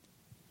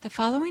The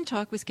following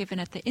talk was given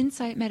at the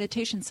Insight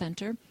Meditation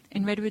Center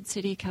in Redwood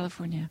City,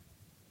 California.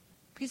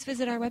 Please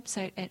visit our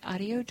website at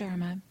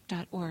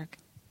audiodharma.org.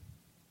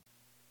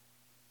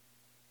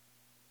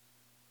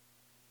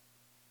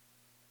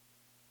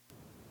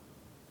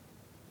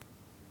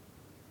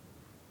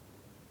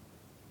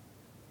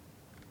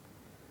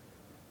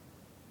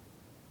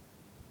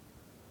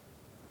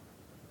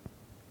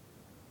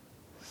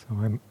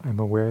 So I'm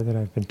aware that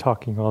I've been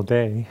talking all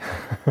day.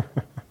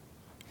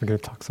 We're going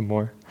to talk some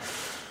more.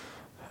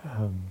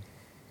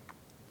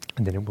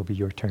 And then it will be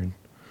your turn.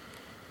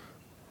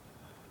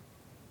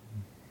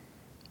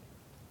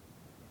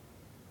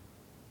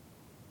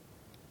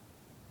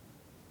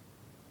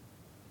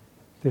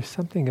 There's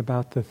something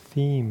about the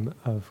theme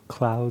of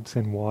clouds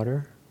and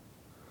water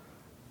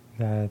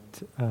that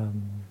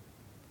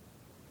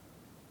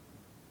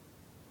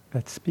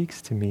that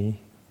speaks to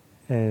me,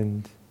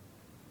 and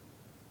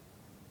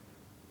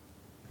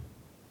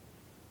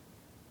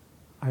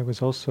I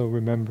was also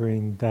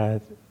remembering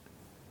that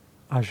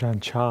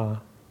Ajahn Chah,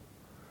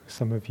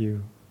 some of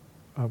you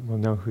will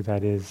know who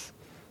that is,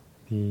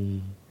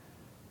 the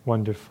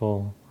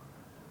wonderful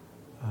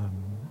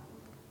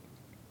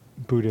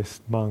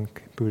Buddhist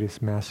monk,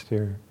 Buddhist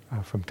master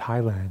from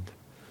Thailand,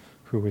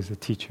 who was a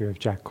teacher of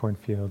Jack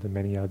Kornfield and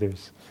many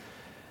others.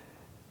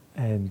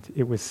 And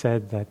it was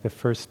said that the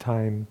first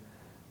time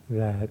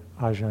that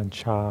Ajahn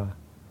Chah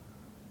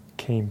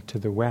came to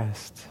the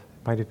West,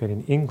 might have been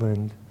in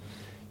England,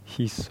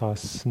 he saw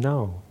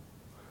snow.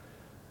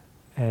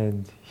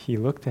 And he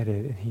looked at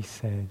it and he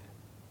said,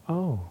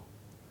 "Oh,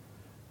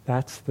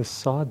 that's the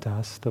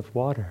sawdust of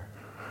water."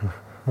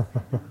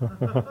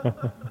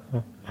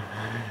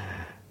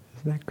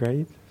 Isn't that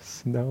great?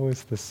 Snow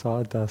is the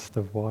sawdust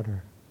of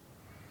water.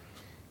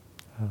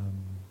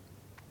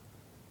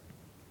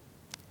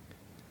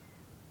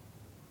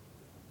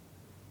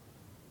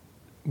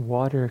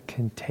 Water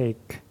can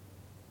take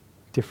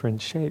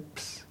different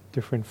shapes,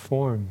 different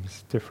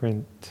forms,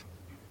 different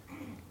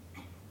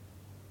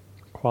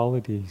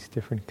qualities,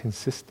 different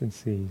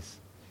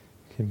consistencies.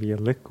 It can be a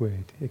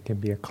liquid, it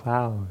can be a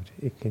cloud,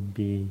 it can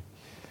be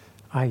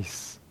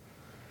ice.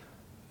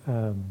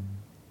 And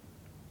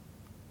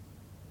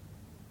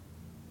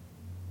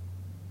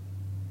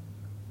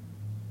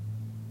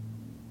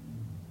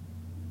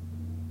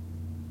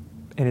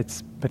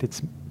it's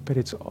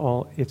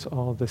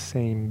all the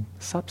same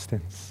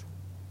substance.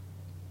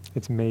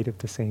 It's made of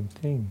the same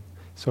thing.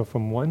 So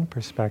from one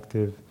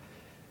perspective,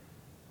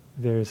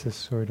 there's a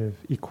sort of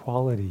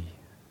equality.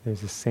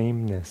 There's a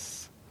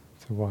sameness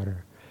to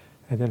water.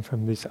 And then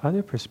from this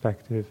other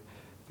perspective,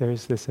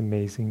 there's this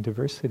amazing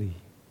diversity,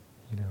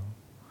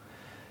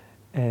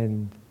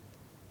 And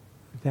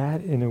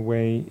that, in a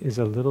way, is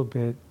a little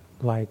bit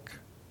like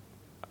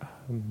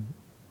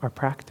our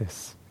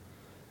practice.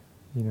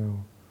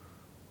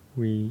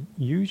 We're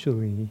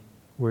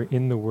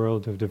in the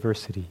world of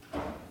diversity,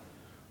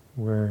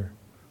 where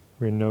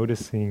we're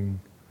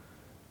noticing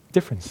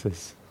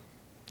differences,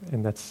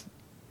 and that's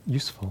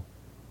useful.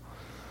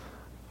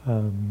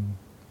 And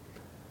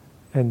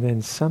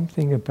then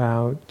something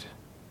about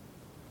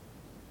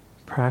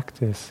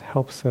practice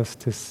helps us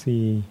to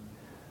see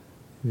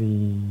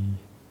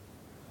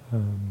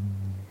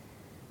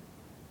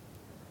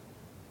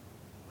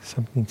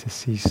something to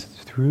see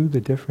through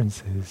the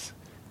differences,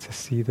 to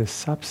see the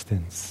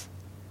substance,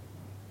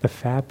 the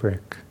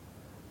fabric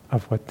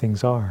of what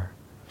things are.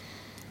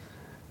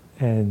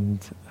 And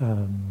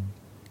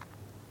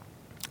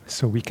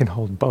so we can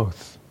hold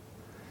both.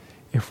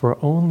 If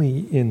we're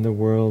only in the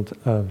world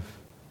of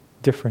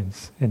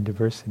difference and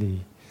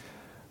diversity,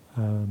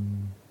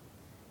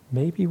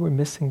 maybe we're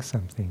missing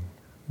something.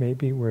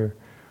 Maybe we're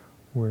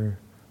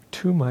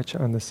too much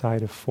on the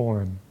side of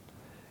form,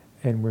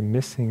 and we're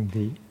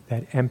missing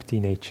that empty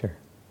nature.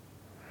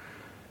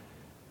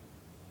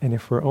 And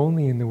if we're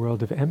only in the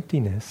world of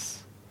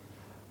emptiness,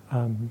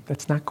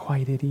 that's not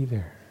quite it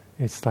either.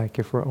 It's like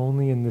if we're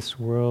only in this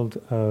world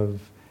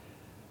of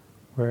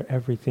where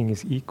everything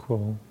is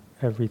equal,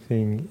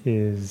 everything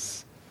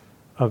is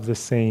of the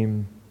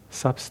same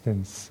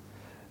substance,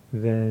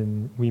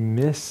 then we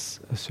miss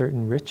a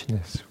certain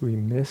richness. We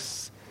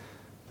miss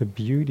the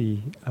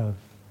beauty of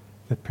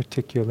the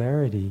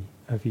particularity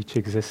of each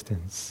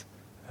existence,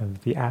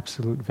 of the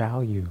absolute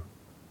value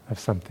of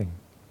something.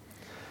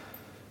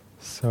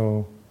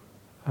 So,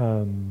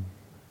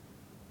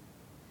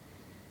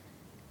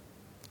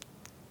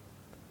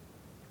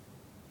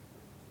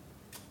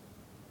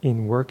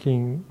 in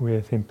working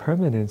with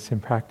impermanence, in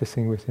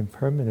practicing with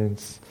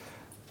impermanence,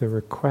 the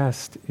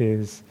request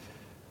is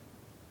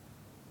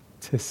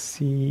to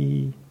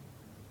see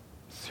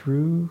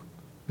through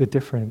the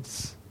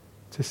difference,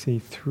 to see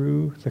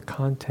through the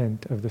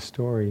content of the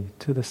story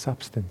to the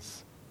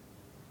substance.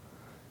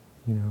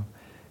 And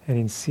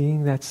in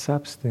seeing that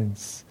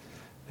substance,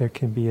 there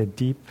can be a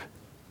deep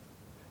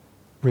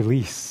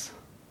release.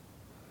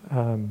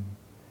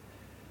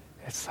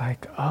 It's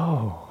like,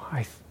 oh,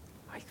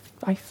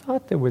 I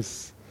thought there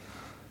was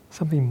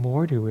something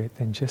more to it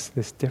than just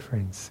this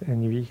difference.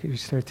 And you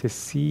start to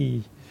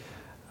see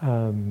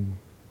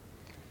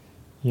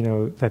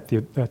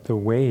that the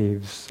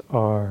waves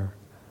are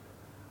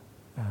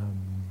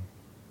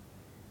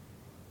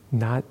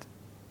not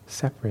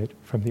separate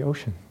from the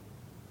ocean.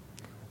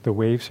 The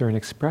waves are an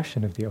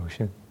expression of the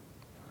ocean.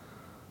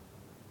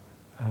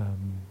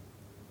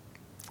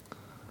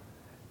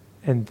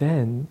 And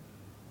then,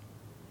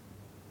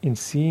 in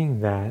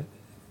seeing that,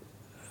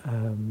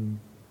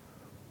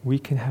 we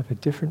can have a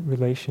different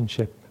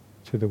relationship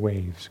to the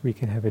waves. We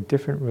can have a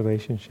different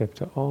relationship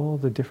to all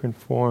the different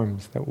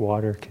forms that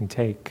water can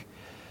take,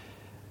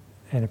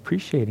 and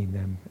appreciating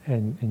them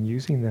and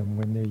using them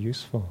when they're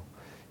useful.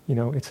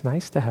 It's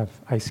nice to have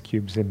ice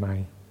cubes in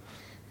my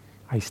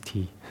iced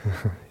tea.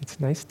 It's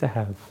nice to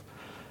have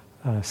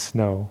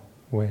snow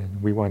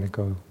when we want to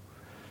go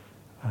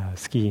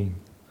skiing.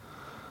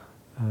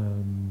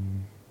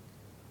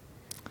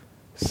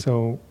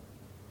 So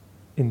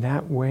in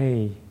that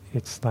way,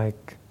 it's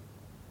like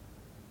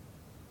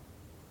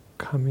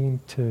coming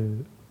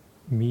to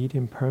meet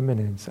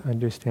impermanence,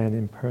 understand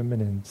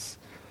impermanence,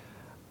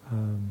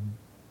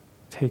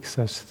 takes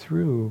us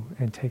through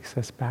and takes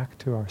us back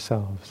to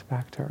ourselves,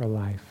 back to our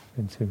life,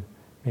 and to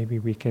maybe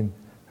we can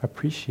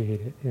appreciate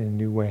it in a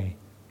new way.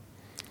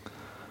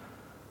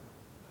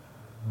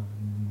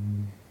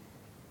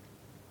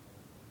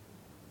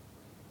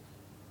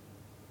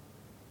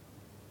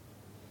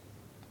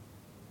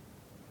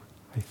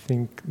 I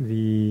think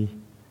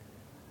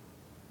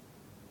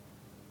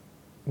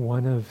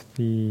one of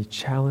the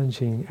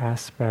challenging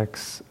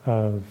aspects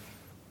of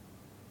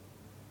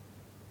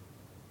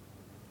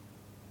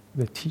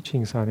the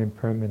teachings on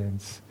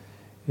impermanence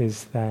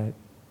is that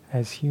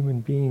as human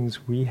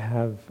beings we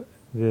have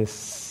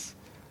this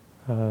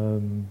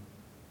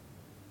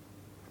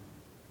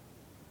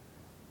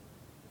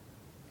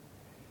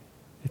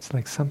it's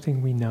like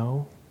something we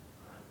know,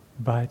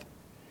 but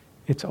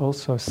it's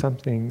also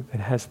something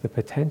that has the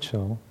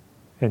potential,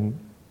 and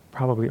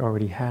probably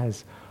already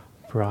has,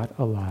 brought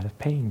a lot of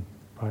pain,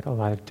 brought a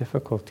lot of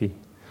difficulty.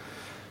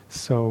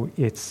 So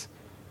it's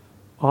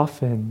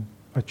often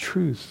a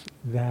truth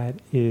that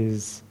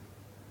is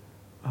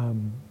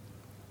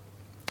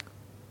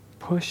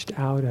pushed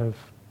out of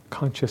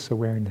conscious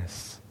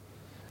awareness,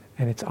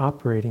 and it's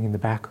operating in the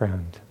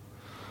background.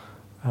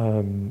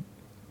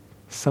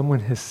 Someone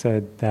has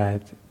said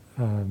that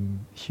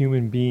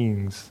human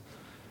beings,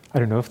 I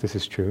don't know if this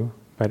is true,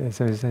 but it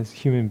says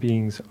human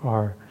beings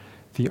are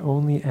the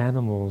only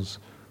animals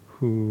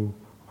who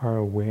are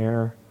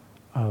aware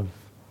of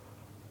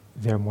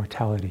their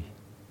mortality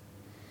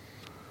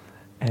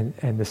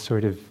and the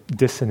sort of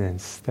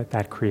dissonance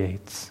that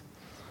creates.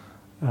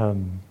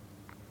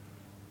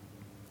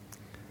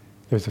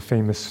 There's a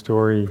famous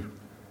story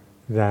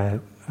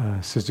that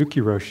Suzuki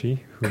Roshi,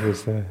 who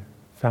was the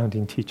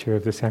founding teacher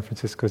of the San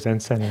Francisco Zen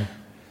Center,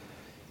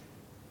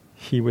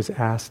 he was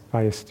asked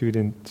by a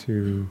student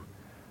to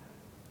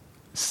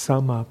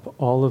sum up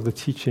all of the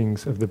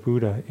teachings of the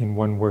Buddha in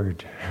one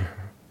word.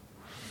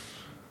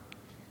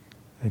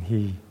 And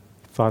he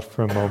thought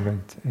for a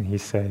moment and he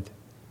said,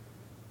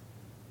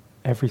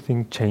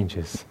 everything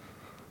changes.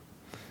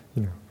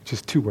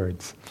 Just two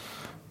words,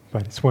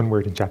 but it's one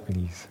word in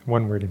Japanese,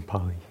 one word in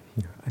Pali,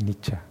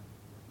 anicca.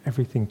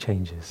 Everything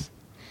changes.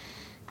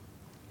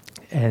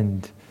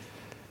 And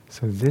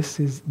so this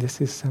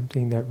is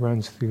something that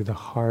runs through the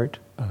heart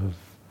of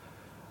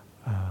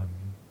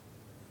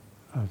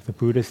the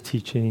Buddha's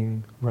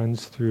teaching,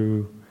 runs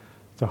through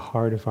the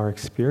heart of our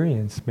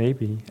experience,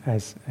 maybe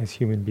as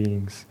human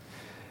beings.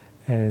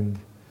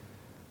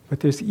 But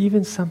there's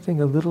even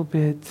something a little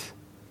bit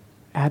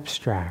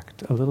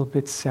abstract, a little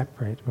bit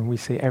separate when we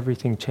say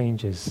everything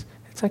changes.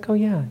 It's like, oh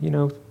yeah,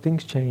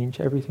 things change,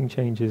 everything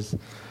changes.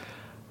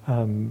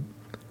 One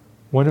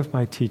of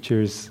my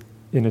teachers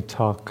in a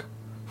talk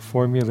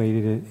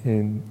formulated it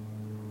in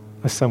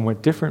a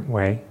somewhat different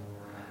way,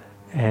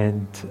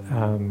 and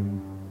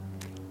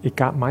it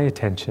got my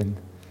attention.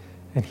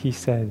 And he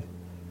said,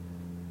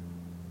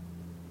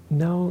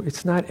 no,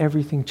 it's not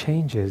everything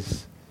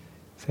changes.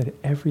 He said,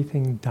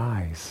 everything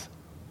dies.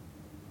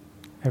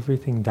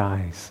 Everything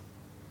dies.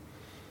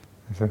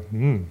 I said,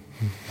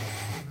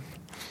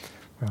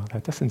 well,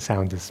 that doesn't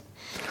sound as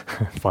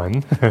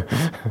fun.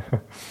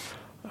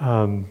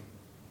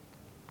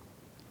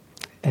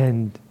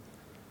 And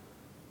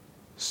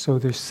so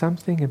there's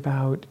something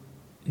about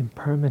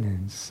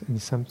impermanence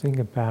and something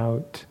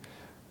about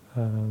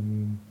the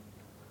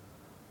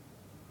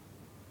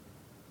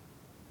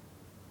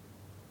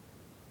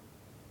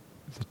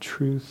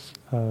truth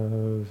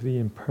of the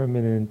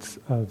impermanence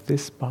of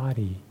this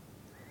body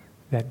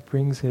that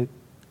brings it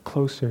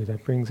closer,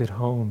 that brings it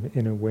home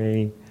in a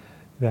way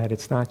that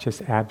it's not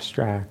just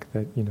abstract,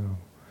 that,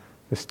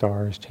 the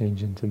stars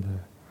change into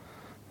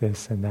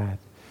this and that.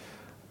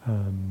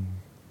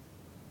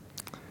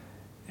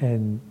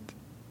 And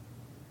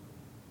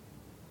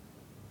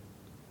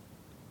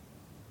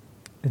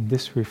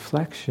this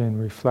reflection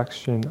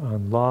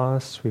on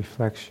loss,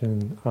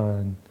 reflection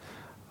on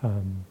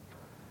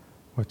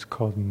what's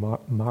called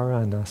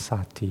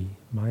maranasati,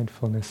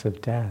 mindfulness of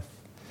death,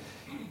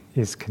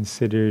 is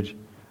considered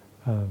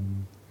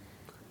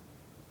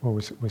or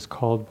was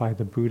called by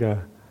the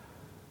Buddha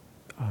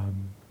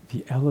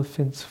the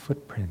elephant's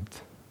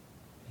footprint.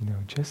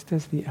 Just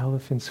as the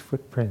elephant's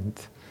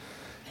footprint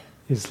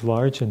is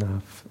large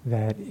enough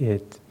that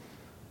it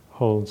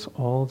holds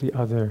all the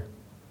other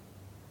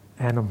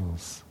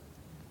animals,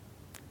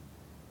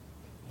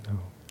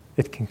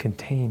 it can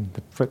contain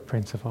the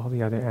footprints of all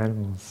the other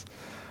animals.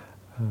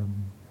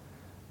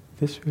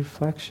 This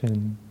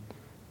reflection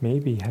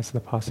maybe has the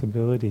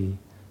possibility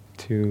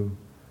to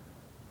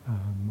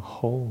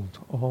hold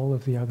all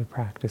of the other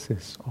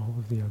practices, all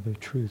of the other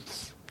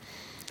truths.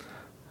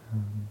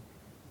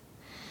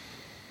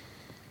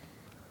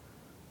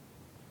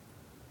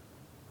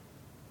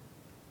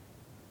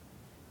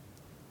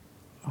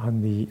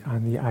 On the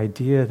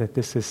idea that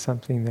this is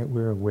something that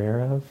we're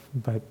aware of,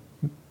 but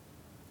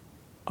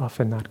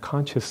often not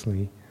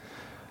consciously,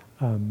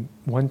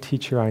 one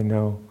teacher I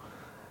know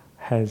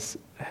has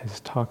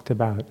talked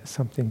about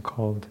something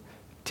called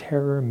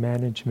terror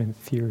management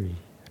theory.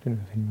 I don't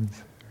know if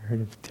anyone's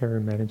heard of terror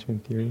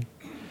management theory.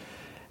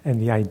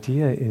 And the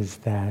idea is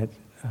that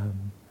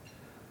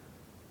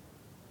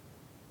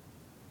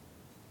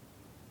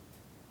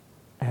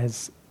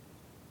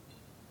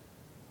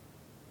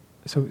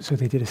So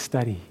they did a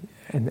study,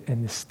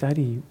 and the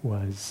study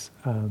was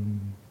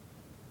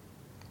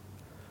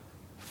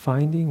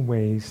finding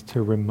ways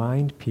to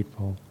remind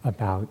people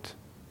about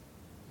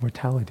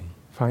mortality,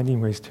 finding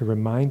ways to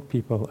remind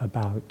people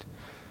about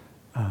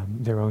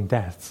their own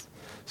deaths.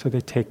 So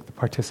they take the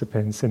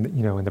participants, and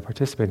the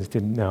participants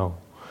didn't know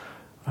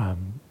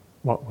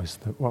what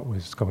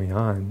was going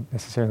on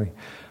necessarily,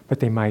 but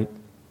they might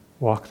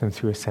walk them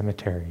through a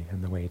cemetery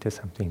on the way to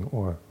something,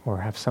 or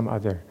have some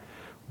other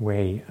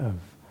way of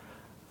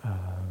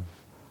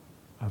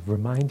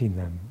reminding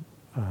them.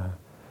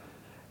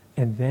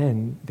 And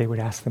then they would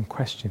ask them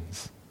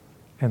questions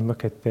and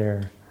look at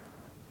their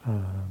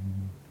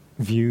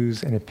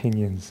views and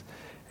opinions.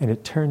 And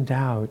it turned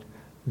out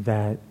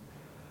that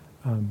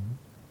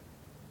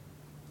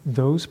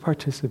those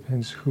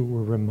participants who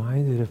were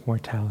reminded of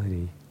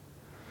mortality,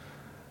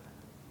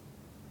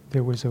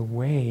 there was a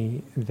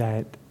way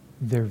that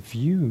their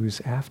views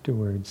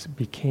afterwards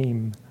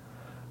became,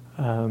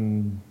 I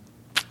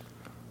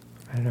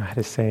don't know how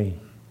to say,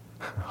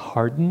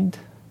 hardened.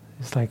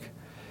 It's like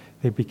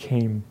they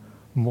became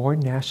more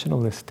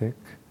nationalistic,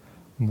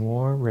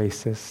 more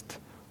racist,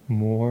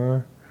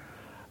 more,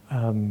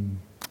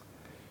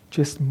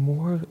 just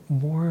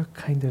more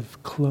kind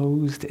of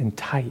closed and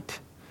tight.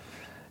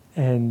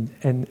 And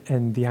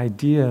the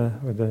idea,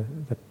 or the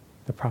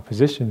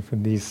proposition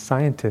from these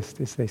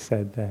scientists is, they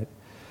said that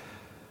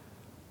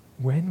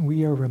when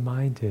we are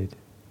reminded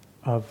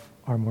of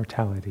our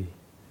mortality,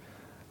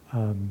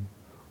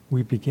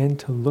 we begin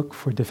to look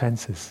for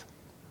defenses.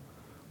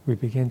 We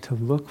begin to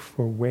look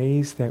for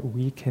ways that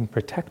we can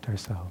protect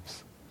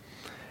ourselves.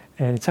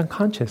 And it's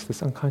unconscious,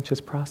 this unconscious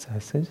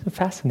process. And it's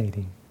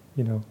fascinating,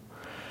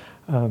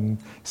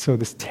 So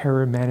this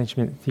terror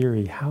management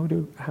theory, how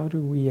do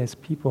we as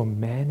people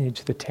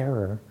manage the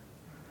terror,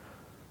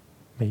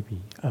 maybe,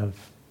 of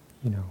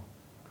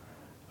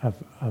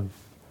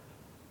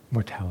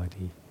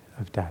mortality,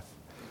 of death?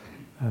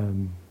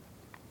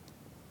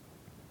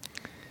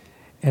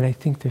 And I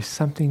think there's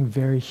something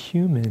very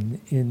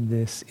human in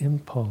this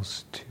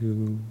impulse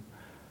to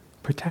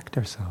protect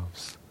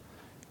ourselves.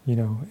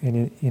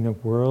 In a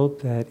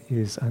world that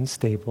is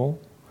unstable,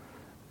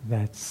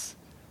 that's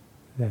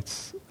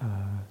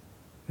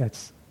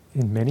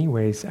in many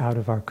ways out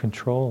of our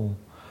control.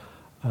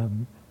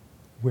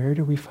 Where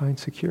do we find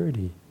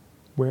security?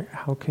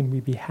 How can we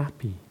be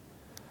happy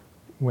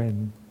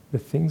when the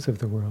things of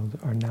the world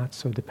are not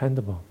so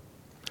dependable?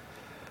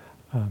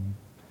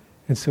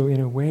 And so in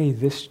a way,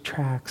 this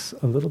tracks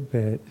a little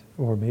bit,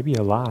 or maybe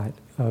a lot,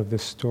 of the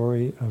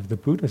story of the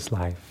Buddha's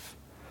life.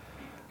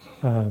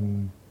 I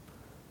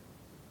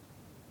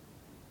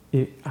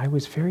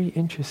was very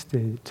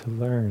interested to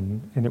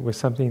learn, and it was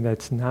something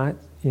that's not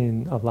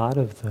in a lot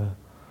of the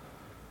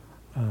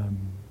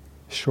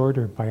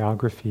shorter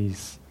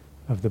biographies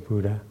of the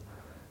Buddha,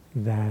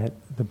 that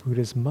the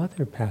Buddha's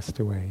mother passed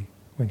away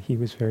when he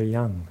was very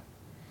young.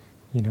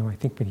 I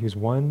think when he was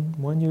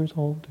 1 year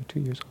old or 2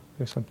 years old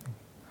or something.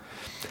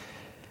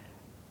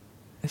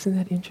 Isn't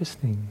that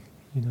interesting,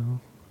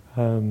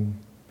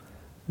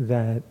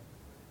 that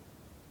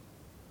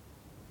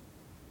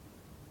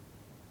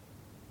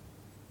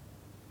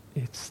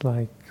it's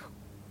like,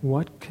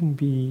 what can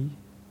be,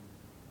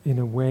 in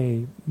a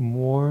way,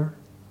 more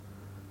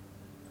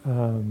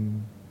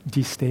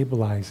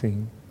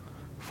destabilizing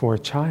for a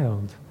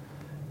child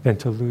than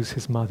to lose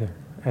his mother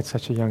at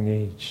such a young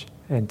age,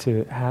 and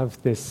to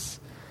have this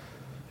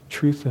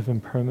truth of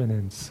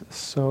impermanence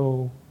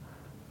so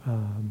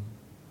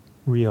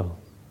real.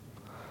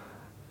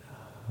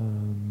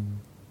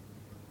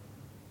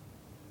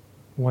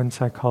 One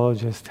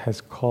psychologist has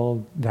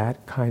called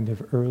that kind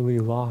of early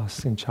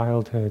loss in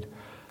childhood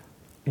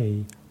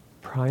a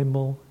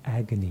primal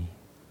agony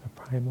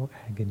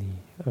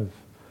of,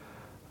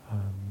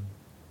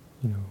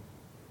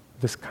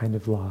 this kind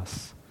of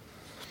loss.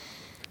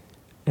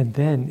 And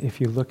then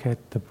if you look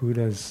at the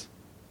Buddha's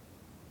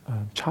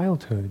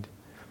childhood,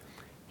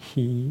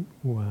 he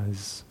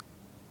was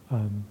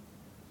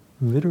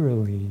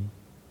literally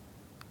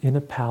in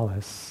a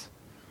palace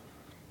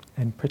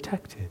and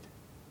protected,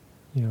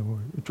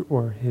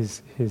 or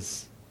his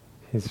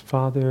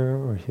father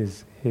or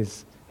his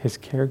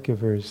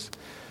caregivers.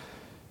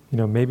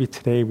 Maybe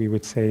today we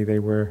would say they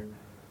were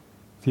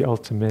the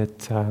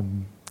ultimate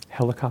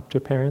helicopter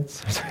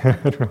parents. I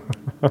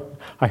don't know.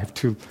 I have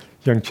 2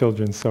 young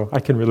children, so I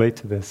can relate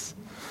to this.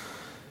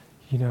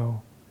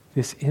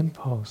 This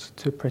impulse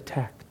to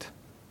protect,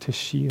 to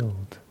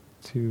shield,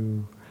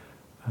 to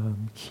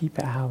keep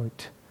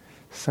out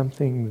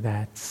something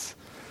that's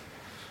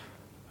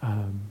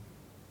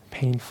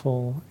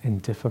painful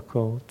and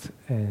difficult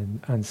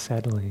and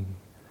unsettling,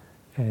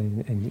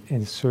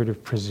 and sort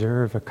of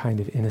preserve a kind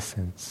of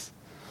innocence.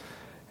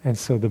 And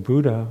so the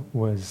Buddha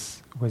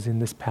was in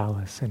this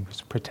palace and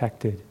was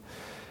protected.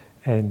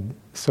 And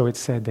so it's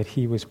said that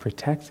he was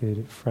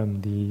protected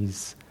from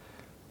these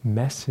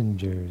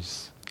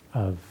messengers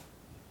of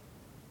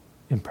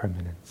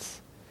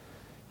impermanence.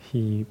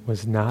 He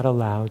was not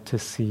allowed to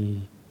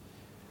see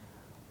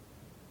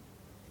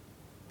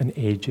an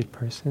aged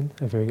person,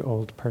 a very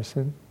old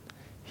person.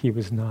 He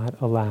was not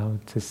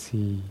allowed to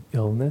see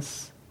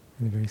illness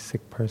in a very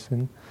sick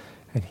person.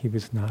 And he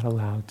was not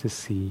allowed to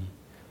see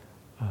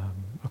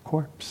a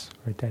corpse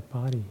or a dead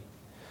body.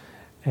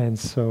 And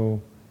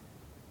so,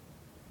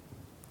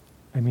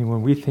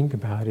 when we think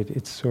about it,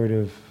 it's sort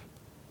of,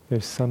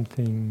 there's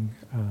something,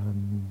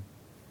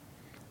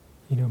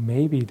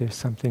 maybe there's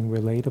something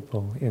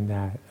relatable in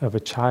that, of a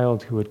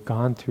child who had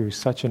gone through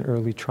such an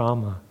early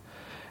trauma,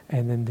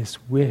 and then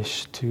this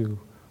wish to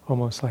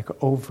almost like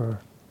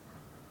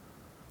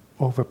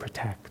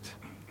overprotect,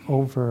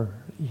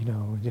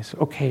 just,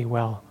 okay,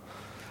 well,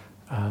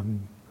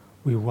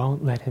 we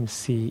won't let him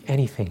see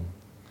anything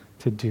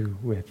to do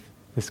with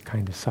this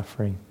kind of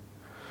suffering.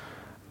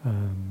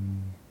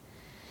 And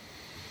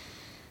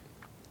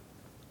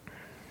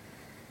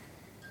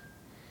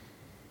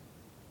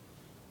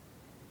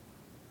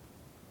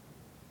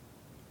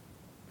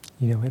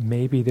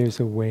maybe there's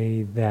a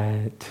way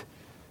that,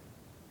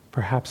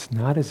 perhaps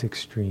not as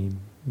extreme,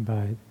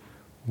 but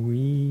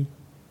we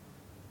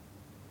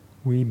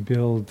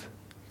build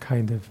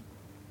kind of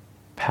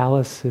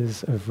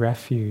palaces of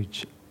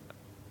refuge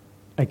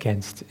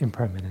against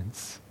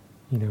impermanence.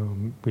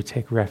 We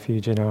take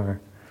refuge in our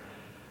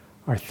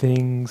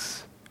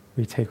things.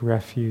 We take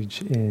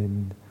refuge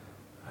in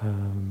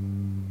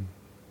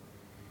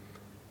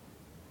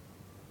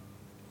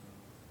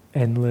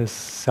endless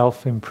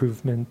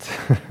self-improvement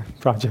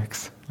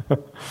projects.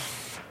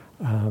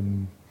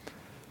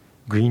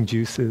 Green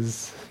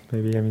juices,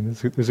 maybe.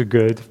 Those are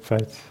good,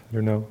 but I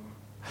don't know.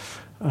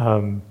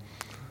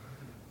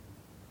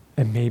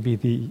 And maybe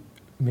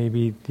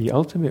the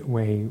ultimate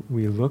way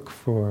we look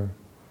for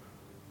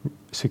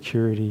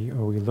security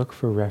or we look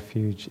for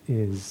refuge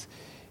is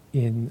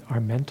in our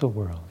mental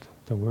world,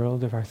 the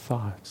world of our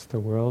thoughts, the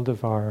world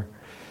of our,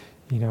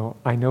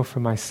 I know for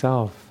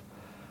myself,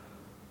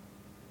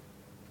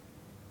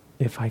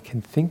 if I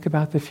can think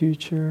about the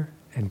future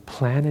and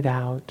plan it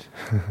out,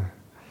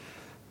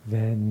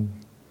 then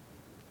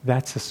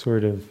that's a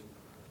sort of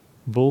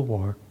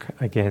bulwark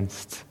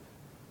against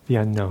the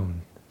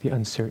unknown, the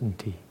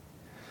uncertainty.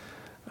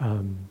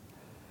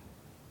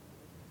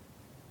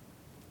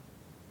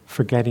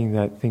 Forgetting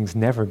that things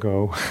never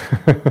go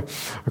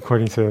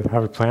according to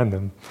how we plan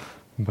them,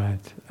 but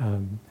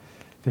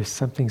there's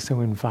something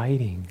so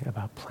inviting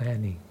about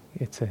planning.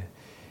 It's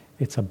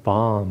a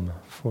balm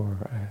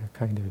for a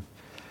kind of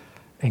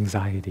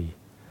anxiety.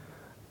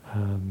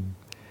 And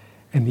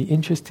the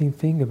interesting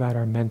thing about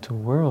our mental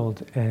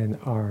world and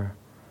our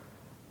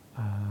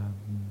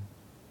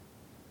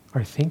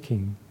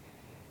thinking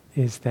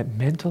is that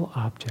mental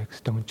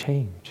objects don't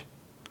change.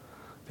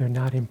 They're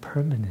not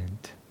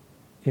impermanent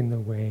in the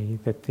way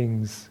that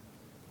things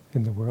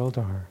in the world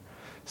are.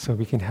 So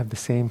we can have the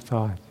same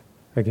thought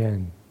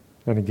again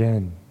and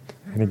again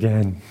and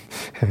again.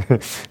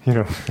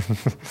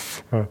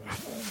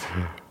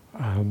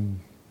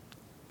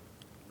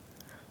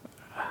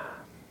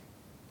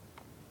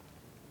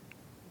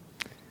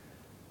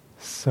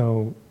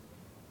 So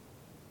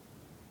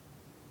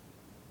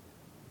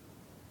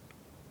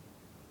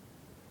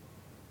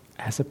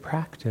as a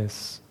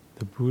practice,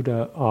 the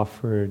Buddha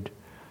offered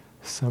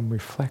some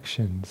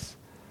reflections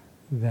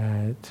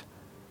that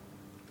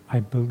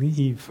I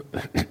believe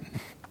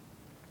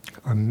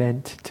are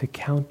meant to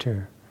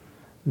counter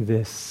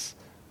this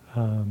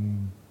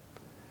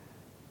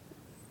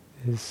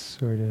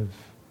sort of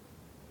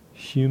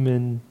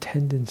human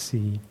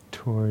tendency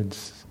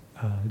towards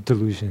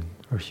delusion,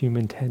 or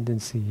human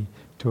tendency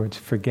towards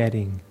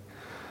forgetting,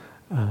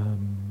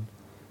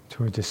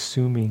 towards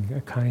assuming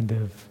a kind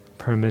of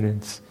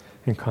permanence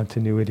and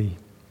continuity.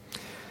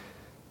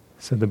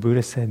 So the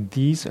Buddha said,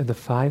 these are the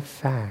 5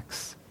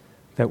 facts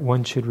that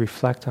one should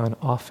reflect on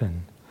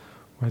often,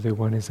 whether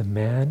one is a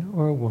man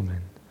or a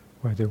woman,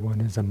 whether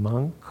one is a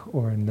monk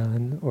or a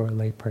nun or a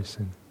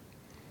layperson.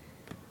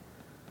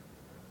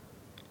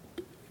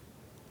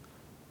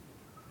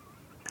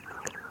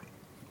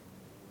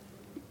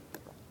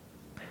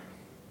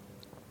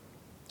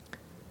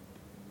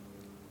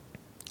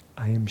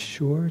 I am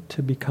sure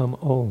to become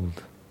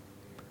old.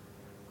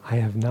 I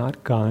have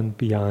not gone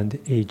beyond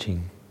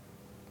aging.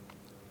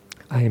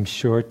 I am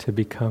sure to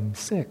become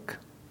sick.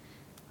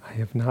 I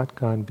have not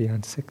gone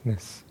beyond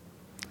sickness.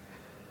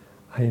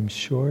 I am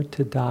sure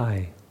to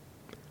die.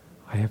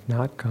 I have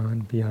not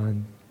gone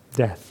beyond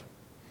death.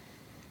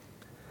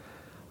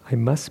 I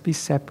must be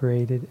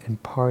separated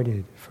and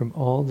parted from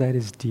all that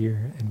is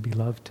dear and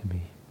beloved to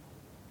me.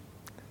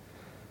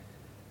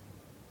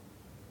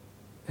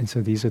 And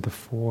so these are the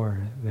four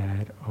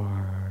that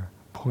are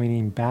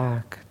pointing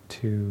back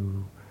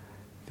to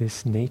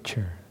this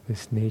nature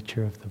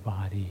of the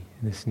body,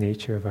 this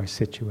nature of our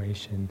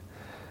situation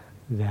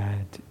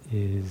that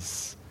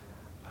is,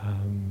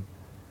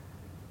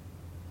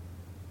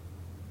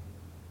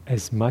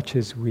 as much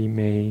as we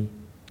may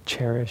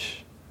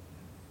cherish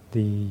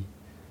the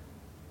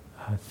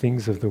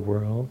things of the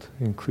world,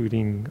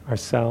 including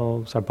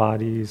ourselves, our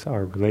bodies,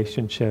 our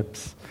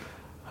relationships,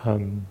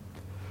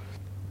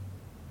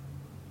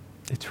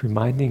 it's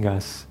reminding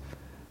us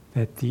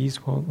that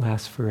these won't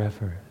last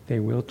forever.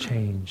 They will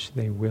change.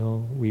 We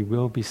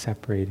will be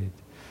separated.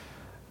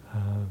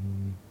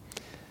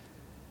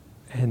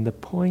 And the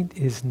point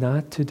is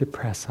not to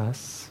depress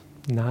us,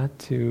 not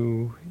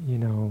to,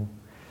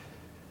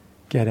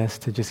 get us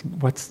to just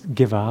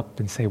give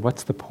up and say,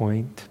 what's the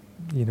point?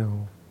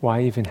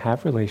 Why even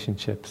have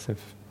relationships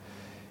if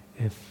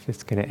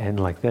it's going to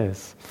end like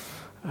this?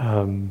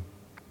 But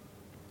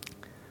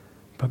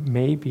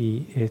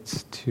maybe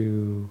it's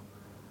to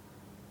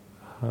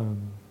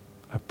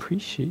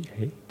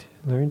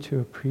learn to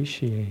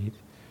appreciate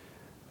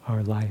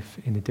our life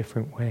in a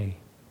different way.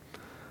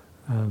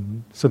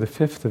 So the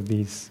fifth of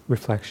these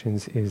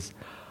reflections is,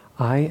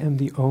 I am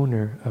the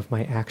owner of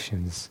my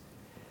actions,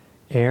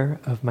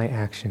 heir of my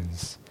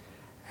actions.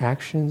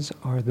 Actions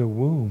are the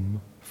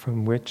womb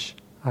from which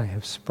I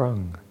have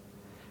sprung.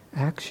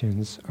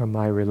 Actions are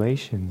my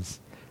relations.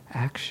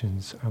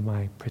 Actions are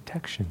my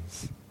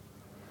protections.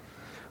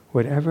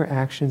 Whatever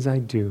actions I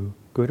do,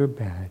 good or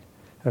bad,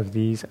 of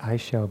these I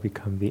shall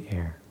become the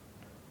heir.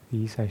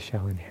 These I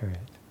shall inherit.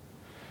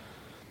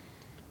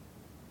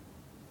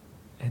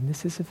 And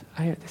this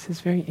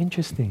is very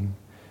interesting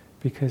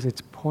because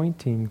it's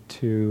pointing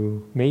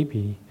to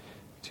maybe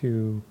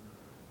to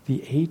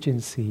the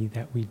agency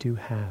that we do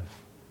have.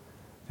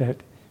 That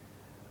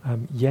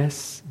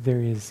yes, there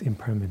is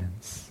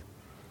impermanence.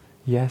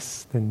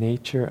 Yes, the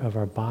nature of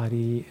our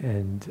body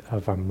and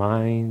of our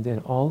mind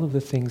and all of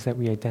the things that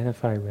we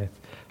identify with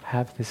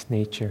have this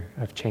nature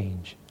of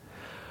change.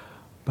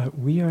 But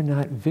we are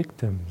not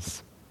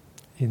victims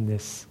in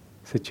this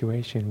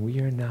situation.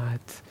 We are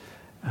not,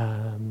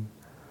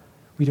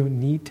 we don't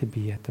need to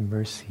be at the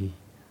mercy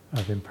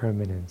of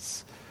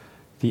impermanence.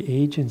 The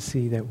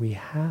agency that we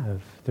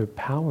have, the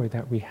power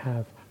that we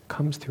have,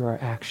 comes through our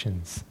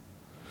actions.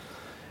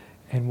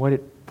 And what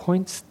it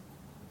points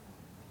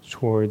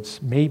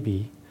towards,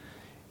 maybe,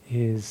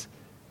 is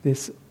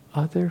this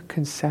other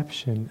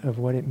conception of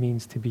what it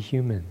means to be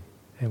human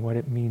and what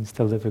it means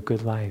to live a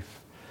good life.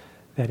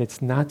 That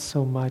it's not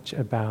so much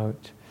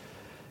about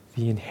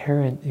the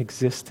inherent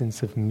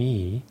existence of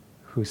me,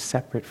 who's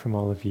separate from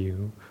all of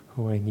you,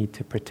 who I need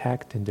to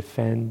protect and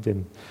defend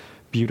and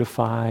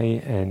beautify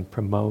and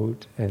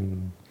promote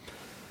and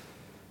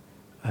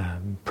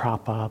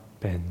prop up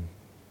and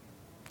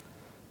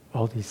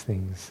all these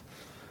things.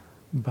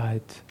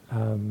 But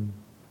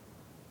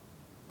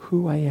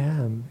who I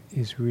am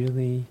is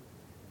really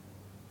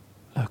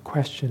a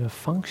question of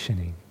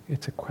functioning.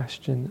 It's a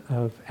question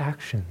of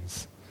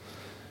actions.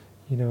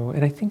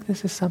 And I think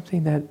this is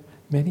something that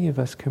many of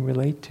us can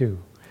relate to.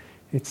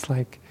 It's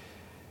like,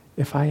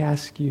 if I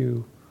ask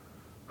you,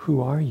 who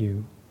are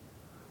you?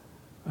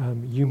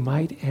 You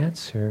might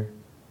answer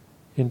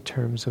in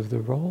terms of the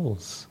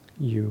roles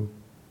you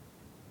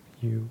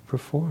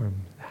perform,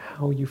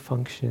 how you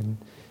function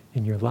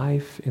in your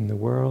life, in the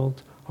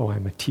world. Oh,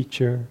 I'm a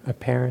teacher, a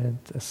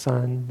parent, a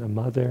son, a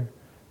mother.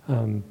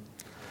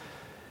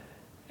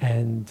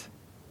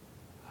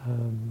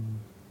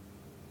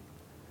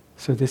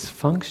 So this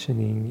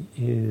functioning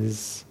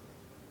is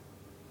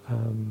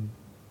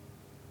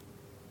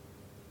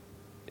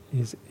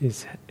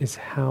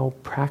how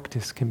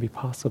practice can be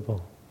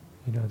possible.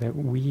 That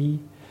we,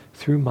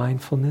 through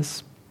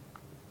mindfulness,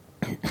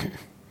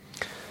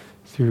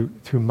 through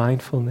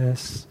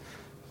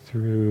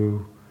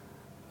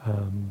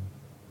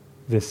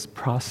this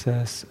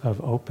process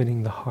of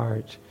opening the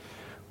heart,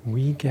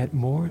 we get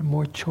more and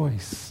more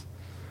choice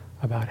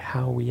about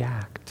how we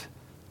act,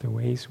 the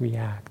ways we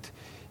act.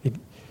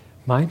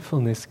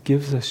 Mindfulness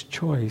gives us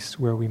choice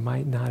where we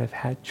might not have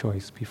had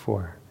choice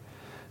before.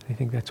 I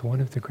think that's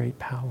one of the great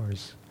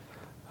powers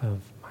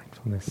of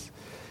mindfulness.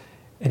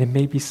 And it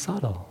may be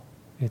subtle.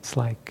 It's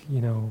like,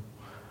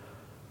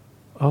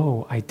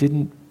 oh, I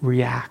didn't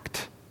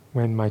react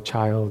when my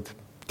child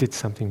did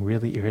something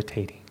really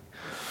irritating.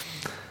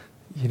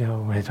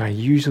 As I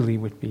usually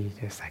would be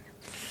just like,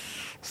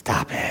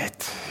 stop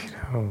it,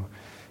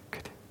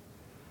 could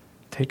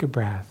take a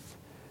breath,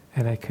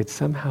 and I could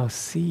somehow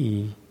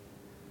see,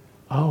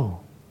 oh,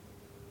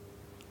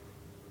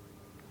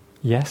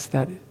 yes,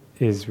 that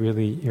is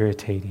really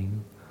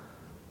irritating.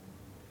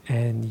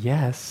 And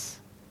yes,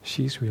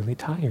 she's really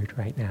tired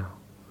right now.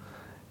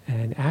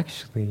 And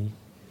actually,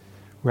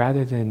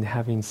 rather than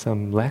having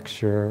some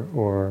lecture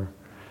or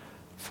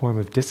form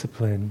of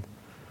discipline,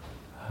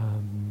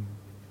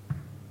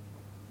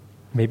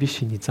 maybe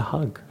she needs a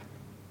hug,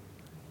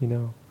 you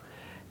know.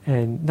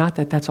 And not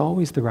that that's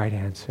always the right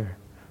answer,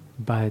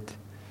 but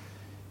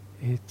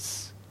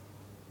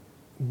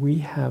we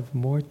have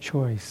more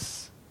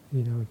choice,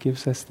 you know. It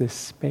gives us this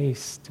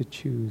space to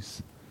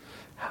choose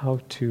how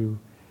to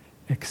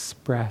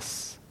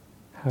express,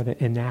 how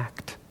to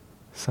enact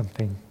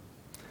something.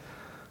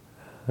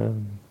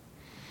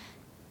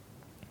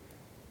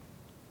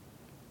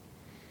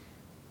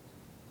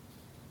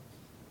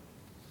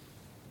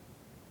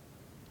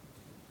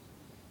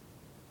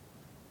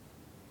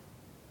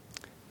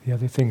 The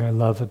other thing I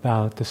love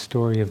about the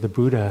story of the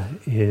Buddha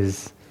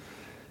is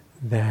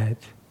that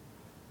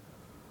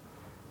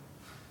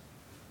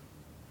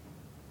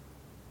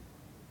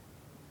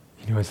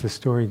as the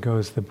story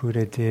goes, the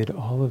Buddha did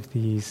all of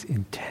these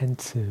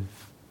intensive,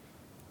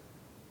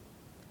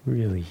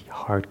 really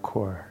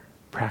hardcore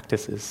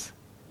practices,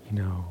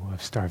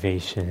 of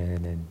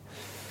starvation and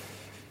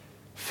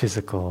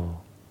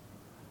physical,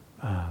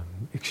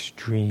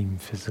 extreme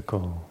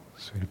physical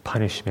sort of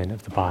punishment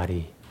of the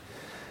body,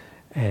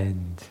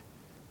 and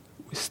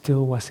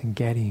still wasn't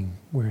getting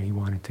where he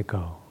wanted to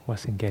go,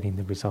 wasn't getting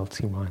the results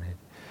he wanted.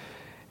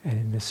 And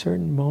in a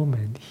certain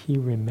moment, he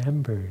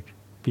remembered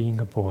being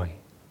a boy.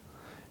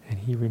 And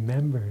he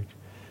remembered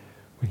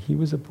when he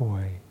was a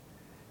boy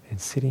and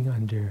sitting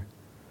under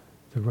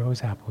the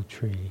rose apple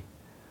tree,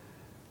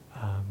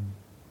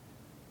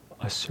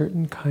 a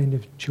certain kind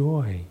of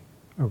joy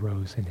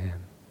arose in him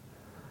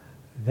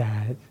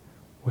that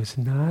was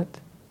not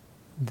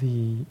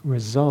the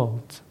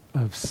result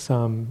of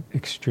some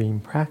extreme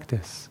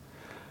practice,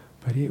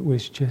 but it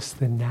was just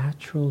the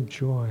natural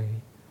joy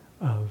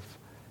of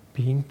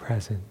being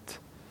present.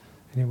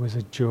 And it was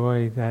a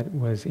joy that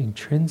was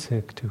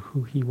intrinsic to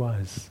who he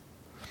was.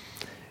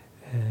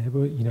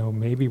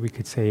 Maybe we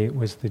could say it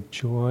was the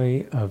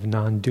joy of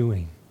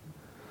non-doing,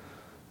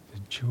 the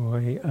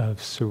joy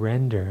of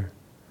surrender,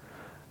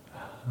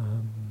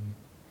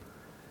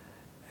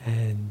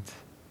 and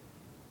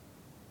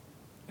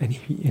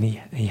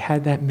he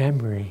had that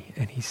memory,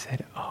 and he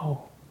said,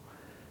 "Oh,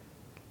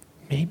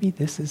 maybe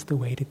this is the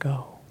way to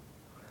go.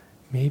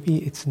 Maybe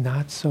it's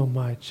not so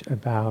much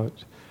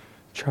about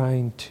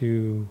trying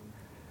to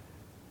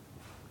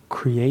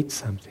create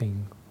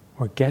something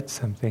or get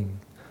something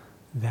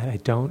that I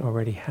don't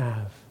already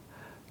have,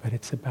 but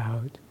it's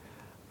about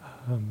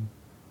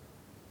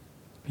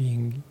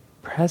being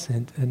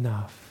present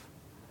enough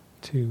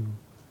to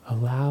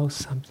allow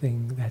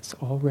something that's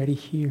already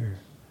here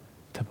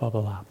to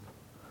bubble up,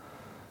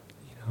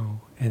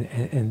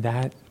 and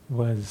that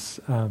was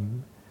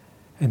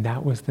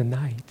the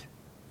night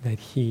that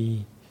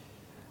he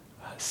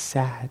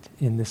sat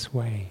in this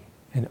way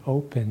and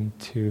open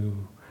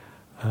to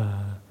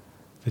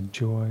the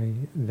joy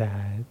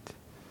that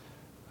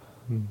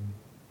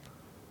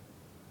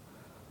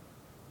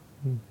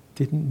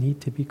didn't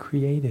need to be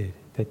created.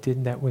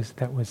 That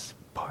was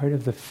part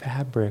of the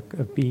fabric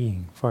of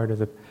being, part of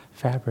the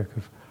fabric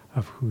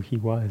of who he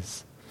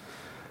was.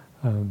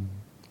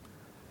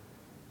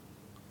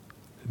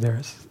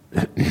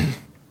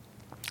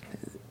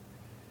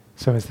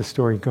 So as the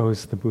story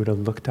goes, the Buddha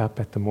looked up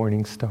at the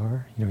morning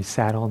star. He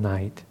sat all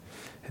night,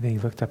 and then he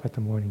looked up at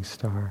the morning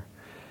star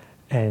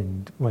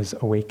and was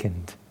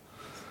awakened.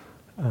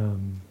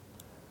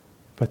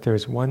 But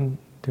there's one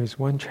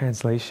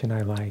translation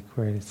I like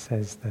where it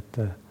says that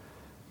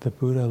the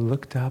Buddha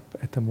looked up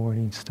at the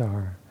morning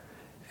star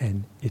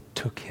and it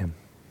took him.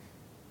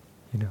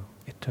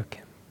 It took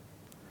him.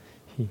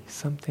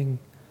 Something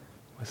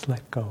was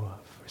let go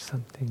of, or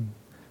something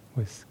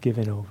was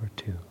given over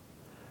to.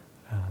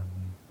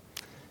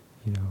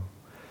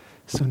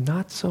 So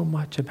not so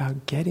much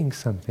about getting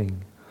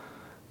something,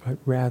 but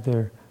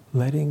rather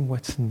letting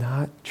what's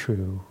not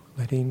true,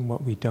 letting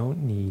what we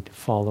don't need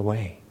fall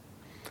away.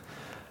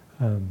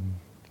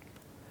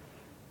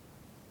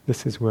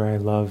 This is where I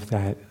love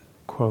that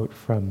quote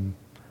from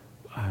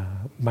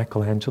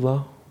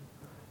Michelangelo.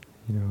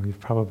 You've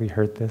probably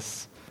heard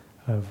this,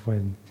 of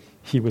when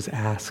he was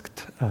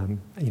asked,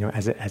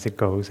 as it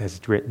goes, as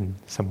it's written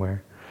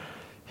somewhere,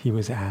 he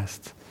was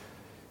asked,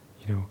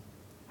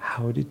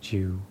 how did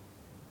you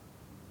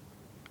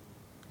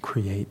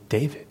create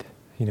David?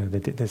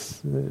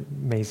 This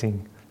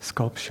amazing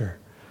sculpture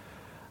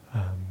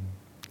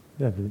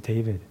of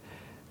David.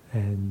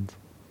 And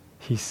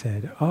he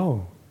said,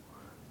 "Oh,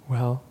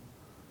 well,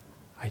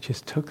 I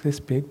just took this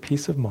big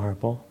piece of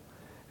marble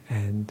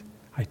and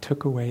I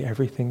took away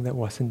everything that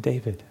wasn't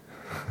David."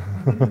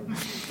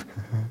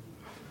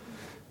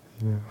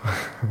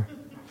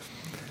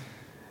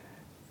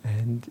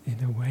 And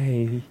in a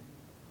way,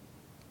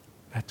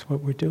 that's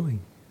what we're doing.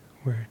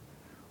 We're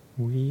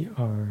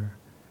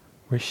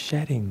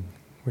shedding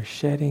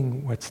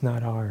what's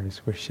not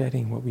ours. We're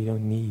shedding what we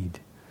don't need.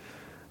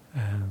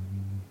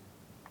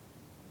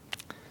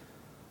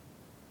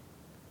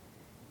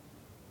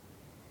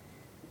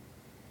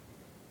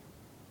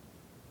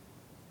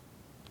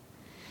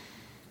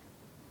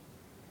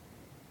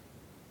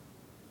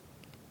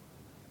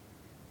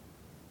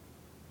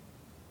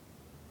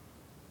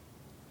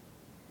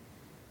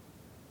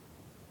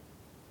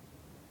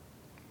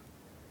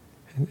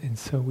 And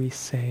so we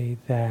say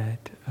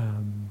that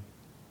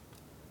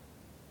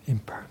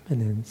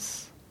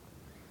impermanence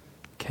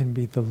can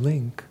be the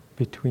link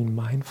between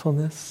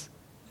mindfulness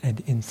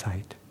and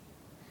insight.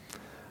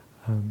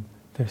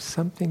 There's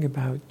something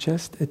about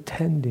just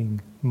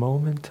attending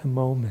moment to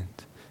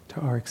moment to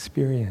our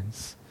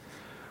experience.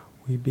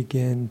 We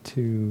begin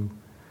to,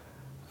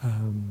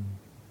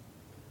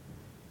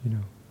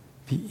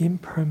 the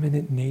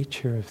impermanent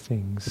nature of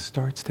things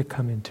starts to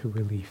come into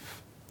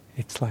relief.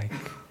 It's like,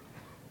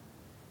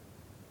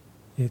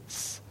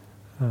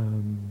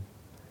 and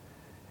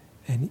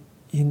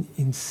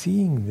in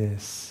seeing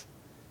this,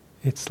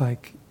 it's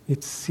like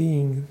it's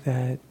seeing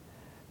that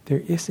there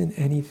isn't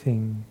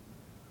anything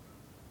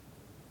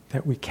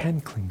that we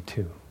can cling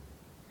to,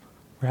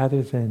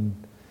 rather than,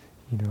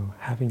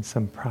 having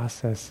some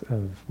process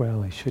of,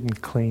 well, I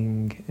shouldn't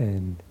cling,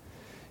 and,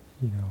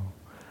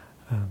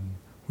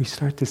 we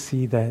start to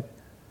see that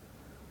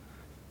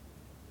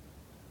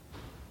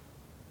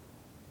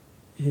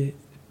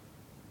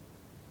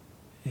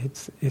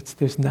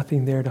there's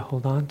nothing there to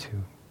hold on to.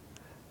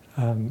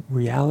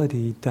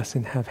 Reality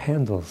doesn't have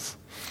handles.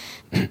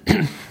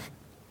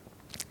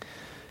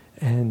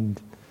 And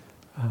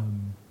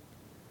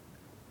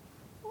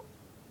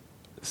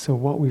so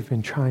what we've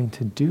been trying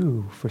to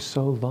do for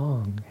so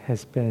long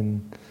has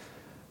been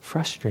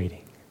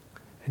frustrating.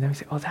 And now we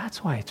say, oh,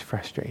 that's why it's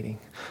frustrating.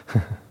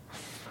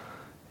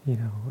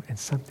 And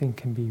something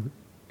can be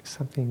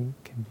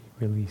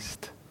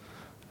released.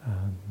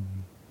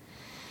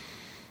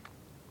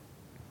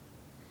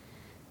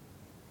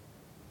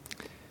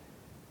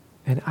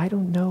 And I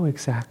don't know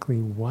exactly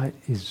what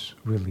is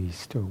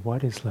released or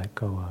what is let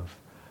go of,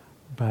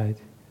 but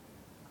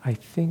I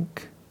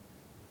think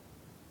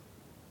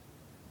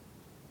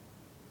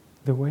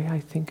the way I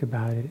think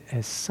about it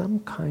as some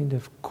kind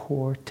of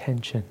core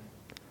tension,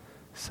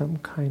 some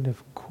kind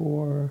of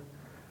core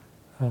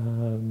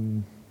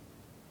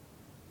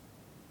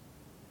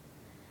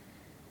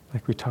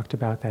like we talked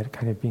about, that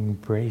kind of being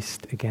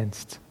braced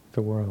against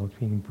the world,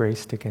 being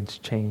braced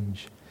against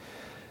change.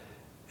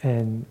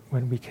 And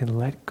when we can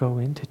let go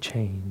into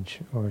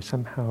change, or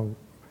somehow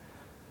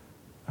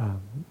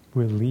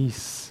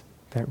release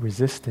that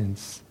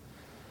resistance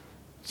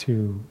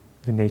to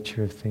the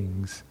nature of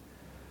things,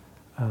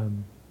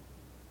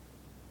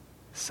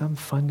 some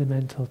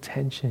fundamental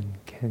tension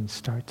can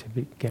start to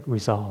get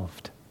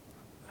resolved.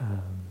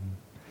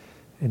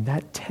 And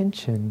that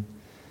tension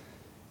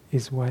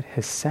is what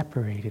has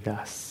separated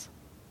us,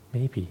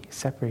 maybe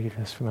separated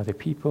us from other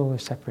people or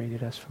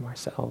separated us from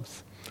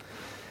ourselves.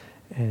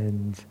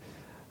 And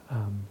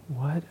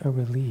what a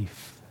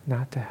relief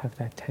not to have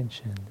that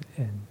tension.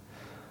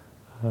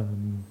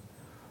 And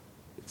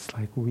it's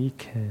like we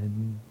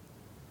can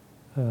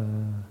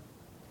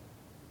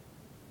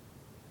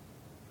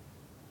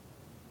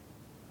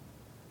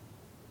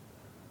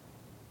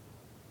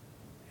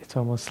it's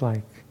almost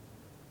like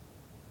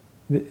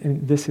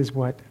this is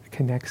what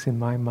connects in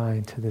my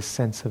mind to this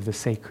sense of the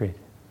sacred,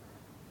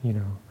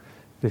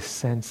 this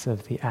sense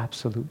of the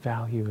absolute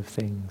value of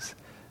things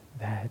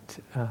that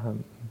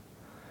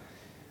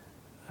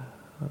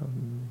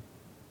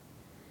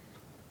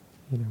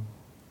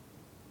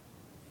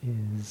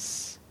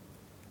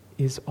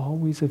is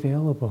always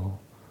available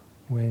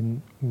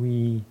when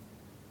we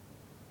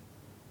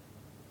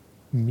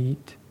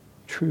meet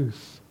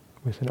truth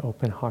with an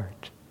open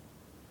heart.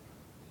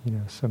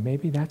 So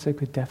maybe that's a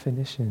good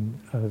definition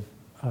of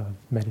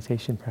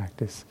meditation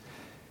practice.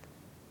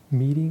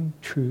 Meeting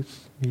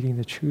truth, meeting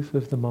the truth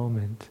of the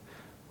moment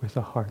with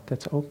a heart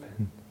that's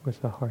open,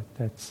 with a heart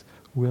that's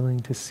willing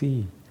to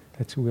see,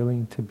 that's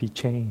willing to be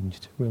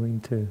changed, willing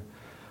to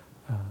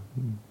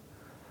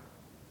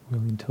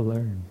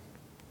learn.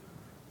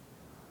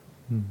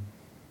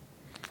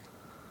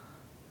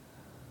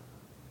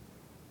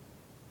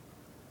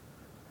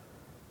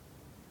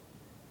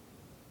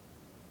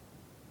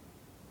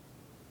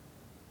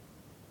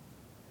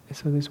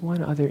 So there's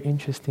one other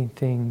interesting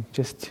thing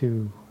just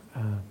to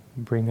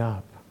bring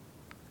up,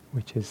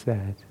 which is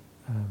that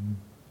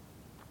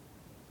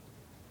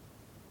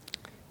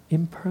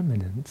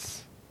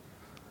impermanence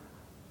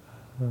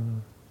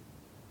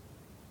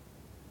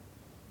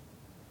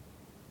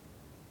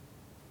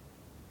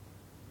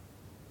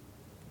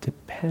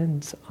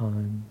depends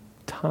on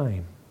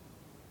time.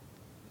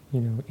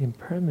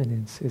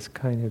 Impermanence is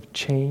kind of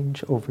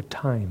change over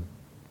time.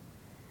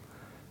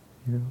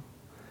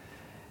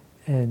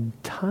 And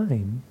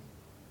time,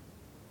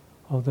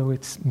 although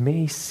it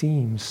may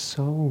seem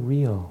so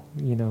real,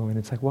 and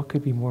it's like, what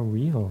could be more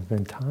real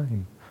than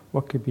time?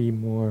 What could be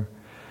more,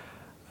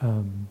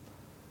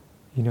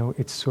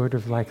 it's sort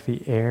of like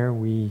the air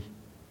we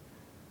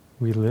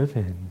live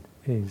in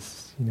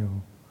is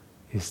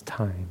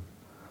time.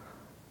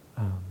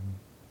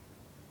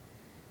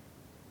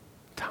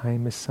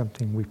 Time is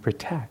something we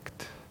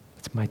protect.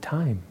 It's my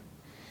time.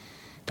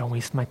 Don't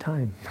waste my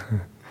time,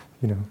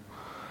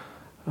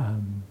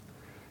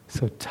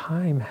 So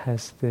time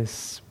has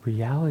this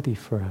reality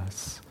for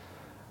us,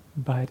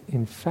 but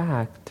in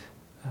fact,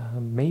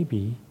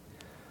 maybe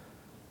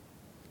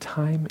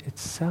time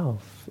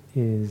itself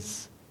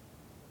is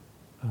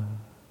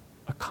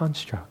a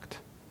construct.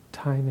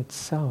 Time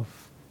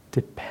itself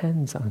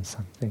depends on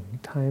something.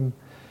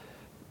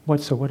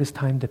 So what does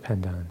time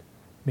depend on?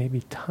 Maybe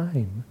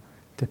time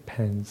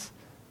depends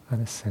on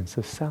a sense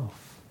of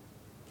self.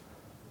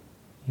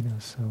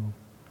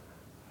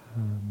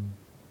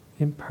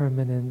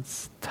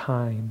 Impermanence,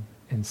 time,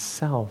 and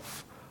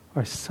self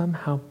are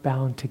somehow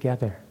bound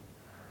together.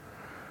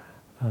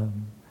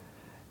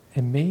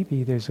 And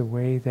maybe there's a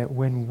way that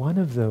when one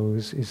of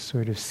those is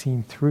sort of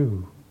seen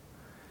through,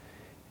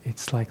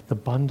 it's like the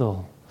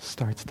bundle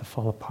starts to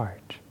fall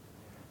apart.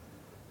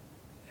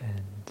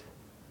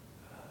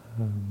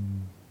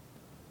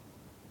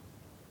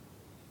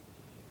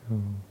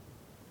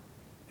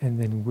 And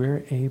then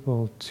we're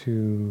able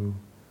to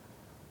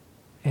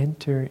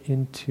enter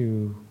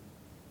into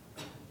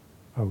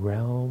a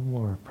realm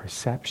or a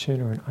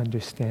perception or an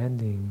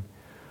understanding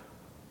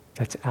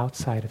that's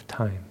outside of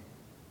time,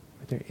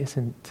 where it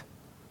isn't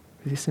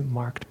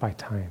marked by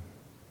time.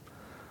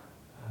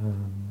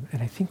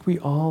 And I think we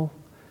all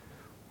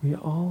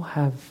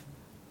have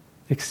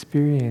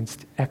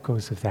experienced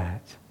echoes of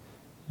that.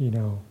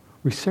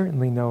 We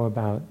certainly know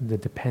about the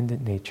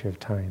dependent nature of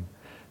time,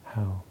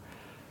 how,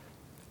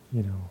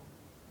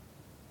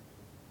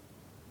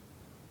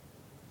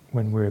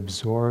 when we're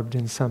absorbed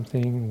in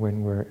something,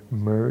 when we're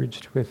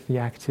merged with the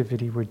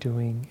activity we're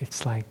doing,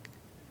 it's like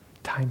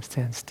time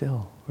stands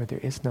still, or there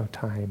is no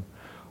time.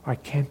 Or I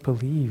can't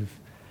believe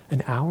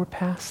an hour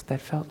passed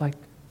that felt like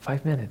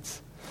 5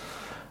 minutes.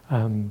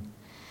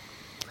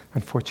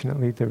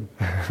 Unfortunately, the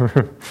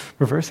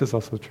reverse is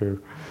also true.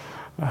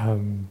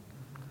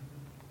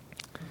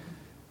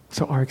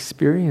 So our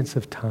experience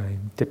of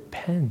time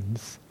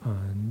depends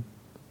on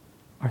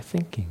our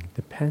thinking,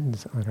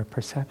 depends on our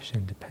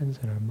perception, depends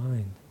on our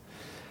mind.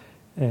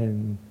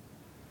 And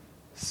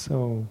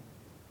so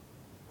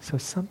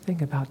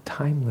something about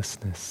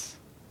timelessness.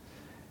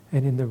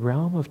 And in the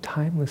realm of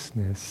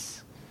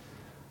timelessness,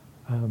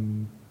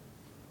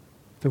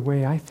 the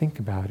way I think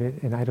about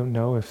it, and I don't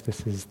know if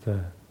this is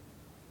the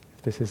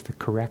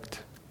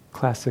correct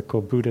classical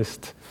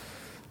Buddhist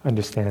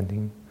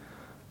understanding,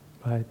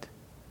 but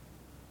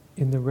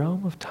in the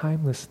realm of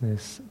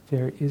timelessness,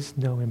 there is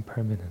no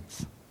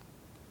impermanence.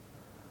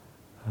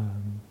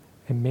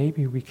 And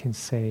maybe we can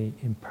say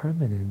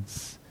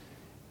impermanence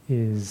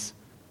is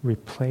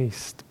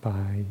replaced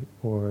by,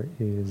 or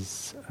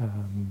is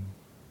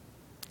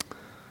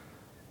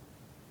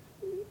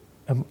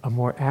a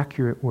more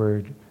accurate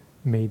word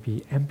may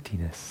be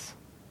emptiness.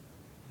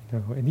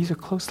 And these are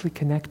closely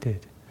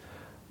connected,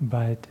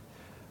 but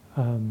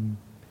when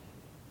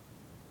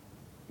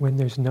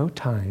there's no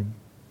time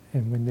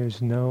and when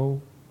there's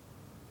no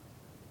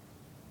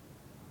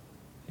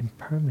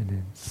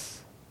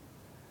impermanence,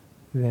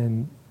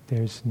 then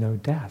there's no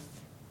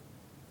death,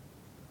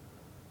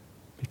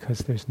 because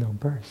there's no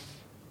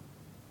birth.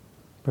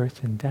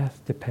 Birth and death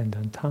depend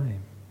on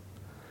time.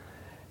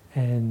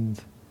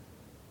 And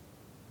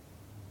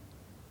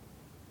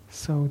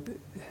so,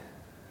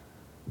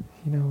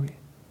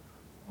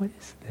 what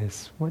is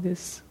this? What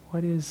is,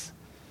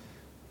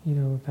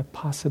 the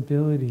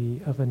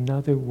possibility of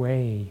another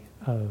way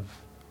of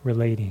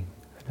relating,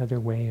 another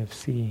way of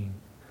seeing?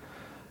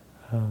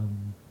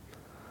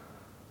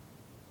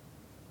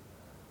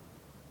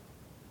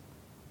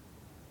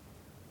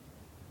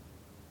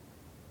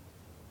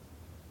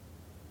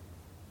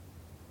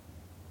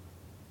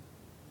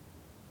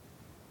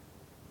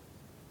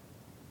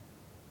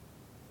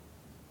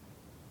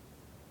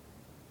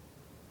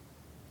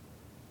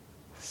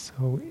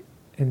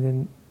 And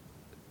then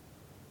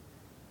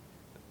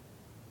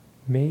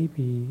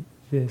maybe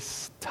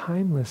this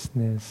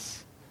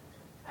timelessness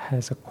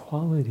has a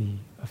quality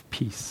of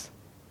peace.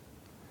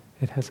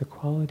 It has a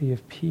quality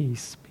of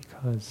peace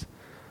because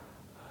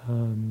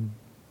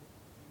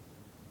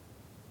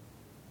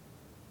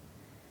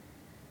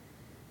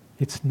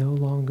it's no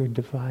longer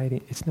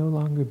dividing.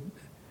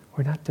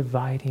 We're not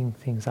dividing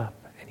things up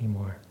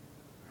anymore.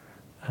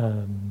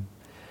 And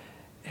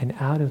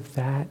out of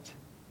that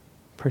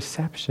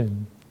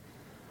perception,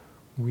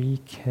 we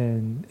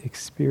can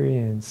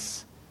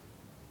experience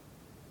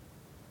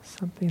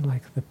something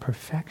like the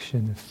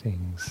perfection of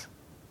things.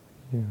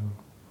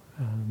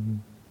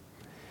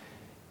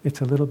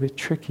 It's a little bit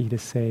tricky to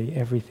say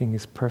everything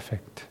is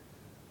perfect.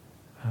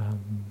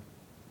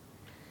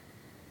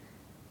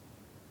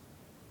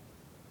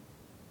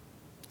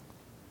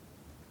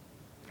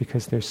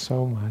 Because there's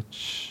so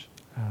much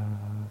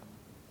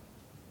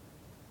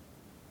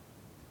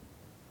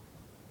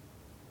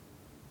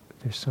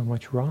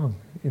wrong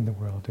in the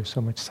world, there's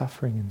so much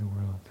suffering in the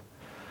world.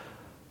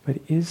 But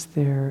is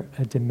there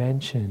a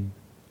dimension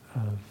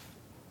of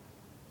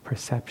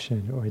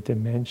perception or a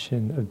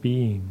dimension of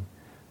being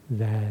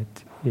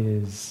that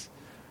is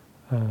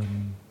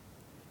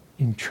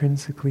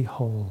intrinsically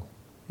whole,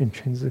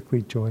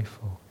 intrinsically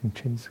joyful,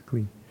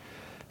 intrinsically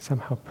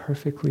somehow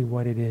perfectly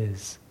what it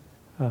is?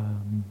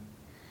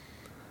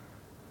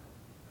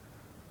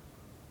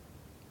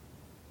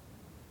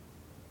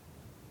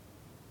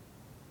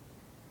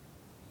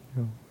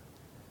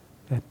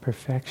 that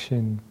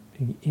perfection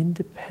being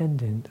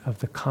independent of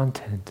the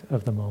content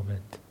of the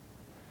moment.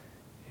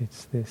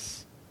 It's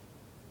these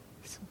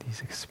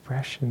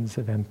expressions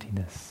of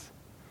emptiness.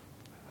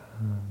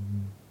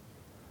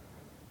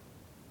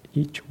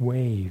 Each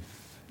wave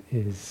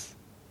is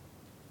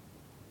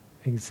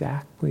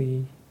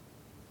exactly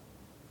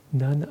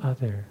none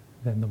other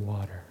than the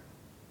water.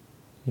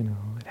 You know,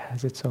 it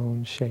has its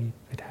own shape,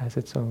 it has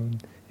its own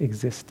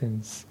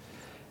existence,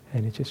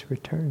 and it just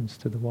returns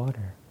to the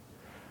water,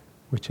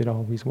 which it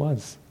always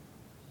was,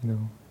 you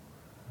know.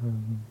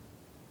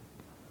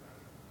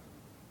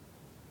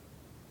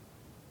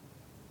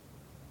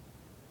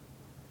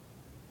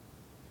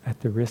 At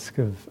the risk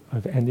of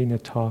ending a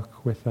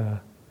talk with a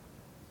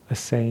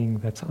saying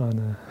that's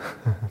on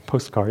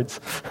postcards,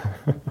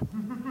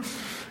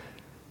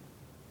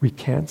 we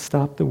can't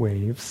stop the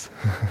waves,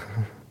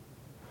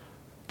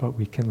 but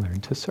we can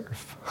learn to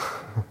surf.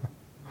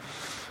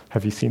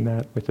 Have you seen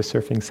that with the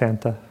surfing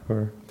Santa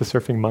or the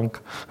surfing monk?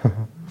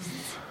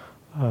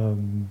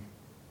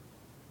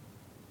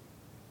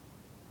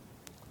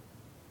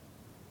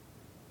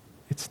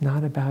 It's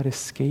not about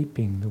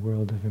escaping the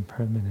world of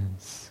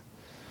impermanence,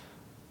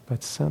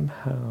 but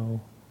somehow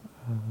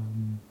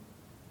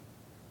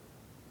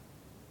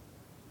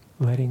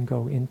letting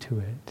go into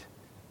it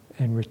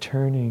and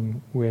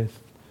returning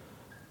with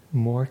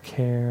more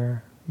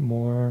care,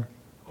 more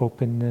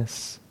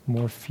openness,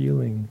 more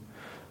feeling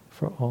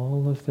for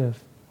all of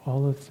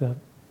the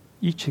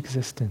each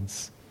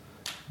existence,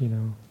 you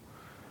know.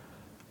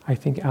 I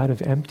think out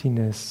of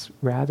emptiness,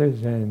 rather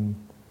than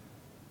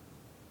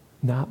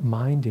not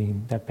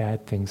minding that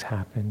bad things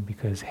happen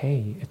because,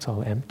 hey, it's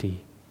all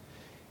empty,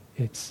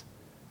 it's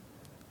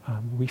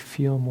we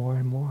feel more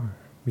and more,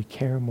 we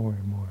care more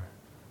and more.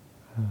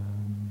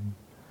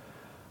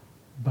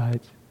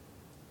 But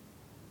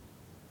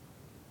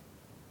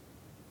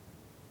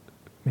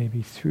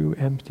maybe through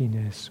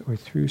emptiness or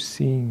through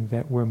seeing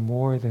that we're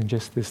more than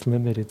just this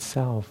limited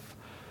self,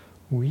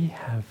 we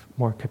have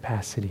more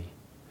capacity.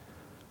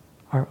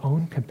 Our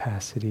own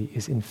capacity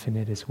is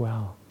infinite as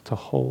well, to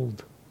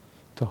hold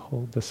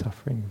the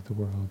suffering of the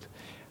world.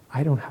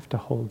 I don't have to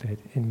hold it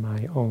in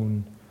my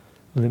own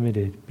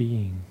limited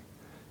being,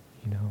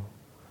 you know.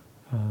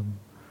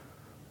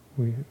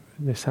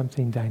 There's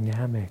something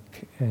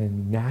dynamic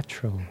and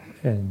natural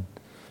and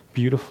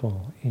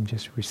beautiful in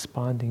just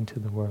responding to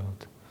the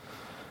world.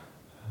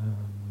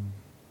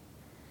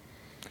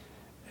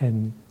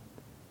 And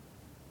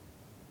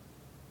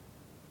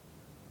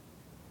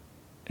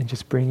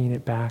just bringing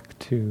it back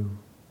to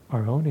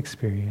our own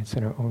experience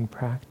and our own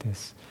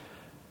practice,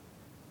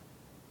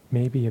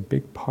 maybe a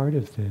big part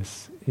of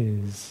this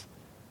is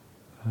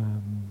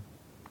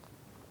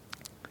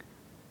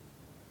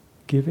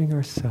giving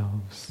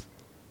ourselves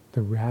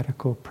the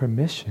radical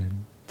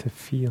permission to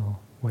feel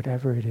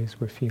whatever it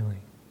is we're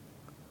feeling.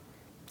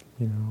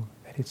 You know,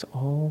 that it's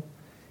all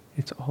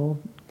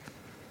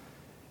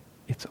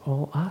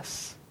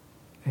us,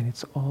 and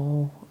it's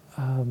all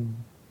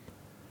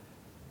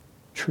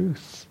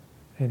truth,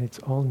 and it's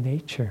all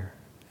nature,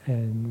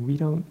 and we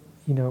don't,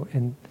 you know,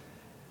 and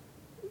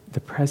the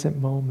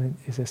present moment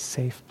is a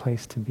safe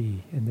place to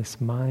be, and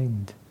this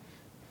mind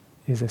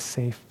is a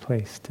safe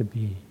place to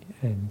be,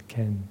 and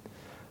can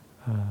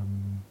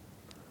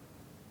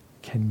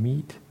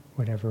meet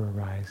whatever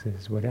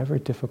arises, whatever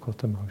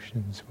difficult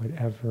emotions,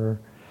 whatever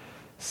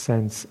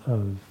sense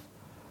of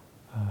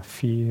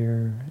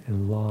fear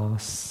and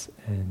loss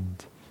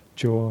and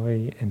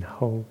joy and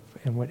hope,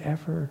 and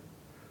whatever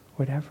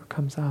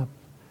comes up,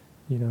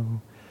 you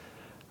know.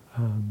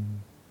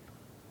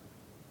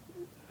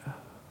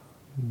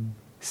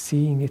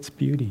 Seeing its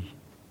beauty,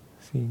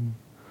 seeing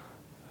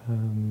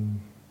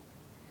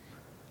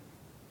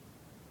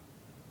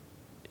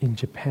in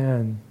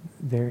Japan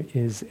there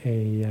is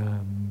a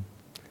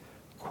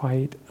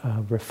quite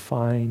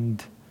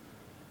refined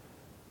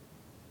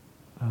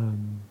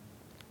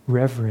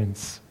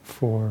reverence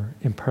for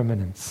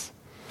impermanence,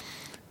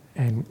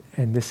 and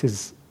this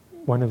is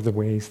one of the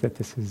ways that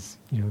this is,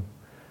 you know,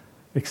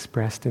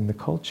 expressed in the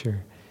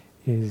culture,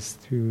 is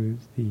through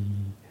the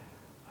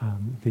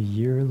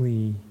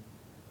yearly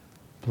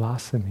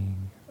blossoming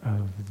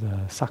of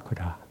the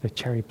sakura, the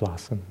cherry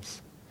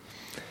blossoms.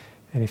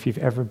 And if you've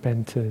ever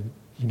been to,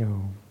 you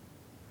know,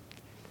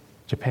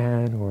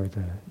 Japan or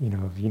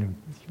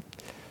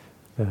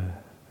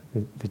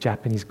the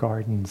Japanese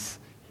gardens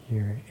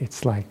here,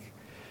 it's like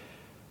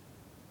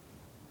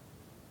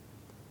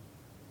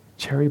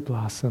cherry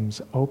blossoms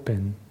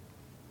open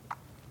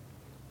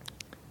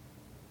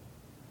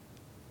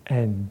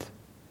and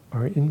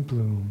are in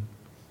bloom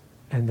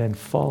and then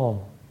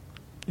fall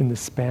in the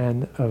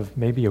span of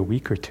maybe a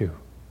week or two.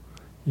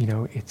 You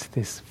know, it's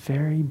this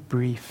very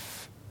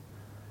brief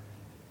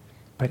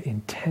but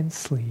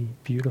intensely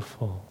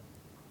beautiful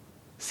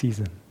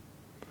season.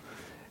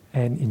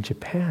 And in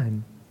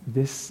Japan,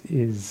 this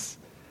is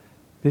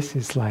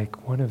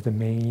like one of the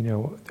main, you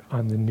know,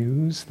 on the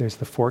news, there's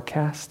the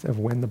forecast of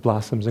when the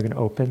blossoms are going to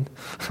open.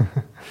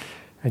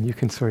 And you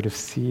can sort of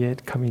see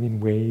it coming in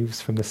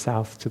waves from the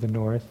south to the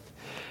north.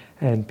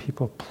 And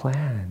people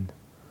plan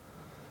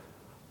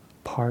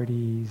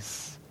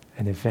parties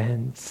and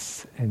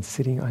events, and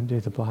sitting under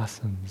the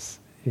blossoms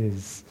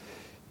is,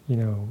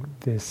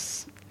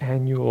 this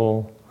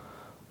annual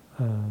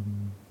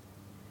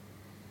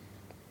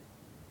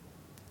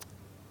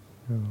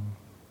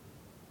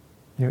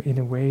in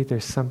a way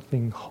there's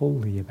something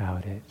holy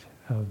about it,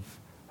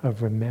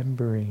 of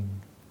remembering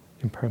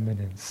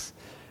impermanence.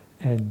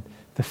 And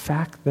the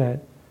fact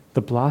that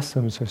the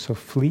blossoms are so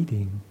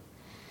fleeting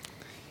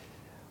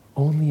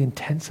only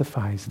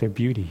intensifies their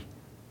beauty.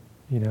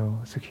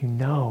 It's like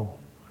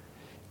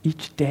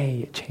each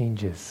day it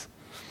changes.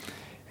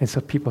 And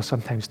so people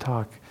sometimes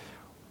talk,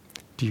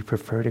 do you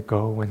prefer to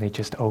go when they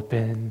just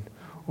open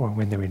or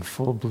when they're in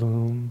full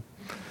bloom?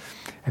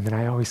 And then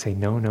I always say,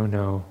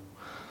 no.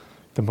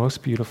 The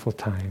most beautiful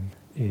time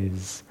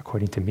is,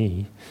 according to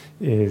me,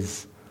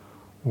 is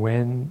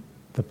when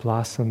the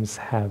blossoms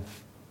have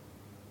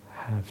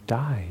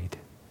died,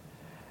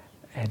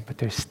 but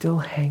they're still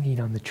hanging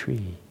on the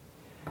tree.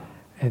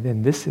 And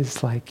then this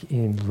is like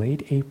in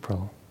late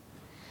April,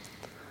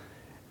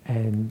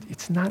 and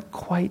it's not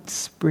quite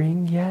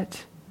spring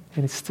yet,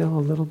 and it's still a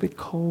little bit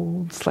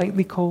cold,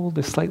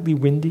 or slightly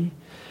windy,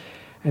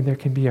 and there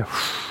can be a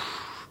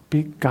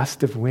big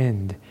gust of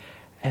wind,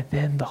 and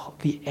then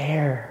the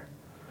air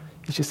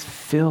is just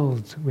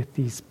filled with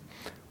these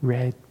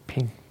red,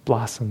 pink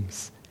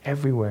blossoms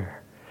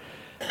everywhere.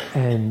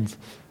 And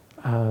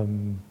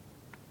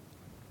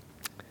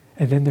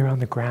then they're on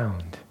the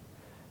ground,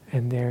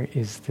 and there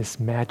is this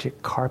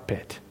magic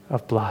carpet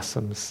of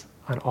blossoms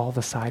on all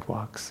the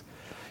sidewalks,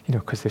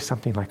 because there's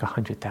something like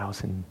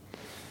 100,000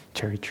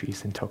 cherry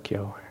trees in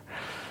Tokyo.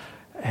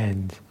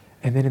 And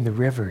then in the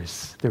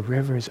rivers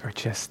are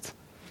just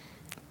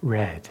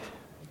red,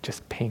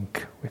 just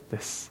pink with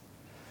this,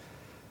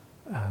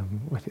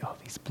 with all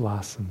these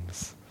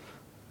blossoms.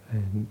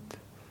 And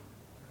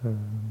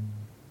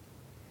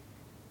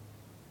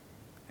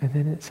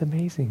then it's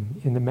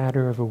amazing. In the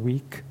matter of a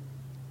week,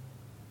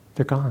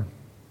 they're gone,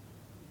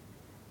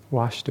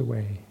 washed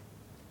away.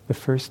 The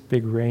first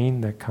big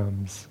rain that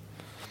comes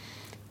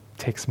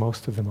takes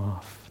most of them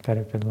off that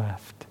have been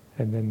left.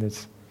 And then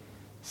there's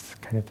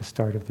kind of the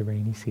start of the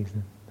rainy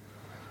season.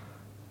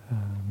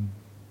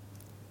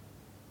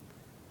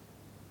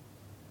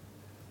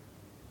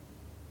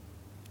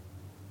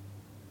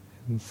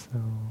 And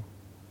so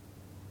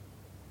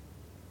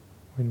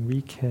when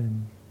we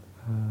can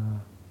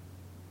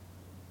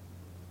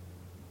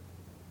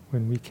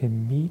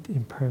meet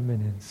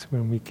impermanence,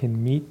 when we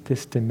can meet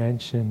this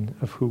dimension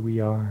of who we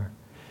are,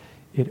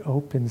 it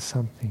opens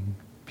something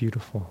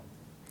beautiful.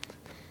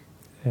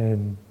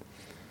 And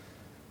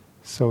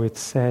so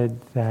it's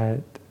said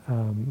that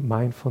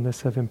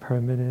mindfulness of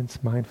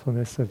impermanence,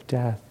 mindfulness of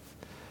death,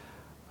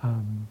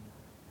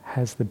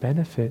 has the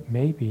benefit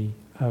maybe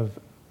of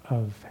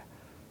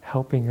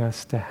helping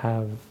us to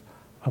have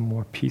a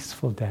more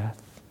peaceful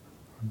death,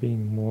 or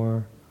being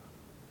more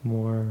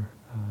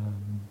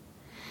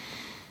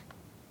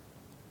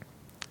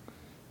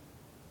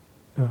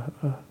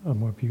a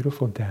more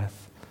beautiful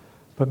death.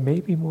 But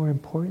maybe more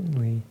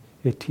importantly,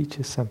 it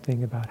teaches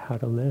something about how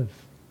to live.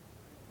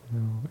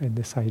 And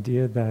this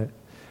idea that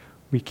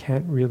we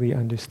can't really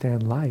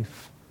understand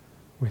life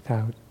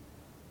without,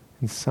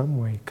 in some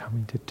way,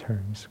 coming to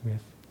terms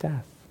with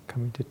death,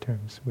 coming to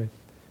terms with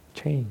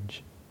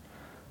change.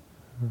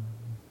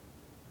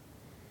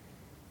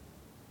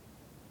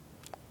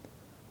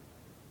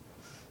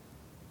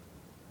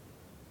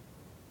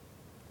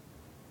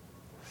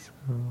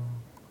 So,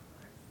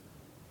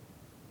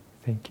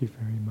 thank you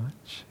very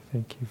much.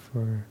 Thank you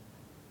for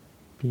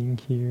being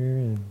here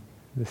and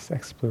this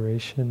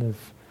exploration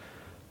of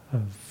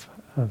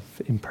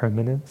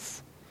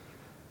impermanence.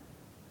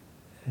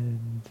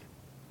 And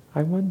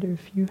I wonder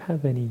if you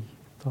have any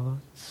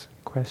thoughts,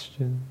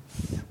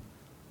 questions,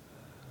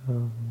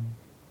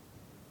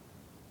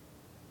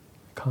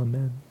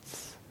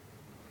 comments,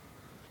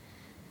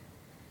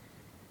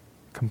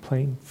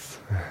 complaints.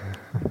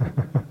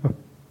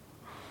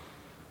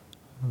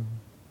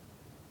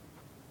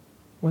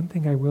 One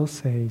thing I will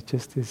say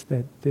just is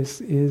that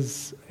this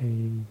is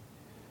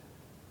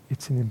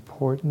it's an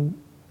important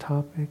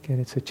topic and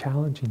it's a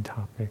challenging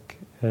topic.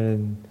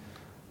 And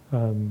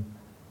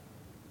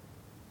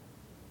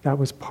that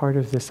was part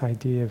of this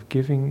idea of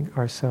giving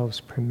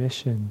ourselves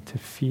permission to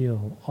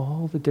feel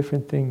all the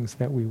different things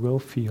that we will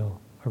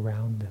feel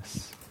around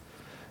this.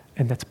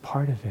 And that's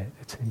part of it.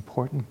 It's an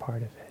important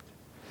part of it.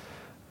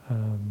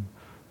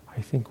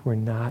 I think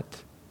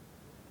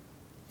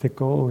the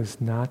goal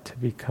is not to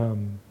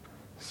become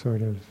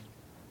sort of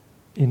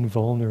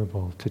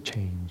invulnerable to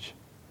change.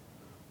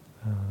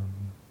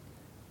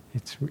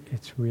 It's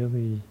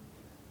really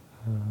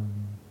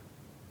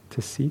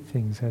to see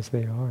things as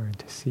they are, and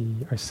to see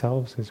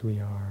ourselves as we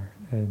are,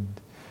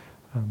 and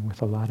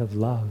with a lot of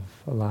love,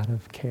 a lot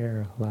of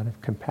care, a lot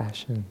of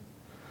compassion.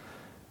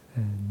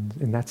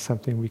 And that's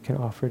something we can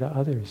offer to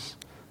others.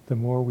 The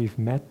more we've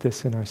met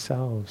this in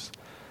ourselves,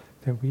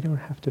 then we don't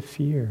have to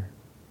fear.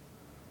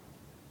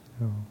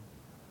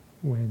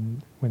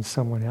 when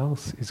someone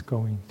else is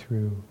going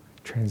through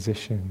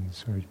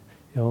transitions or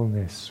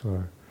illness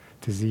or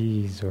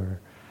disease or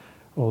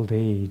old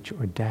age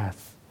or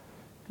death,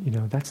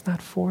 that's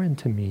not foreign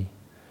to me,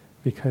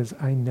 because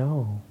I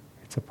know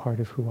it's a part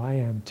of who I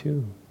am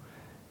too.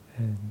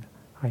 And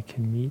I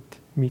can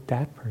meet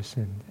that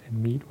person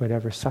and meet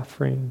whatever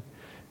suffering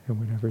and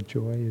whatever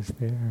joy is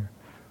there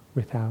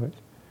without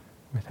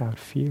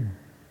fear.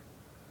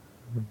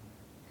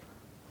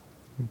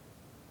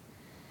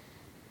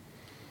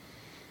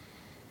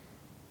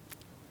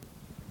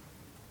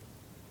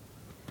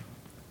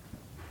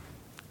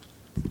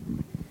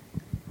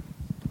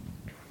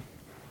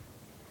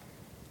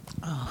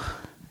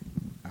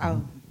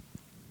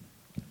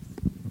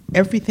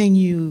 Everything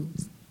you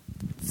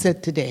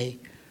said today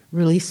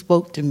really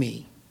spoke to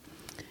me,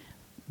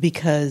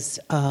 because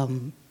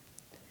 30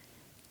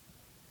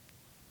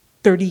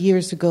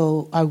 years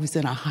ago I was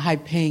in a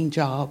high-paying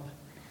job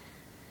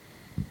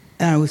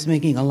and I was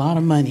making a lot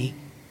of money,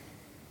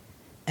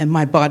 and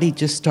my body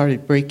just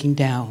started breaking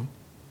down.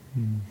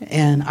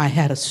 And I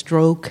had a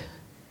stroke.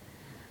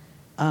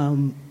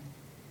 I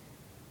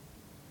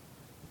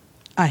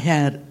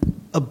had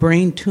a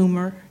brain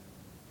tumor.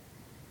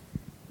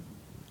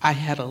 I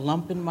had a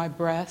lump in my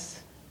breast.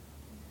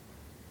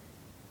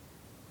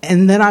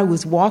 And then I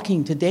was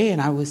walking today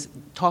and I was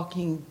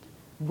talking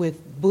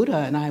with Buddha,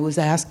 and I was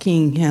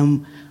asking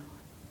him,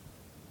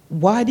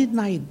 how did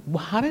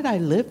I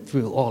live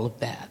through all of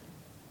that?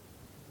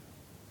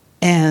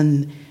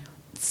 And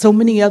so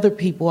many other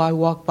people I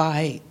walk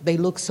by, they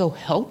look so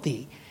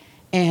healthy.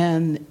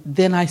 And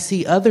then I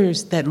see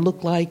others that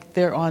look like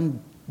they're on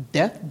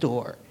death's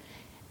door.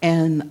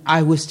 And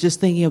I was just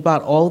thinking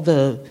about all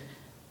the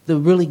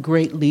really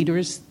great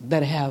leaders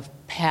that have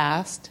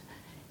passed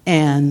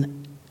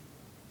and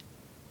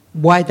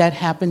why that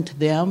happened to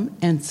them.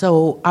 And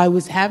so I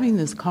was having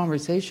this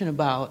conversation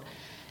about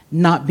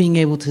not being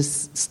able to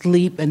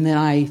sleep, and then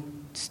I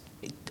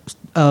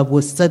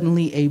was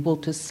suddenly able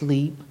to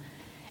sleep.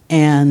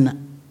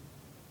 And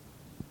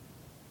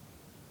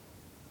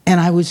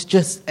I was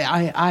just,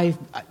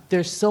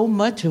 there's so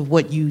much of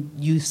what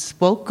you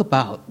spoke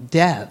about,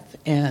 death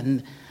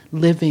and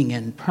living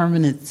and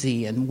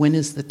permanency and when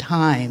is the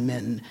time.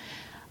 And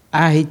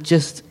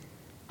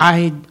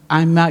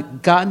I'm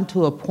not gotten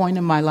to a point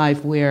in my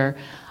life where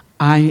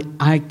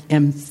I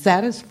am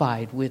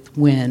satisfied with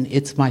when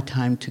it's my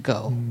time to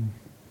go.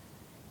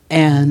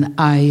 And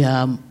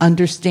I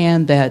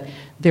understand that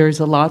there's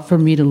a lot for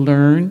me to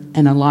learn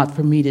and a lot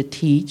for me to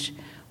teach,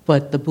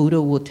 but the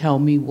Buddha will tell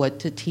me what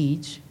to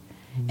teach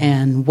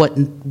and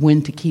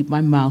when to keep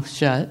my mouth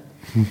shut.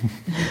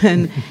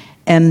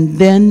 And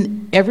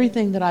then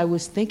everything that I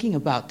was thinking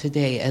about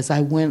today as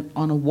I went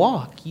on a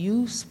walk,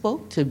 you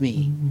spoke to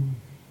me.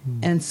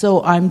 And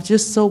so I'm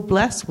just so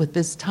blessed with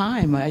this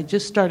time. I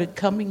just started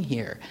coming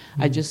here.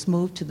 I just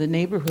moved to the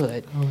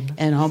neighborhood. Nice.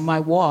 And on my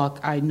walk,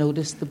 I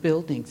noticed the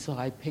building, so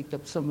I picked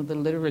up some of the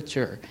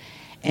literature.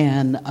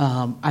 And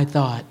I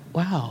thought,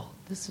 wow,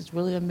 this is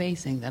really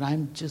amazing that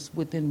I'm just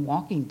within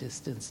walking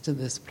distance to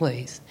this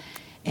place.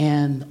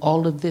 And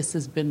all of this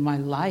has been my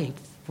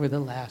life for the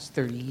last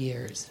 30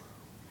 years.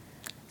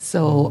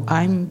 So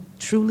I'm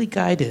truly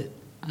guided.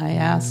 I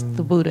ask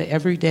the Buddha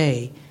every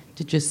day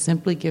to just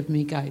simply give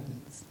me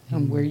guidance.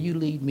 And where you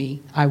lead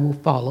me, I will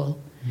follow.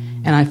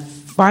 And I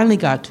finally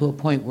got to a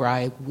point where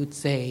I would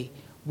say,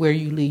 where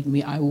you lead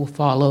me, I will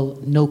follow,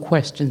 no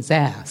questions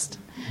asked.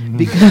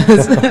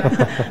 Because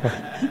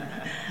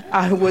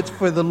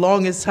for the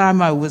longest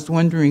time, I was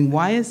wondering,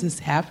 why is this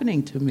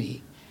happening to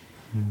me?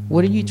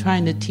 What are you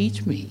trying to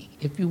teach me?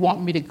 If you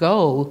want me to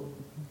go,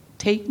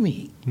 take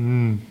me.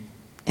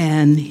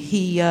 And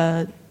he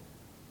or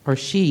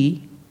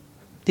she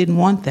didn't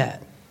want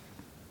that.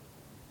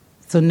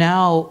 So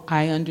now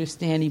I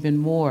understand even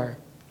more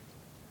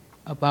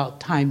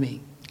about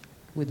timing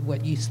with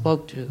what you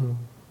spoke to.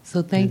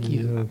 So thank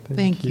you.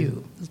 Thank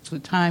you. It's a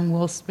time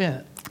well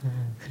spent.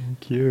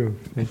 Thank you.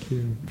 Thank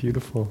you.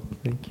 Beautiful.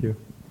 Thank you.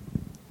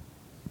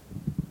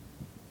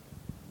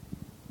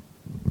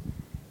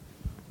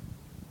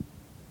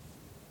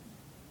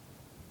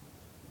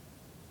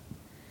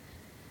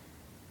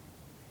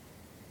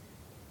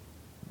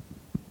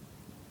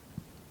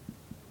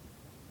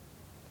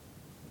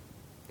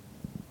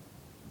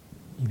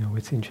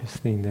 It's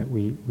interesting that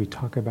we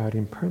talk about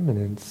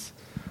impermanence,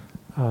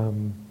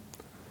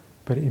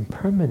 but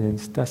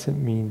impermanence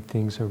doesn't mean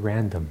things are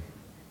random,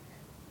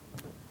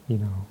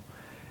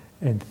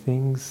 and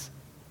things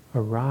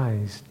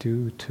arise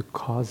due to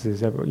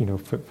causes,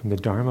 from the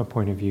Dharma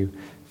point of view,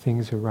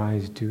 things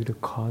arise due to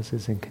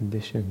causes and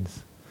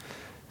conditions.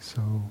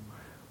 So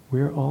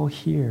we're all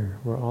here,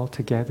 we're all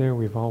together,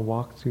 we've all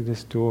walked through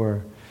this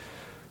door.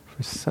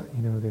 For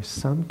there's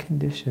some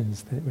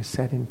conditions that were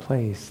set in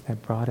place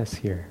that brought us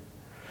here.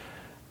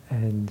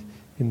 And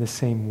in the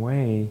same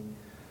way,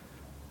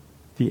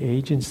 the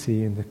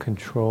agency and the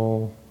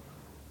control,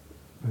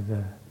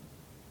 the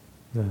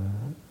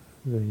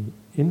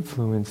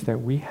influence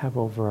that we have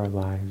over our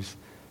lives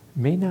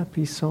may not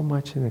be so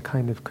much in a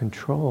kind of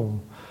control,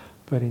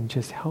 but in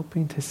just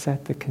helping to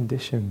set the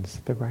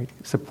conditions, the right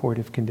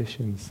supportive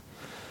conditions.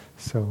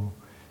 So,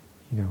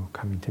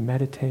 coming to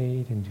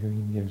meditate and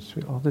doing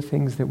all the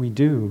things that we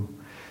do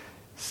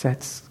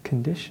sets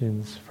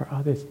conditions for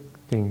other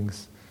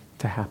things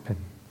to happen.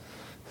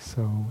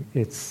 So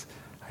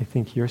I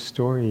think your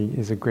story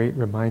is a great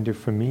reminder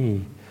for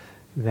me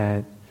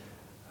that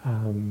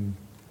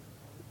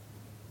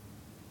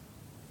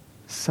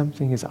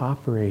something is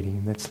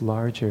operating that's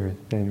larger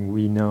than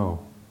we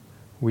know.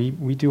 We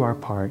do our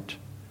part.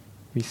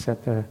 We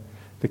set the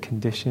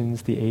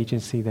conditions, the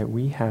agency that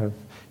we have.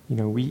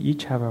 We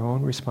each have our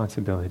own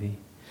responsibility.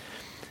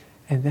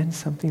 And then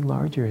something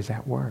larger is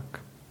at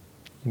work.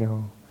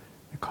 The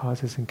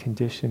causes and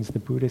conditions. The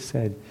Buddha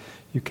said,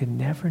 you can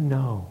never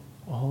know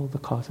all the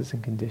causes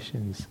and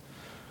conditions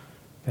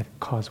that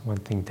cause one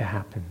thing to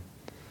happen.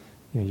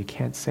 You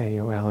can't say,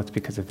 oh, well, it's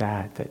because of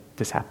that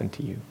this happened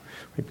to you.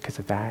 Or because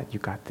of that, you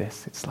got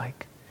this. It's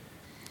like,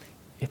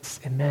 it's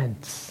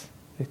immense.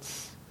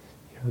 It's,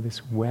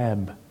 this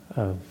web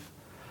of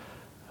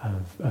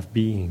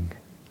being.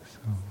 So,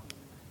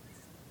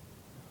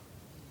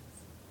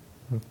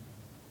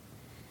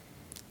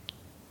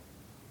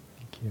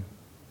 thank you.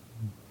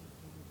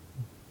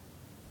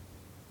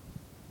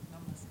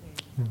 Namaste.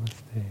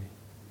 Namaste.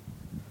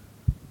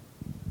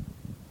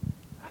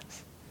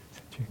 That's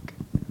Cedric.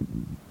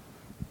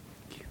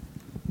 Thank you.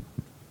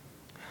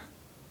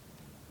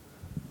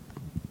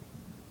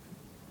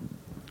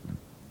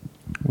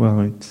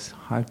 Well, it's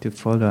hard to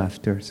follow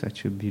after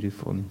such a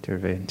beautiful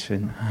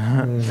intervention.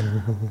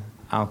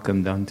 I'll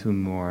come down to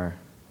more,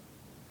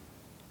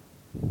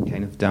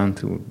 kind of down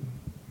to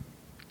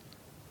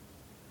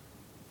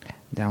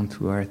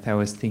earth. I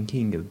was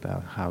thinking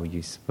about how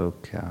you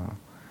spoke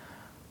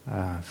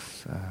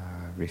of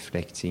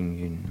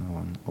reflecting,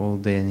 on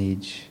old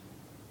age,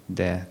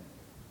 death,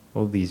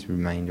 all these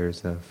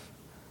reminders of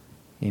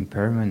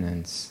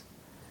impermanence,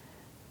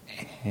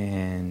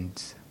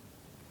 and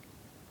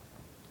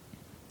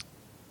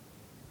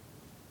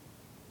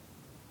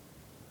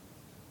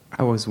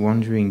I was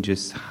wondering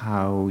just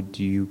how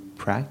do you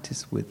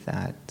practice with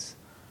that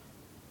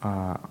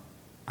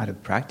at a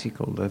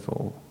practical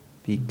level?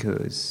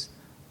 Because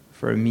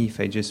for me, if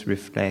I just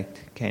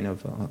reflect kind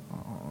of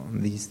on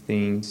these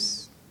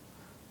things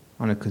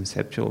on a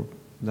conceptual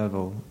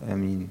level,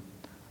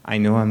 I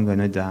know I'm going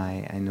to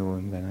die,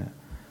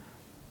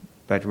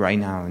 but right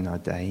now I'm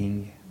not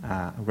dying,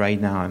 right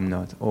now I'm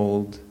not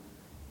old.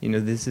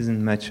 This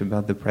isn't much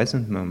about the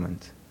present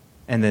moment.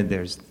 And then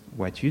there's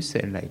what you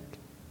said, like,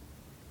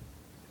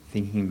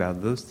 thinking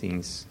about those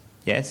things,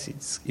 yes,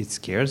 it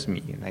scares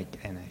me, and I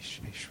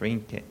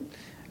shrink it.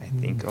 I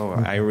think,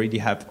 I already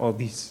have all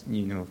these,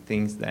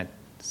 things that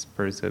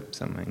spurs up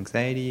some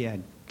anxiety.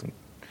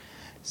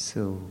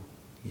 So,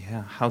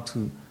 how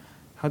to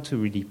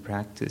really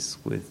practice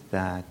with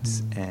that,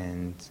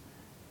 and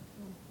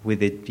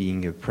with it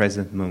being a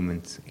present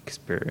moment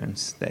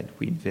experience that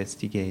we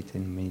investigate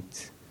and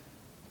meet,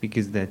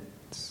 because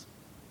that's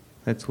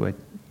what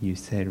you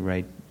said,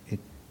 right?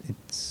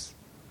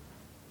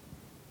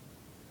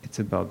 It's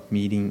about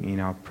meeting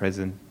in our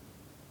present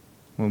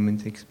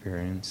moment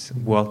experience,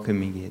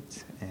 welcoming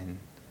it, and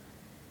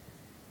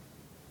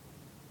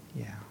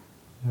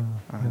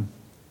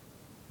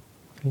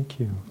Thank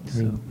you.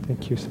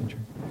 Thank you, Cedric.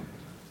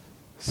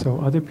 So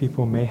other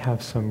people may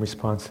have some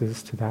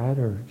responses to that,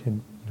 or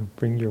can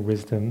bring your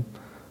wisdom.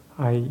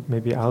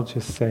 I'll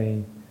just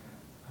say,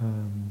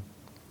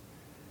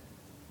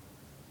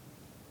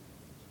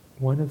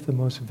 one of the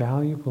most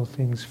valuable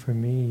things for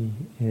me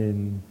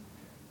in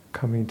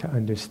coming to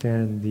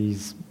understand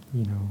these,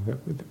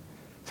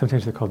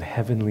 sometimes they're called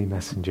heavenly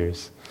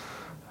messengers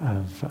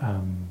of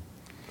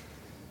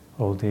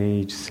old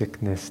age,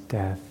 sickness,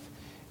 death,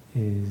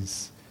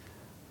 is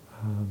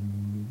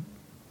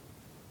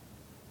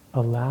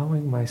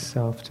allowing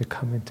myself to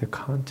come into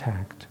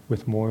contact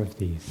with more of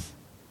these,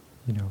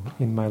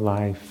 in my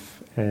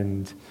life.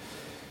 And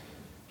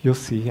you'll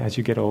see as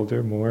you get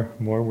older, more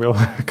will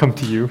come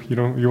to you.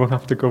 You won't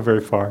have to go very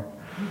far.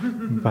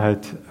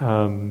 But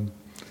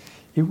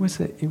it was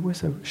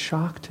a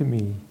shock to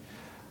me,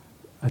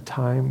 a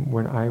time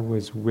when I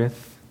was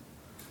with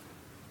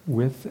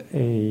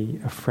a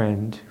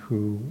friend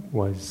who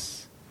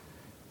was,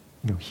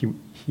 he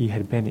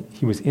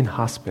was in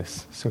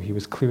hospice, so he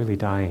was clearly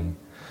dying.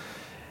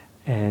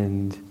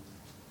 And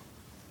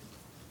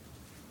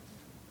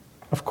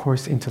of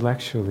course,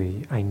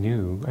 intellectually, I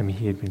knew,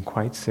 he had been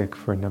quite sick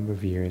for a number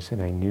of years,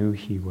 and I knew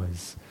he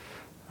was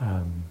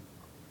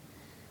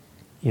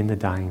in the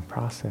dying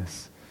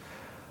process.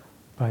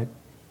 But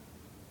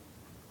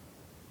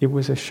it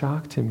was a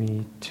shock to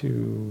me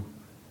to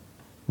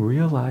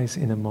realize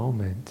in a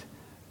moment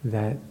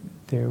that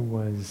there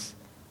was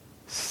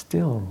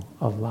still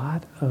a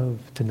lot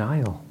of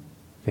denial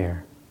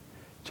there.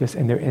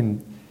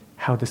 And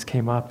how this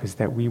came up is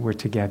that we were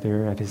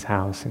together at his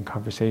house in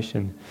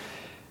conversation,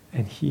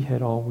 and he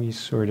had always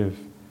sort of,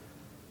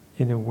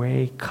 in a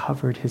way,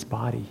 covered his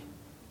body.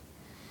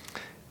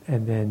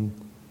 And then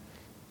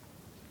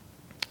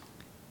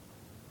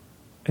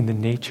And the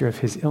nature of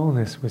his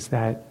illness was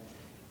that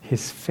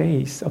his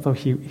face, although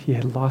he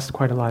had lost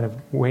quite a lot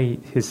of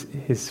weight,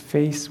 his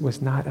face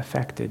was not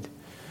affected.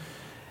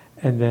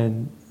 And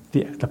then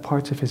the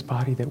parts of his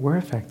body that were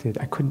affected,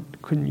 I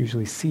couldn't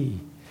usually see.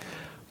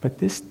 But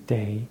this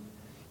day,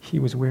 he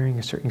was wearing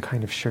a certain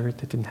kind of shirt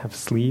that didn't have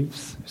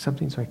sleeves or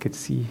something, so I could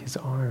see his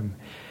arm.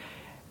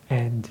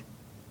 And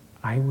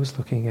I was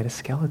looking at a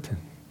skeleton.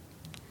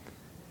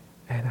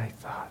 And I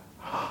thought,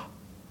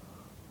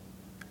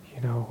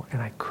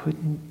 and I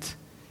couldn't,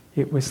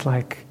 it was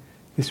like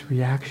this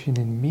reaction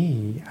in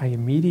me. I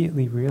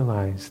immediately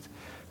realized,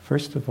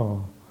 first of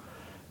all,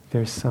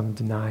 there's some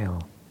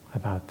denial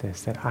about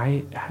this, that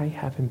I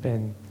haven't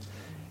been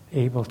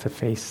able to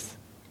face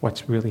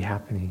what's really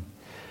happening.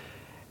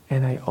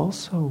 And I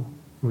also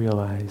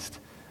realized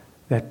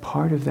that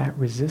part of that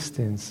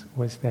resistance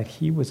was that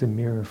he was a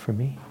mirror for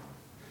me.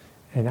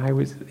 And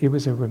it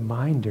was a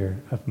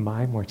reminder of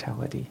my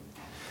mortality.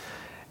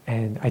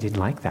 And I didn't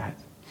like that,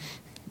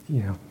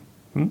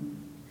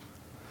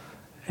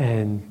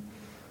 And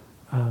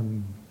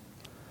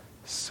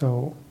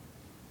so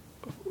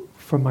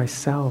for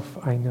myself,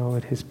 I know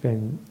it has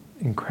been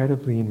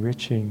incredibly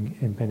enriching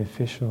and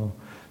beneficial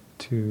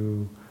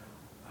to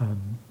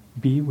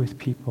be with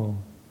people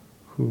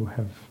who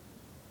have,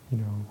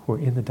 who are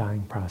in the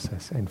dying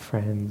process, and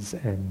friends,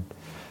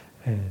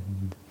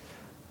 and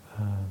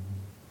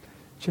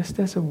just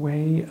as a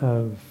way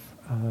of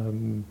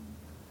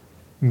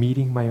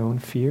meeting my own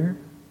fear,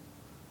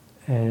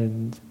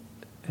 and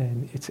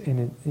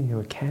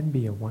it can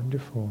be a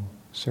wonderful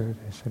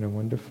service and a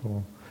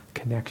wonderful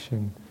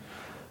connection.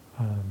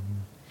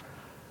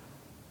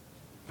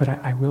 But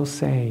I will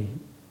say,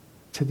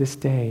 to this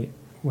day,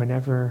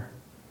 whenever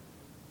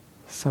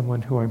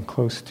someone who I'm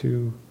close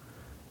to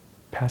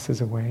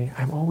passes away,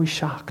 I'm always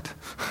shocked.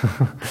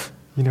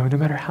 No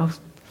matter how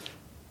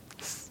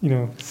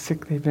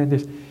sick they've been,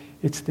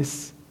 it's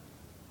this,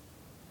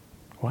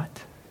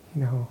 what?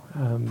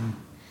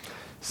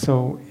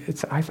 So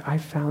I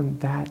found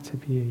that to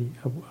be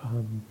a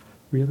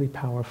really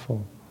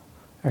powerful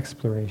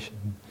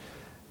exploration.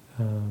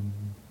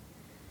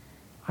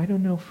 I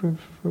don't know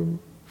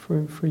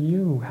for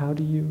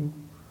you,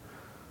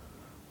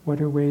 what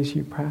are ways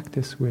you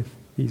practice with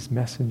these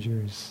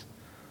messengers?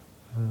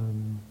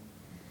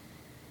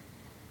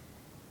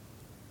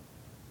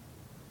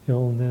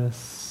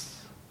 Illness.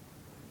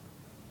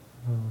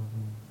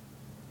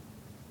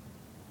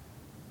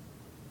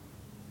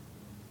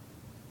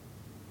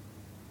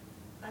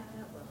 I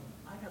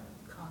have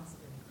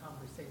constant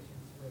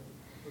conversations with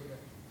Buddha,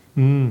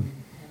 Mm.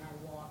 and I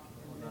walk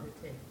and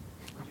meditate.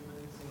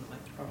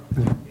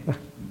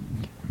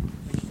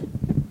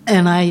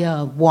 And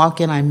I walk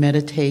and I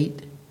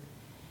meditate,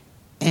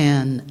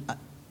 and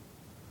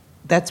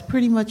that's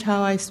pretty much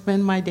how I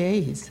spend my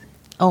days.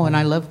 Oh, and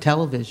I love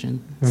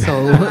television,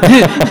 so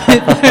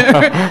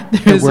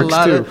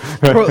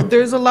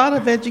there's a lot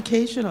of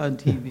education on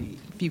TV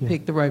if you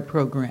pick the right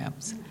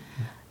programs.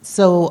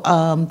 So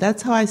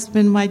that's how I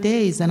spend my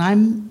days, and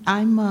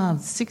I'm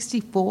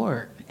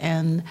 64,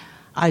 and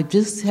I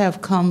just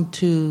have come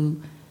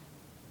to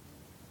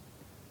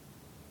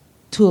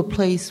a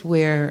place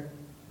where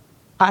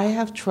I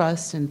have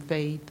trust and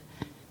faith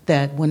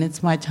that when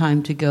it's my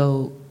time to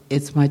go,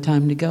 it's my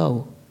time to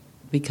go,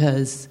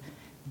 because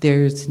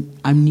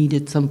I'm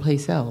needed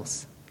someplace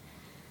else.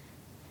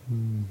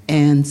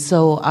 And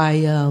so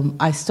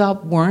I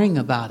stopped worrying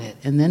about it.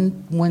 And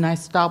then when I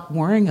stopped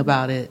worrying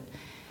about it,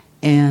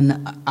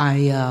 and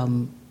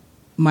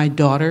my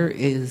daughter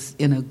is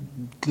in a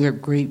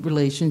great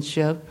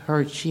relationship.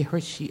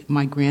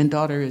 My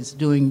granddaughter is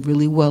doing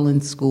really well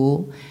in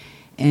school,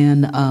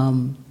 and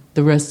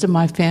the rest of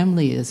my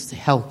family is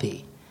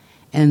healthy.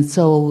 And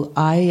so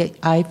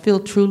I feel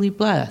truly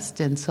blessed.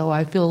 And so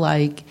I feel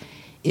like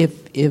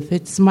if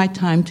it's my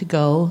time to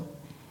go,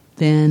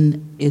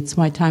 then it's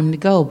my time to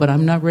go. But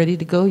I'm not ready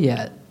to go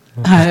yet.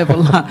 I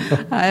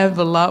have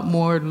a lot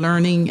more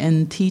learning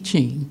and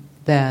teaching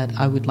that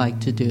I would like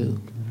to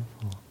do.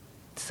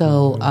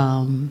 So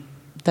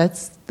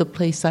that's the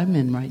place I'm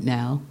in right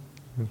now.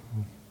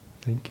 Beautiful.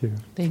 Thank you.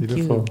 Thank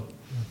Beautiful. you.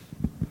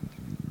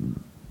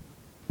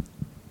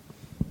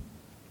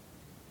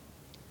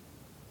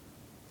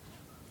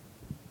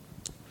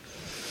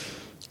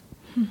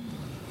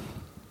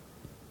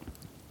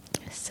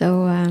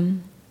 So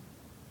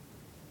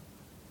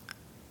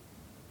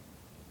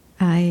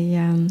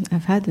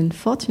I've had,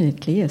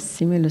 unfortunately, a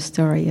similar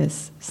story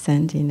as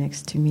Sandy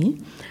next to me,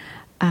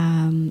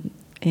 and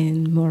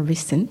more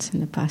recent, in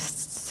the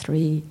past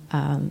 3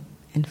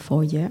 and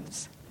 4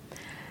 years.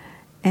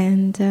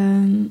 And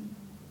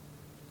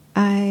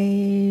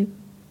I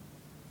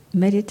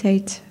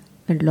meditate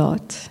a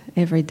lot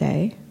every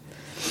day,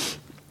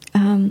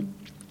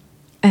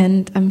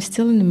 and I'm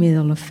still in the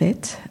middle of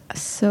it.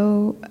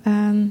 So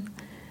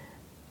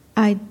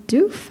I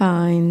do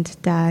find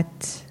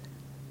that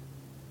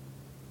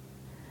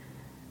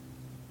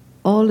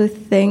all the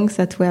things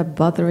that were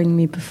bothering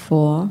me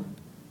before,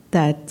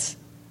 that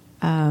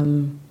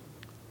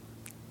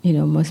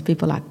most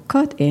people are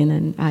caught in,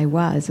 and I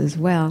was as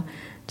well.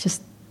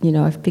 Just,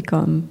 I've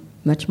become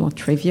much more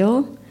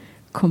trivial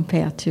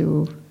compared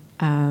to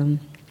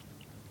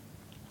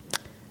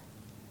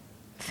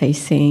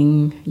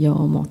facing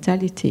your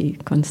mortality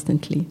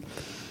constantly.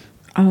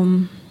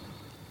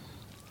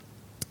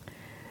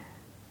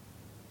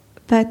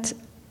 But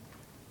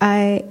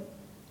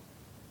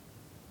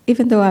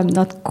even though I'm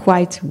not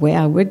quite where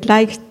I would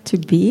like to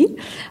be,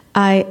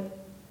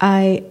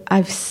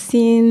 I've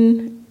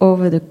seen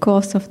over the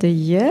course of the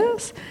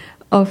years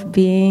of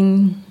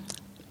being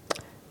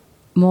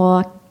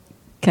more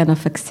kind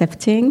of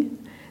accepting,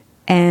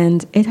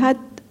 and it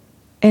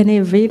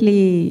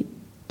really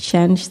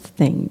changed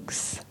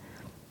things.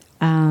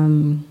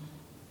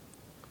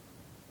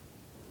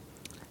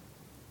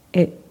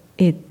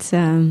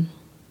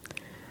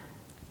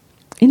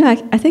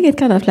 I think it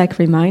kind of like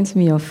reminds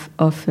me of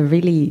a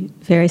really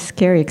very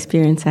scary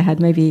experience I had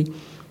maybe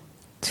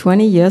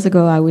 20 years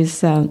ago. I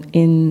was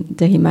in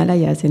the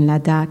Himalayas in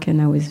Ladakh,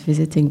 and I was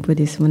visiting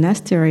Buddhist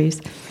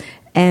monasteries,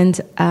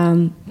 and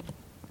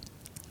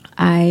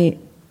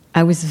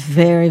I was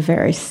very,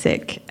 very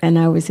sick, and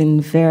I was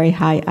in very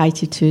high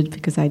altitude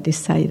because I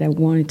decided I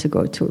wanted to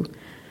go to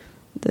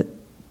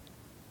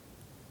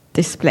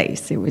this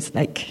place. It was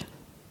like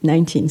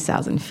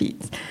 19,000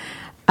 feet.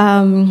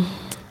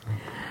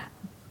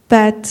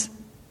 But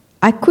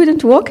I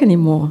couldn't walk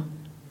anymore,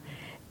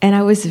 and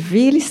I was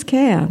really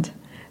scared.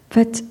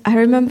 But I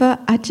remember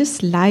I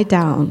just lie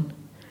down,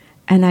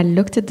 and I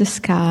looked at the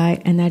sky,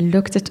 and I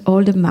looked at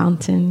all the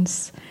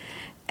mountains,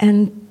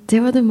 and they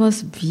were the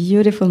most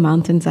beautiful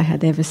mountains I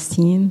had ever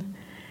seen.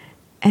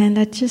 And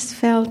I just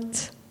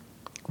felt,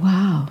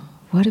 wow,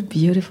 what a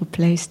beautiful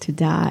place to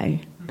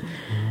die.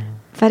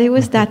 But it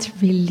was that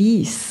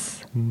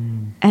release.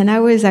 And I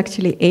was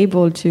actually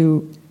able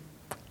to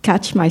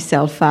catch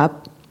myself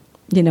up,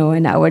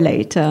 an hour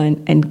later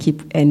and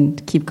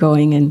keep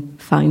going and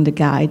find a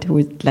guide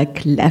who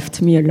like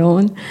left me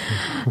alone.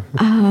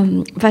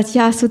 But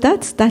yeah, so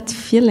that's that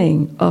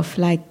feeling of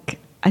like,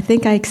 I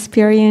think I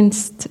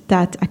experienced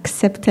that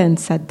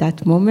acceptance at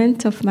that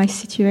moment of my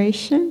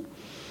situation.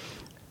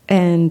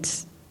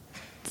 And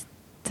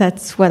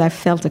that's what I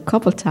felt a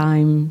couple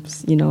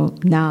times,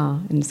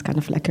 now. And it's kind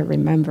of like a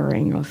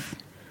remembering of,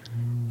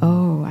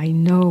 oh, I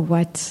know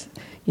what,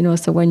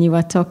 so when you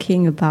were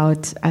talking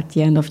about, at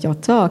the end of your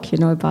talk,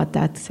 about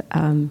that,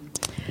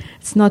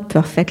 it's not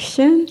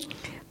perfection,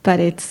 but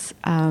it's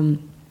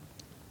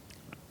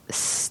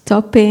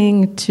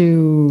stopping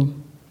to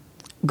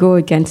go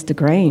against the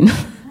grain,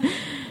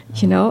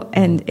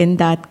 and in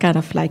that kind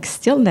of like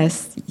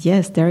stillness,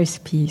 yes, there is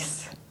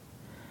peace.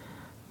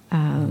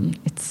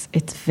 It's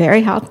a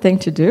very hard thing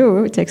to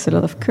do. It takes a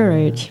lot of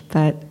courage,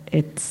 but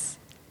it's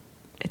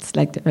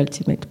like the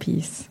ultimate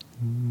peace.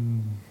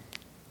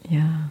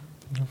 Yeah.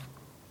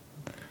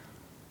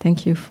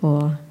 Thank you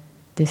for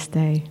this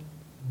day.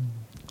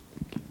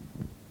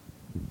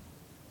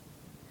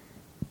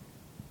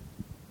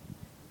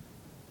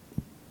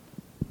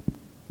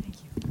 Thank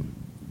you.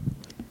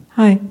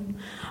 Hi.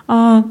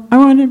 I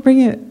wanted to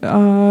bring it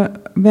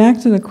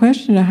back to the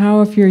question of how,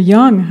 if you're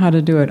young, how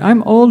to do it.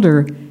 I'm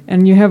older,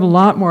 and you have a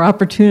lot more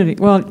opportunity.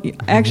 Well,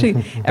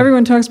 actually,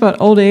 everyone talks about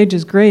old age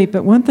is great,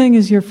 but one thing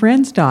is your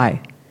friends die.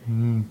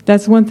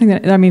 That's one thing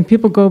that,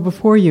 people go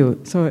before you,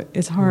 so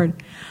it's hard.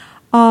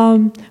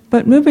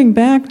 But moving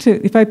back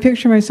to, if I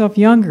picture myself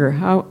younger,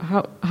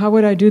 how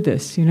would I do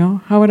this,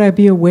 How would I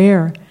be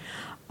aware?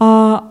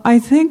 I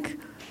think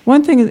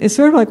one thing is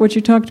sort of like what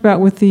you talked about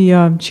with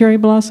the cherry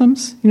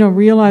blossoms,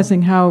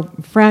 realizing how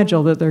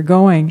fragile that they're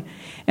going,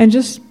 and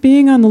just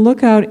being on the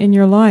lookout in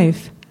your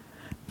life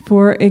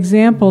for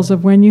examples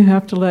of when you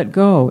have to let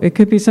go. It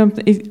could be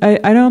something,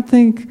 I don't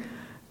think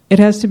it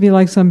has to be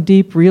like some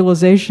deep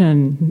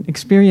realization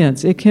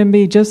experience. It can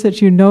be just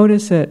that you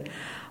notice it.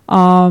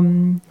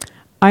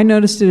 I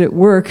noticed it at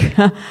work.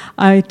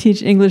 I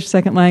teach English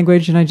second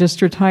language, and I just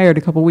retired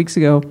a couple weeks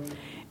ago.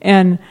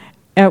 And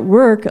at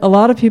work, a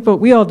lot of people,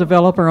 we all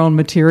develop our own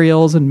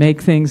materials and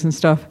make things and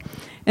stuff.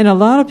 And a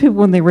lot of people,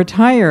 when they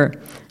retire,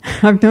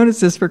 I've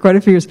noticed this for quite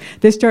a few years,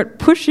 they start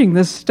pushing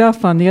this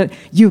stuff on the other.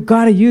 You've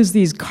got to use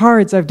these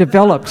cards I've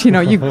developed,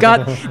 you've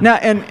got now,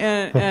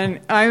 and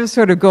I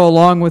sort of go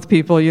along with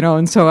people,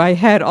 and so I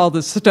had all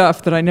this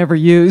stuff that I never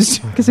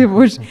used because people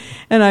pushed,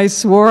 and I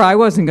swore I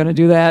wasn't going to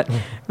do that,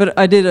 but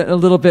I did it a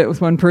little bit with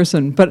one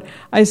person. But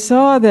I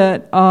saw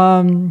that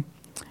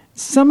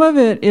some of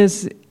it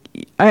is,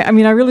 I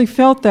really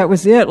felt that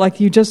was it. Like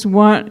you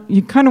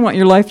kind of want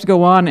your life to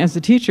go on as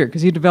a teacher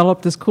because you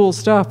develop this cool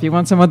stuff. You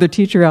want some other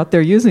teacher out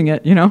there using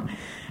it,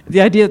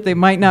 The idea that they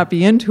might not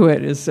be into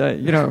it is,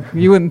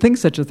 you wouldn't think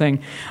such a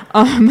thing.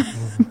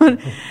 But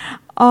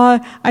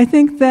I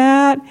think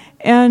that,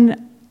 and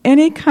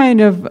any kind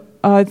of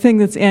thing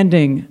that's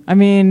ending.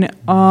 When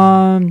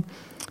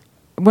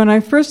I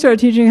first started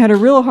teaching, I had a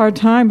real hard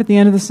time at the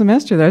end of the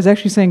semester. I was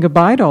actually saying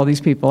goodbye to all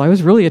these people. I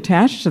was really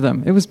attached to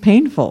them. It was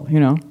painful,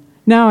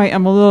 Now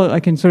I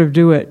can sort of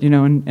do it,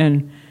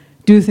 and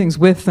do things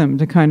with them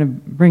to kind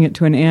of bring it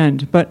to an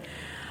end. But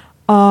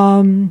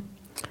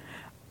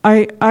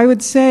I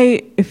would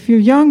say if you're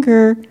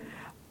younger,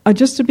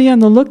 just to be on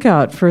the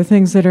lookout for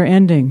things that are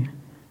ending.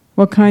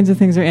 What kinds of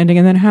things are ending,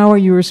 and then how are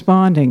you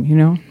responding,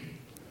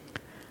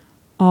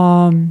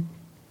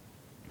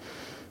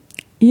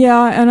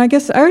 Yeah, and I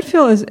guess I would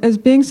feel as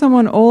being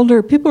someone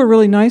older, people were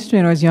really nice to me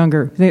when I was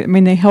younger.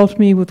 They helped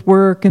me with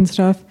work and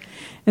stuff.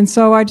 And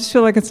so I just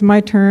feel like it's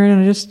my turn,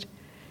 and I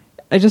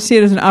just see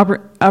it as an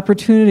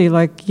opportunity.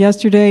 Like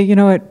yesterday,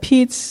 at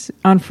Pete's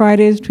on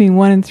Fridays between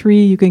 1 and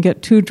 3, you can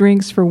get 2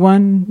 drinks for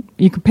one.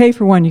 You can pay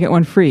for one, you get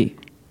one free.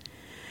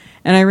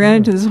 And I ran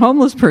into this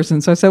homeless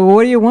person, so I said, "Well,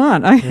 what do you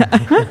want?" So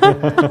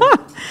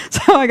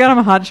I got him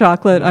a hot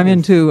chocolate. I'm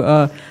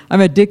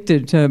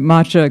addicted to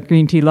matcha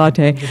green tea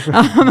latte.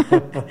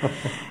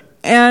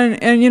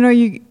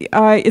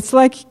 It's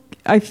like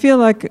I feel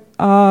like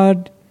I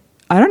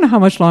don't know how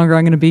much longer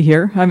I'm going to be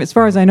here. As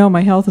far as I know,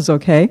 my health is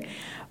okay,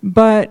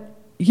 but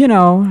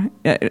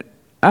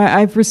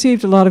I've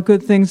received a lot of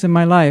good things in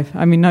my life.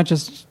 I mean, not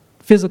just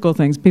physical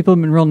things. People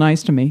have been real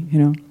nice to me,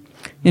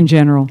 in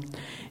general.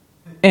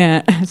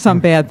 And some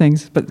bad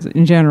things, but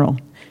in general.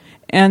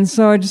 And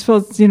so I just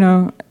feel,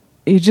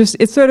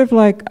 it's sort of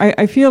like,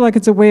 I feel like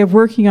it's a way of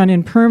working on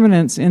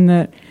impermanence in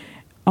that,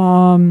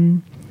 how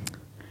do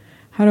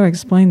I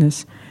explain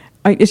this?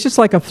 It's just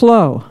like a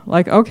flow.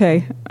 Like,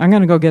 okay, I'm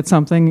going to go get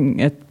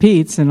something at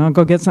Pete's and I'll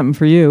go get something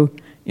for you.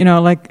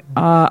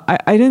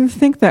 I didn't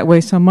think that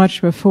way so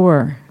much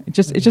before. It's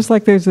just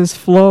like there's this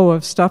flow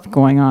of stuff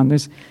going on.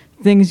 There's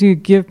things you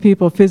give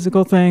people,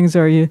 physical things,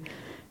 or you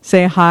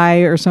say hi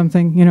or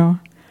something,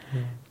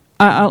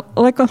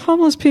 like with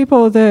homeless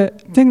people, the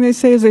thing they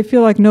say is they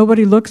feel like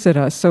nobody looks at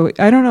us. So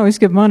I don't always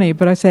give money,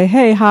 but I say,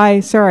 "Hey, hi,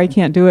 sorry, I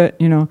can't do it,"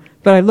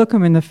 But I look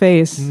them in the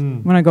face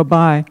when I go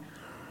by.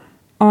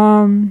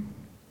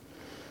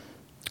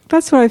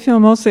 That's what I feel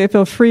mostly. I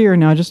feel freer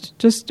now.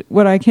 Just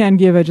what I can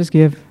give, I just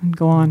give and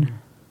go on.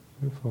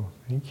 Beautiful.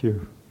 Thank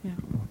you. Yeah.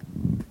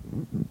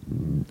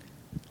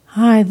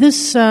 Hi,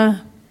 this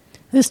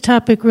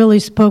topic really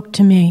spoke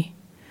to me.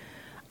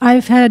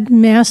 I've had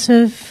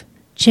massive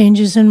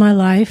changes in my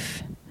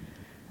life.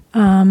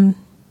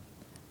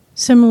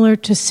 Similar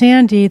to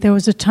Sandy, there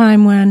was a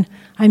time when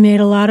I made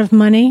a lot of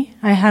money,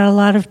 I had a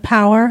lot of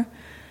power,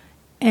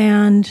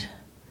 and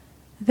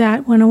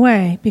that went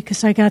away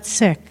because I got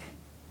sick.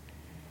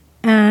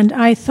 And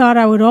I thought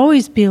I would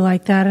always be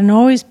like that and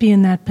always be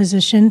in that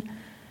position.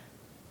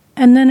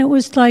 And then it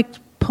was like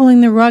pulling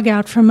the rug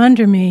out from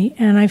under me,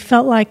 and I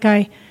felt like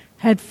I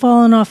had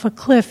fallen off a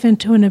cliff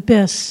into an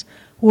abyss.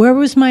 Where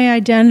was my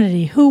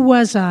identity? Who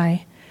was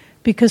I?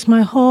 Because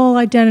my whole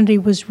identity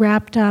was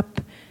wrapped up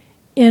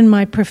in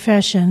my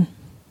profession.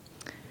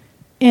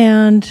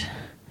 And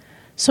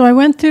so I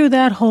went through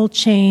that whole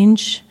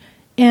change,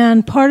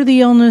 and part of the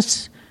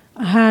illness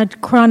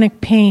had chronic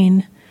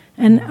pain.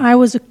 And I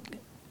was a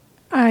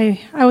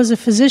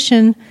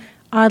physician,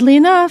 oddly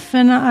enough,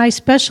 and I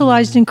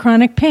specialized in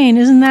chronic pain.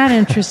 Isn't that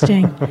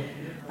interesting?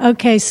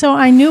 Okay, so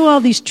I knew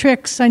all these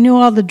tricks, I knew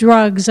all the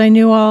drugs, I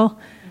knew all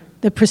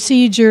the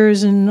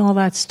procedures and all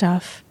that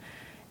stuff.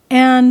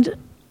 And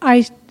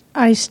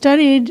I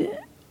studied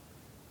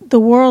the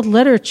world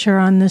literature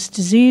on this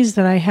disease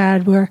that I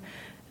had, where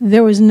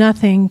there was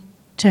nothing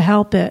to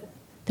help it.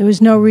 There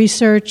was no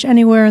research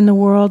anywhere in the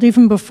world.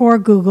 Even before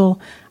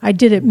Google, I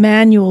did it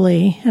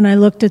manually, and I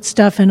looked at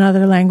stuff in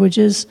other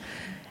languages,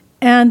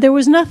 and there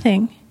was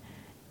nothing.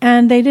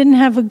 And they didn't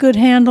have a good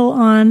handle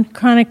on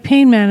chronic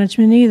pain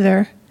management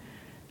either.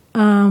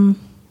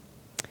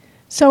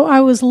 So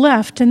I was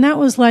left, and that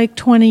was like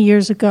 20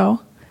 years ago.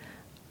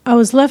 I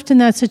was left in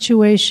that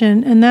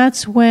situation, and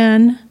that's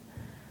when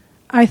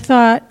I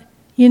thought,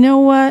 you know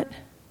what?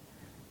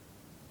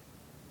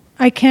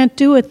 I can't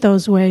do it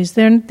those ways.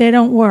 They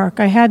don't work.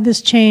 I had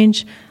this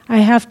change. I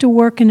have to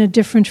work in a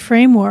different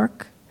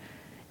framework.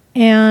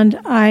 And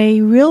I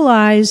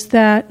realized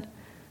that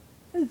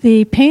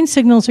the pain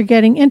signals are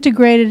getting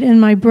integrated in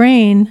my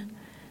brain.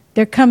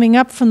 They're coming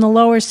up from the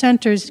lower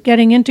centers,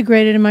 getting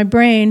integrated in my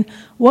brain.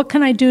 What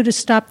can I do to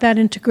stop that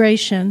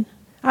integration?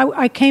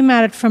 I came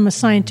at it from a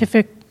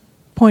scientific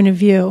point of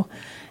view.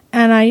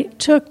 And I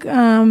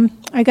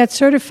got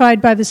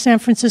certified by the San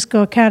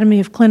Francisco Academy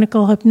of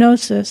Clinical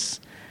Hypnosis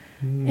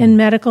in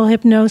medical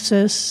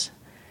hypnosis.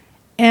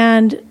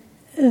 And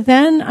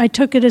then I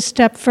took it a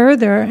step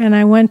further, and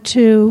I went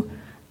to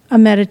a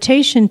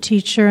meditation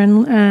teacher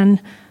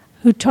and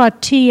who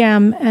taught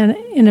TM and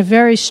in a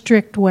very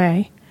strict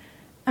way.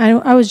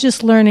 I was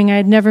just learning. I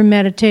had never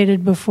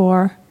meditated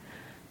before.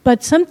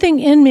 But something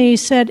in me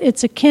said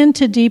it's akin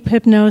to deep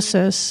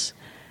hypnosis.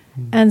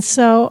 And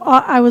so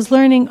I was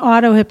learning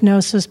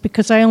auto-hypnosis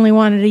because I only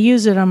wanted to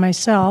use it on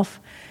myself.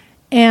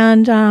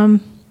 And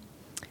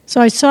so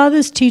I saw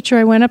this teacher.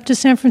 I went up to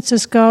San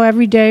Francisco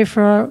every day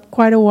for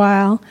quite a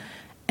while.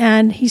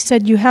 And he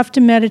said, you have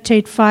to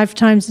meditate 5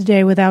 times a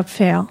day without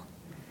fail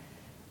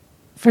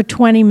for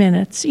 20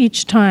 minutes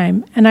each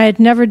time. And I had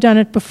never done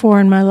it before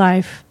in my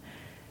life.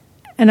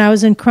 And I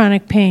was in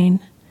chronic pain.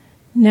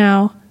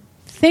 Now,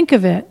 think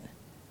of it.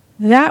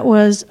 That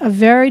was a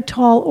very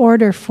tall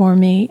order for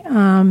me.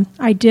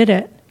 I did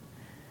it.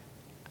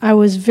 I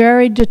was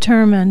very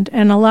determined,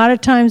 and a lot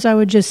of times I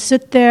would just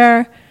sit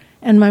there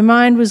and my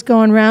mind was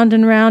going round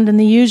and round, and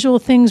the usual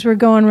things were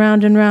going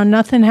round and round.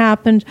 Nothing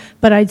happened,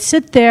 but I'd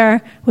sit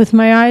there with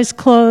my eyes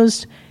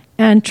closed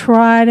and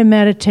try to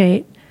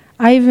meditate.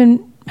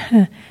 And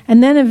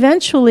then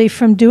eventually,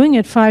 from doing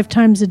it 5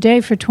 times a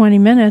day for 20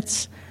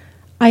 minutes,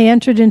 I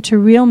entered into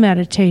real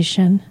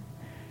meditation,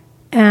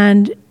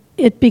 and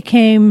it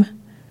became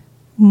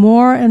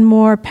more and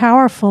more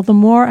powerful. The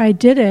more I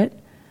did it,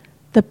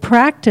 the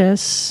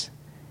practice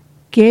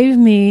gave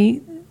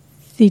me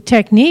the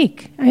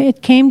technique.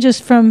 It came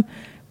just from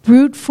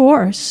brute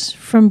force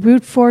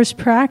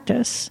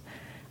practice.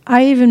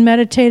 I even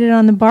meditated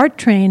on the BART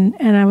train,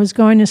 and I was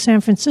going to San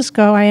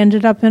Francisco. I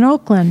ended up in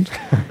Oakland.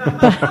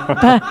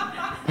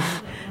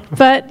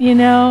 but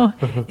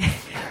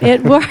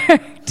it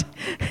worked.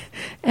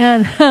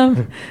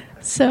 And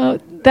so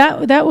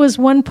that was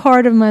one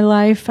part of my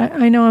life.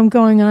 I know I'm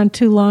going on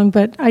too long,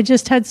 but I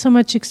just had so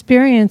much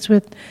experience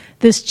with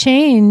this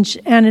change,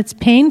 and it's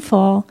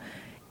painful.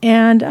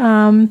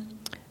 And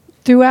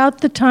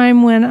throughout the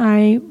time when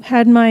I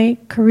had my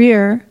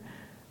career,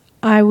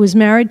 I was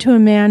married to a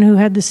man who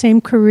had the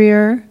same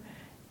career,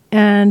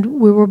 and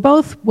we were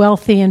both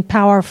wealthy and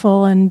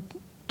powerful and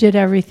did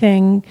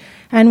everything.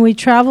 And we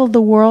traveled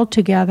the world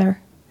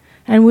together,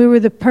 and we were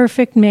the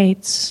perfect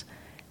mates.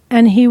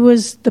 And he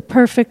was the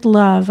perfect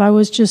love. I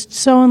was just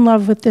so in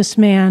love with this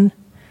man.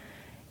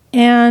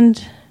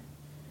 And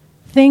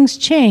things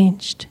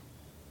changed.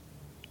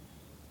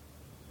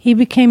 He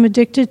became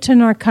addicted to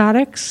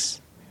narcotics,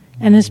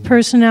 and his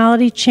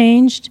personality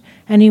changed,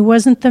 and he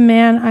wasn't the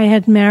man I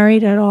had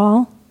married at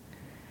all.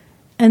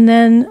 And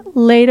then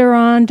later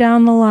on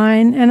down the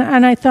line,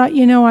 and I thought,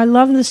 I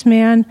love this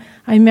man.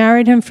 I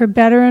married him for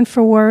better and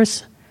for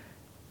worse.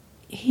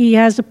 He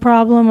has a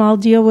problem, I'll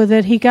deal with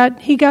it. He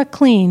got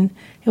clean.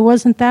 It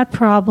wasn't that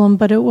problem,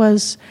 but it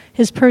was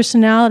his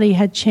personality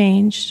had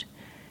changed.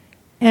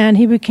 And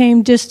he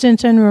became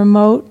distant and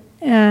remote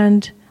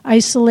and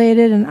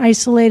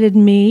isolated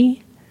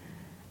me.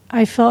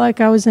 I felt like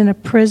I was in a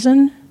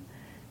prison.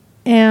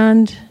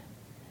 And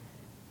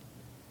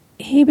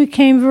he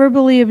became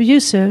verbally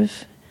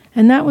abusive,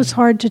 and that was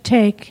hard to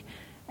take.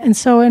 And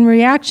so in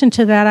reaction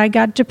to that, I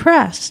got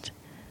depressed.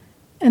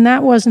 And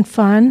that wasn't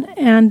fun.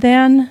 And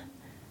then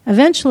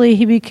eventually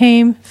he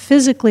became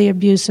physically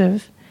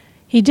abusive.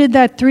 He did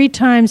that 3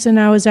 times, and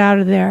I was out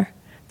of there.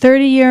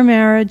 30-year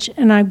marriage,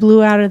 and I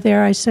blew out of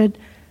there. I said,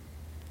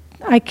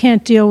 I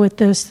can't deal with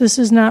this. This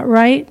is not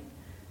right.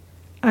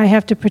 I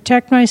have to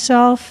protect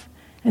myself.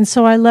 And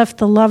so I left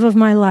the love of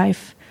my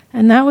life.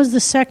 And that was the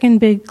second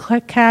big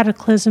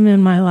cataclysm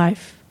in my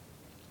life.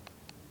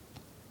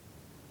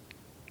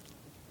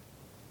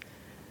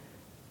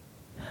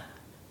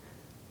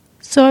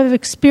 So I've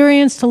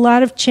experienced a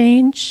lot of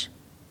change.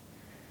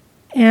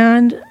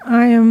 And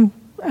I am,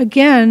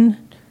 again,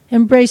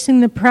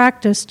 embracing the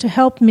practice to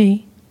help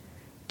me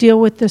deal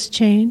with this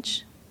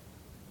change.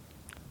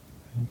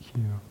 Thank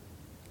you.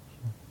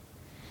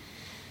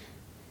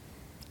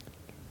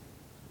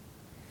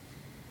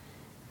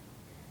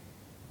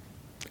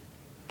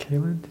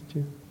 Kayla, did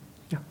you?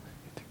 Yeah.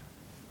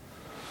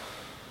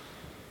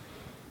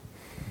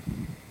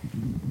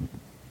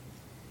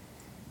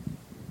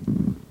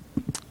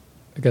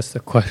 I guess the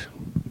question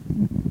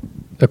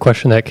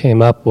that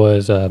came up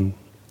was, how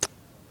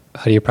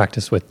do you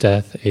practice with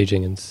death,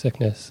 aging, and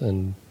sickness?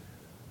 And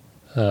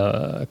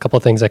a couple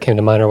of things that came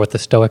to mind are what the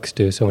Stoics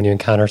do. So when you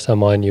encounter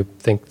someone, you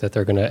think that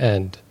they're going to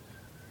end,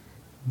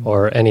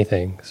 or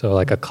anything. So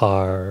like a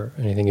car, or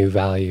anything you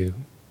value.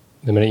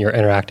 The minute you're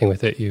interacting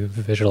with it, you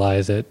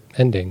visualize it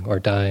ending or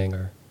dying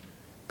or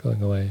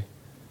going away.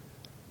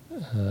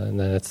 And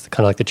then it's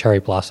kind of like the cherry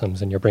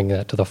blossoms, and you're bringing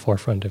that to the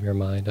forefront of your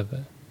mind of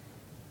it.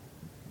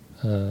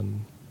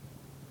 And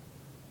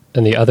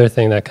the other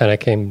thing that kind of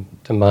came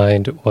to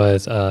mind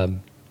was, I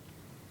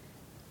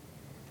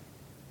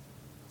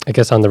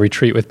guess on the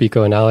retreat with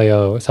Biko and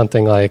Alio,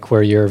 something like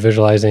where you're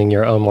visualizing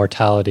your own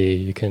mortality.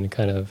 You can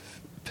kind of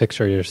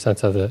picture your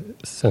sense of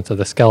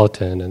the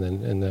skeleton, and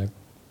then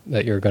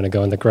that you're going to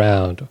go in the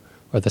ground,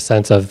 or the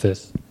sense of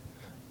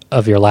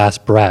your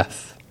last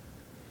breath.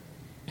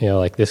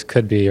 Like this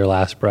could be your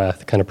last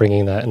breath, kind of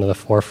bringing that into the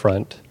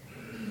forefront.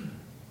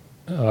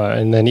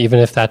 And then even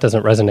if that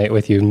doesn't resonate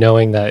with you,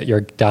 knowing that you're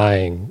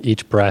dying,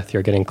 each breath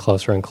you're getting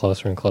closer and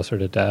closer and closer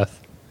to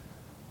death,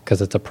 because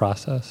it's a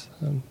process.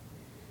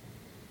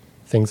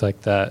 Things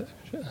like that.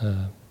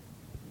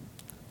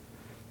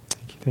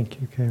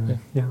 Thank you, Kayla.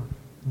 Yeah,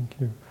 thank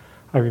you.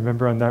 I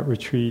remember on that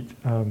retreat,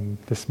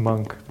 this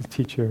monk, the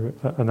teacher,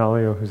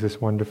 Analio, who's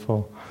this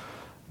wonderful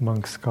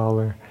monk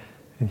scholar,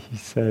 and he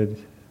said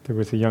there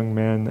was a young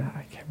man,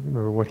 I can't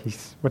remember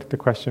what the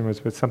question was,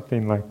 but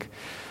something like,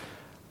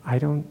 I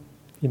don't,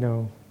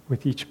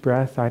 with each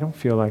breath, I don't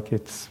feel like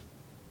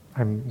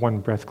I'm one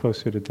breath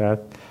closer to death.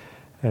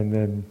 And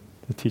then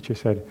the teacher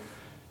said,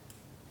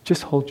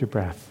 just hold your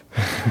breath.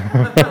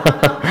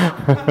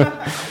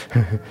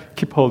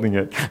 Keep holding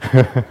it.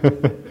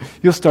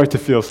 You'll start to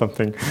feel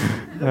something.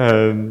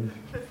 Yeah,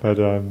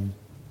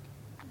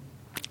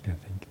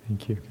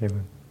 Thank you,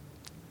 Kaylin.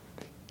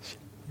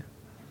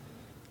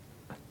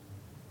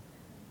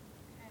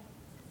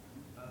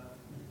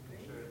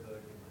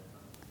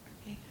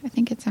 I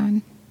think it's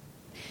on.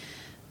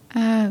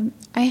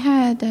 I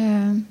had,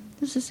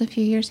 this is a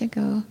few years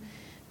ago,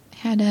 I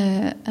had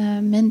a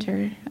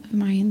mentor of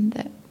mine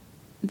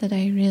that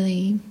I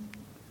really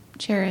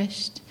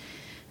cherished.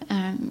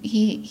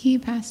 He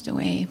passed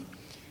away.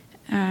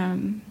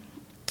 And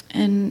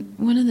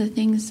one of the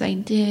things I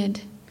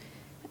did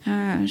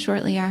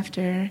shortly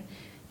after,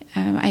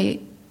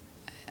 I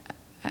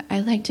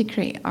like to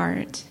create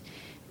art.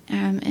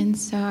 And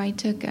so I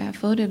took a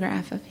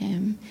photograph of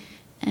him,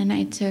 and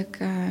I took,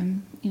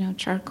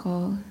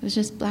 charcoal. It was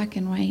just black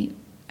and white,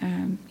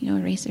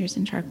 erasers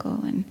and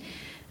charcoal. And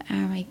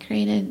I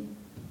created,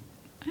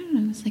 I don't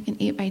know, it was like an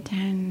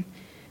 8x10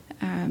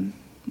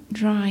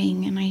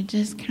 drawing, and I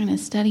just kind of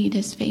studied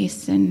his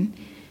face and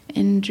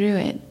drew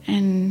it.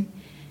 And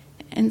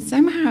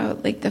somehow,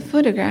 like, the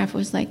photograph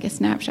was like a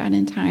snapshot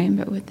in time,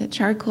 but with the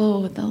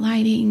charcoal, with the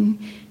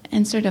lighting,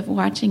 and sort of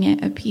watching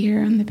it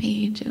appear on the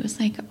page, it was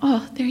like,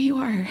 oh, there you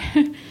are.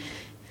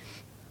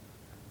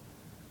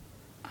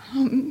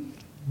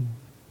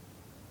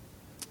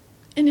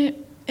 And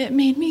it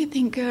made me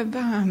think of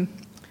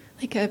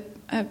like a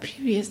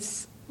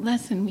previous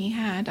lesson we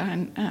had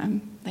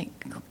on like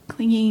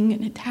clinging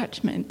and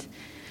attachment.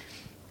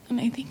 And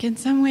I think in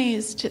some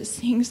ways just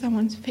seeing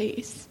someone's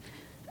face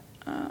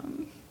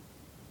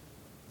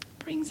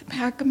brings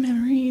back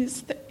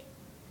memories that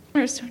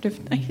are sort of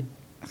like,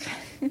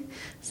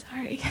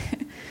 sorry.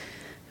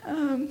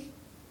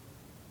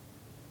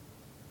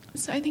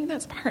 So I think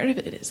that's part of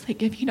it. It's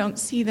like if you don't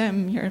see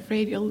them, you're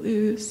afraid you'll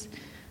lose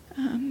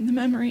the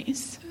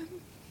memories.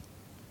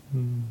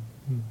 Thank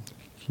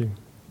you.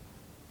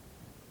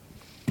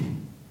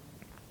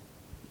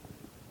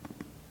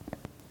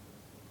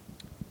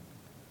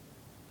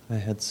 I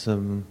had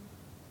some,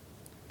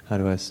 how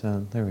do I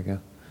sound? There we go.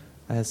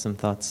 I had some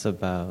thoughts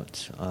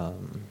about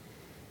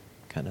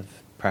kind of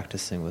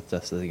practicing with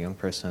death as a young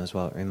person as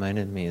well. It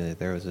reminded me that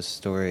there was a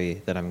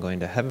story that I'm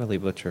going to heavily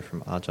butcher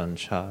from Ajahn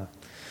Chah.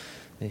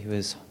 He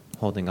was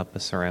holding up a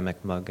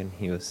ceramic mug and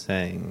he was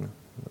saying,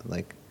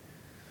 like,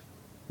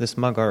 this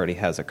mug already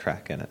has a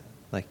crack in it.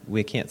 Like,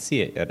 we can't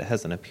see it yet, it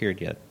hasn't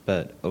appeared yet,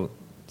 but at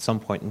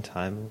some point in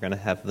time we're going to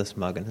have this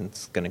mug and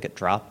it's going to get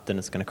dropped and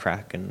it's going to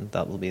crack and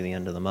that will be the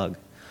end of the mug.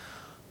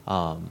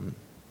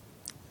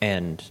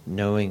 And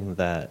knowing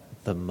that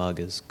the mug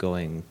is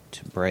going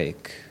to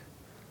break,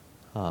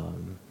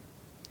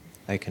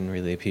 I can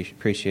really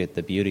appreciate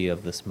the beauty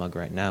of this mug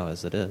right now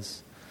as it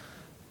is.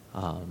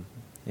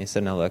 He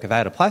said, no, look, if I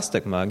had a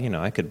plastic mug,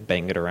 I could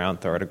bang it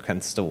around, throw it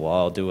against a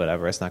wall, do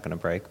whatever, it's not going to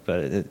break.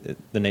 But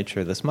the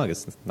nature of this mug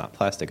is not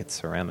plastic, it's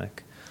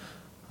ceramic.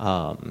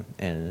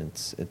 And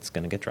it's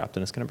going to get dropped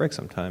and it's going to break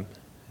sometime.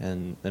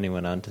 And then he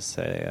went on to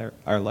say,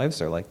 our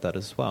lives are like that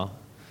as well.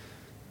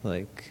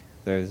 Like,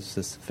 there's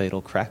this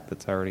fatal crack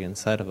that's already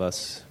inside of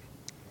us.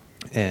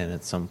 And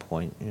at some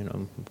point,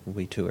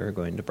 we too are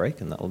going to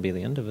break and that will be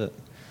the end of it.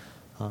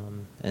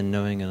 And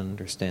knowing and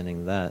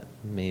understanding that,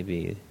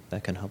 maybe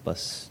that can help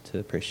us to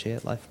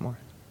appreciate life more.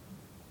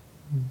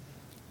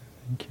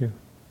 Thank you.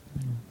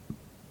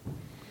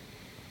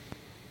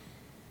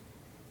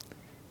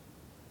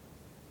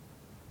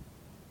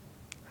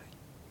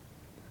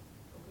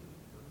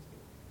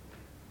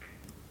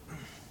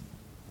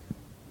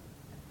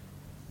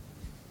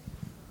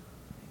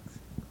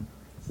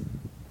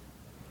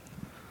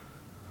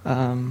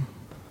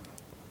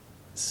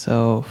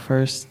 So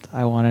first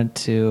I wanted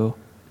to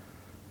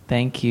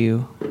thank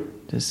you,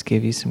 just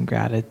give you some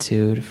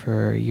gratitude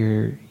for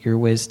your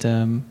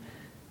wisdom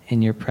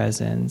and your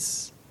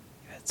presence.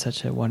 You had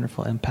such a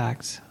wonderful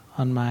impact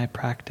on my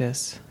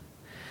practice.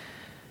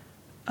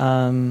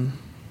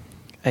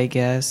 I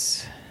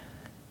guess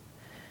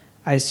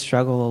I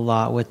struggle a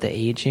lot with the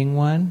aging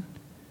one,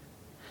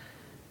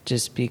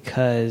 just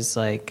because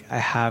I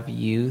have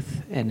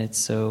youth and it's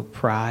so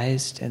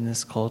prized in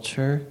this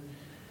culture.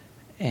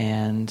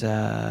 And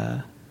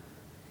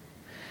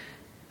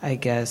I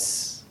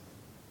guess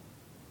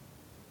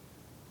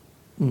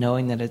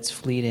knowing that it's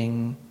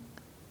fleeting,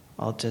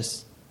 I'll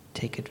just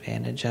take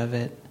advantage of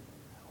it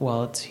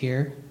while it's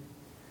here.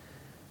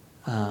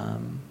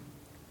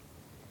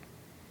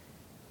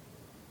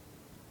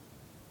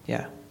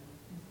 Yeah.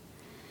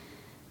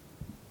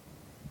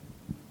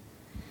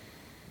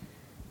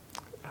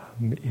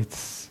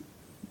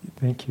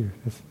 Thank you.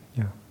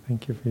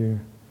 Thank you for your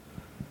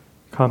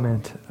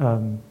comment.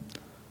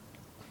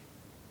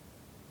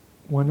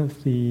 One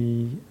of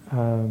the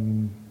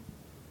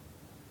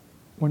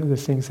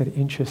things that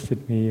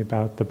interested me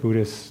about the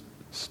Buddhist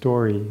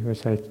story,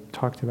 which I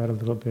talked about a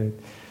little bit,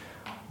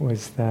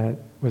 was the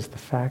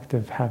fact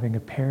of having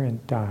a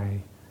parent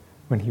die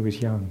when he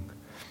was young.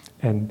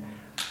 And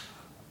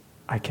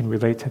I can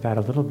relate to that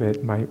a little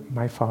bit.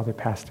 My father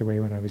passed away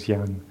when I was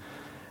young,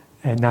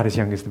 and not as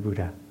young as the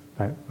Buddha,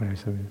 but when I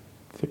was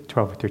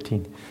 12 or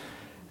 13.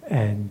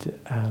 And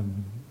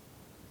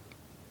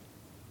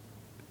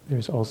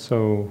there's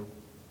also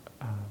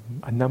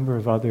a number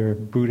of other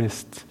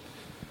Buddhist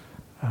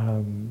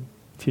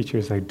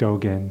teachers like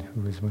Dogen,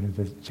 who was one of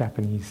the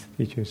Japanese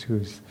teachers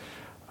who's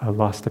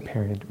lost a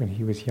parent when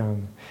he was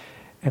young.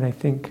 And I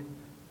think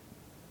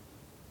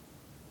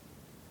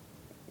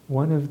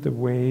one of the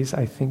ways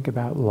I think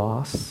about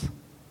loss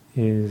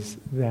is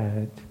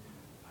that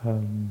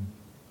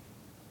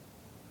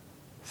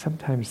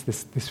sometimes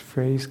this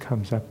phrase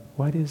comes up,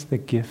 what is the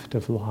gift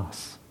of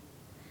loss?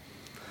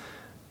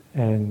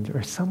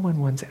 Or someone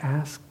once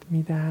asked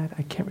me that,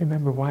 I can't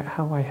remember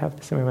how I have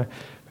this in my mind,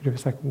 but it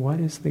was like, what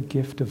is the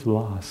gift of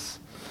loss?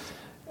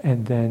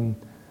 And then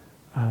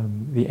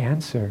the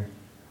answer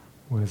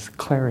was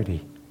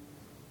clarity.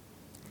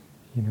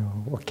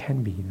 Or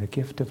can be, the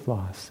gift of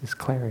loss is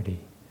clarity.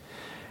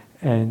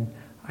 And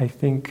I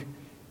think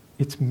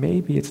it's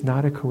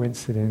not a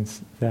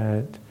coincidence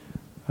that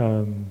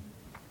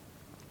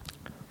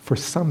for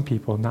some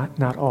people,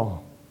 not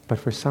all, but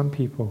for some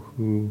people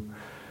who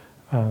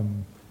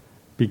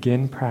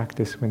begin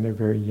practice when they're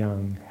very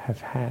young,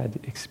 have had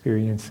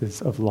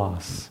experiences of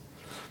loss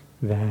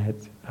that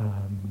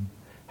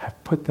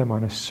have put them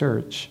on a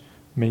search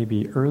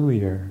maybe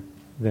earlier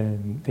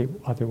than they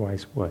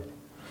otherwise would.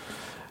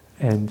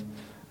 And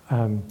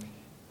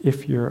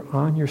if you're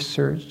on your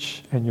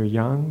search and you're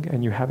young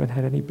and you haven't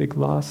had any big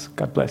loss,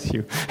 God bless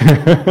you.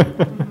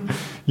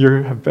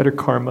 You have better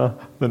karma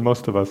than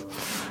most of us.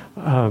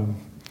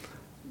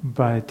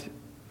 But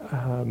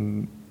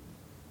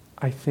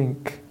I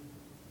think,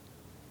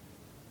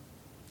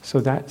 so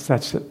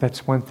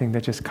that's one thing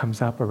that just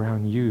comes up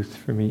around youth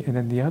for me. And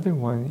then the other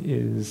one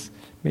is,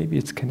 maybe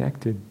it's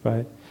connected,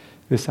 but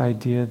this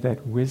idea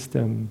that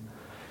wisdom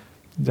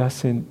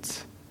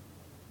doesn't,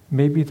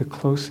 maybe the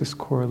closest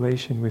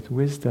correlation with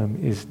wisdom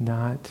is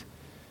not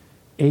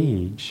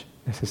age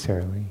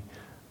necessarily,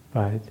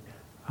 but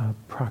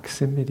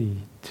proximity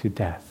to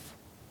death.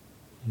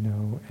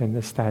 And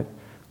that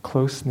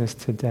closeness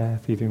to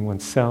death, either in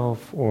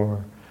oneself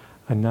or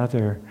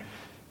another,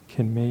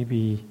 can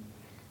maybe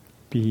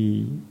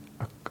be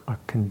a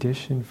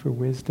condition for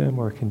wisdom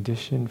or a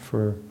condition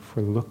for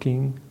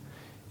looking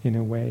in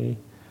a way.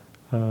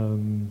 I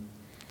don't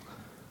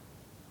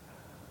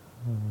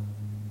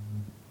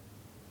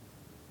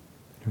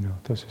know.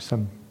 Those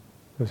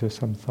are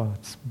some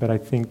thoughts. But I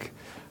think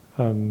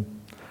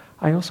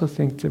I also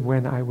think that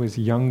when I was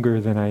younger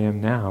than I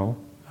am now,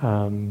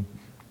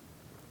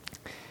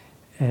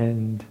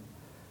 and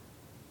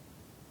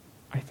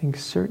I think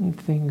certain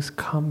things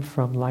come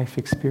from life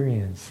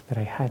experience that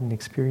I hadn't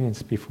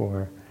experienced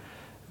before.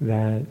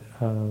 So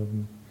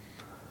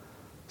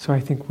I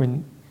think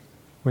when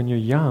you're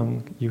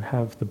young, you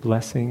have the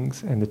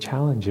blessings and the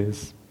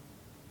challenges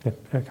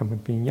that come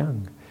with being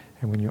young.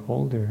 And when you're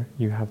older,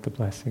 you have the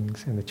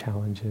blessings and the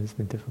challenges,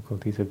 the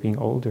difficulties of being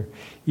older.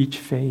 Each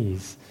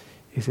phase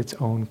is its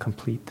own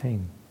complete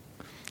thing.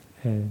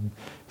 And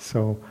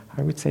so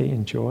I would say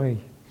enjoy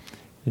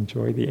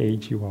the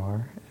age you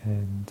are,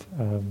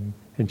 and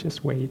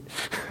just wait.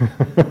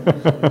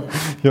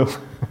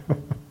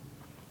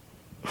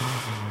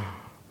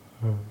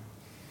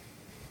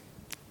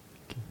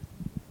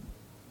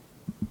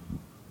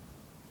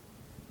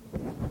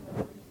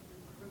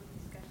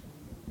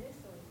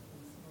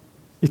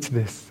 It's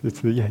this.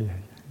 Yeah.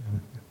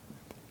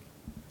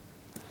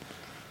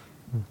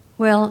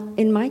 Well,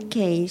 in my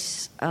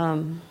case,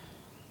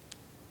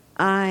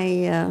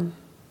 I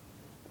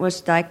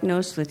was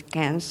diagnosed with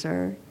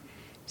cancer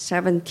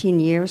 17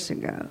 years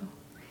ago.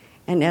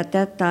 And at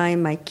that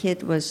time, my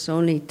kid was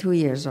only 2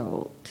 years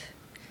old.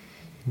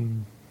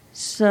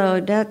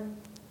 So that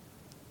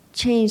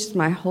changed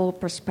my whole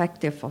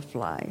perspective of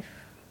life.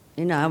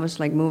 I was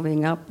like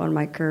moving up on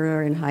my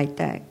career in high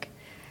tech.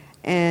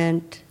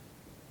 And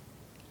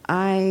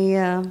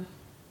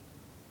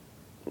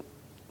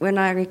when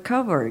I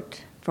recovered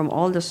from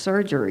all the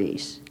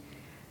surgeries,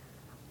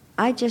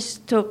 it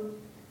just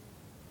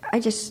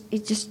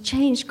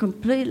changed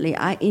completely.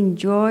 I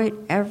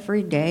enjoyed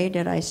every day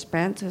that I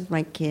spent with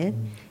my kid.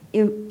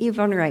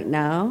 Even right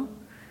now,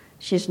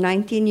 she's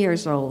 19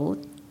 years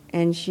old,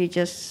 and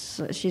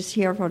she's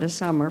here for the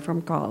summer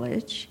from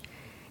college.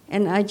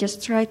 And I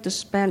just try to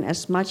spend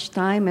as much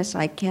time as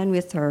I can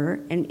with her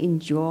and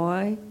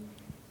enjoy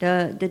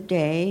the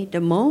day,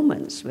 the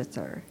moments with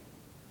her.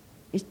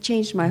 It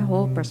changed my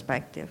whole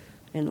perspective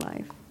in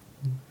life,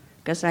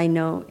 because I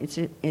know it's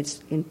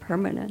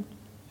impermanent.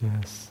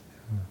 Yes.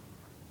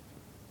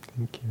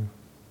 Thank you.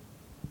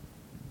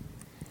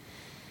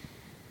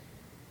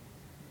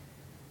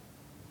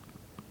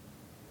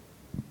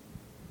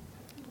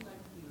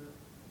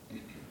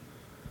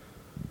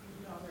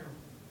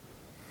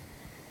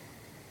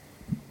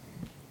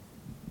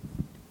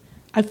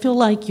 I feel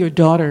like your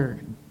daughter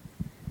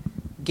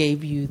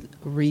gave you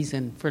a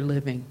reason for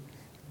living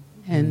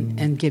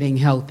and getting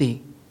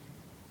healthy,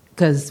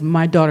 because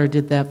my daughter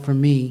did that for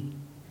me,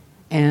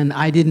 and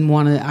I didn't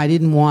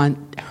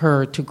want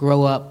her to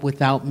grow up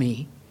without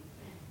me.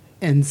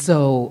 And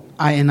so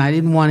I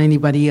didn't want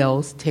anybody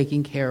else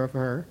taking care of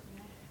her.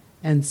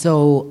 And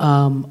so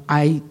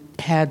I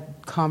had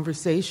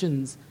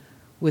conversations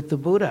with the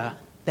Buddha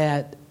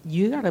that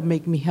you got to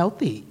make me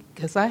healthy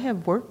because I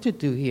have work to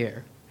do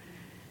here.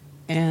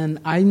 And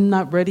I'm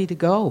not ready to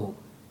go.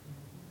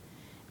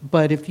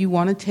 But if you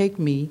want to take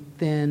me,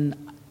 then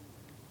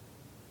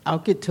I'll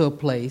get to a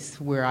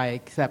place where I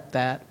accept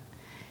that.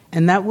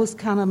 And that was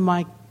kind of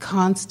my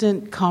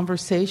constant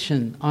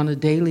conversation on a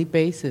daily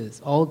basis,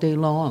 all day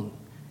long.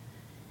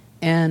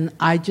 And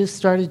I just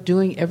started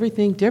doing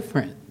everything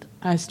different.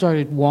 I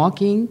started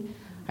walking.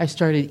 I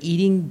started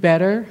eating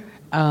better.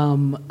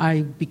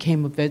 I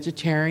became a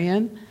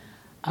vegetarian.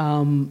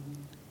 And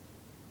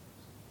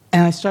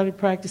I started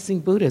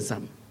practicing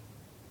Buddhism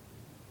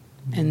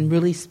and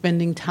really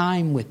spending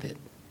time with it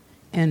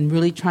and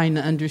really trying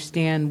to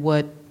understand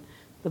what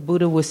the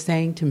Buddha was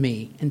saying to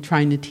me and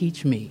trying to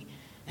teach me.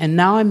 And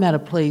now I'm at a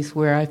place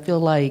where I feel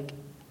like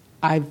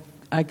I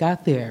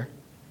got there.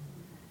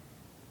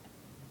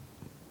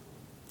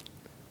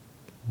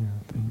 Yeah,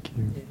 thank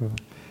you. Well,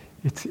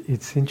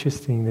 it's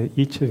interesting that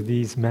each of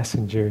these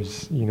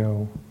messengers,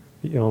 the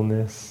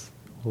illness,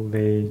 old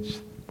age,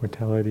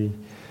 mortality,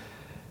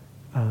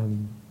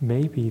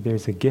 maybe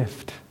there's a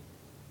gift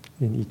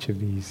in each of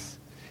these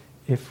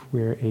if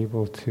we're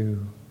able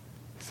to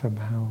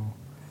somehow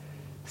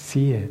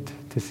see it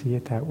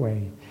that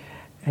way.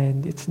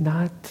 And it's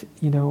not,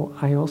 I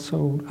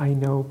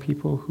know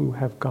people who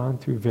have gone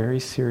through very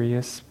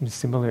serious,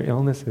 similar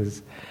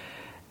illnesses,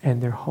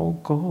 and their whole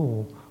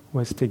goal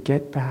was to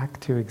get back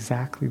to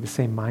exactly the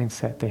same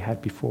mindset they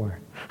had before.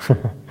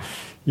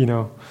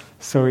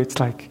 So it's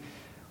like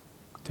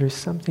there's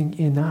something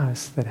in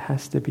us that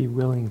has to be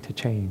willing to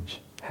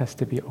change, has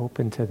to be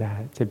open to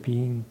that,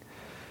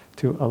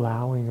 to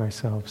allowing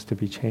ourselves to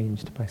be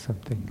changed by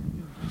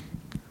something.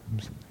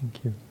 So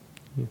thank you.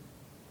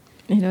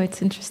 Yeah.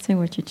 It's interesting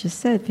what you just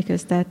said,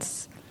 because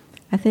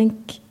I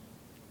think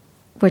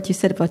what you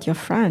said about your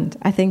friend,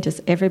 I think just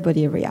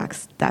everybody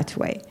reacts that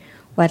way.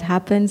 What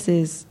happens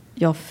is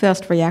your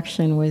first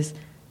reaction was,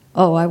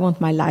 oh, I want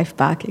my life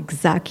back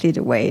exactly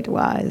the way it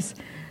was.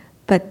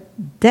 But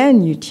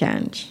then you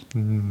change.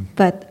 Mm-hmm.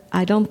 But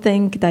I don't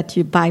think that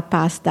you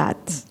bypass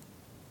that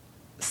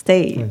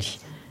stage.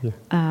 Yes.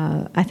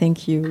 Yeah. I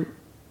think you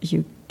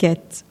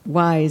get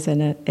wise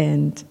and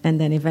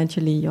then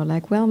eventually you're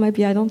like, well,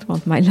 maybe I don't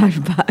want my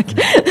life back.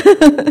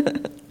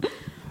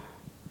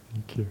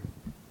 Thank you.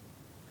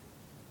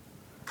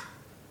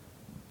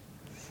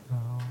 So,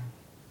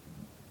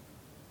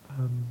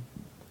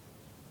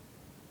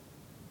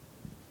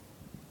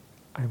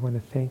 I want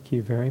to thank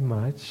you very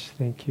much.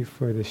 Thank you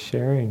for the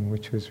sharing,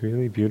 which was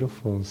really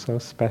beautiful and so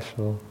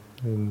special.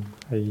 And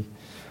I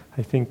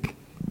think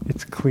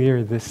it's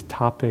clear this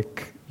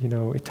topic,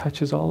 it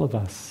touches all of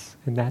us.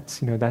 And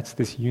that's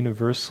this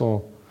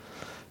universal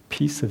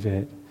piece of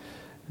it,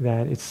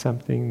 that it's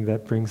something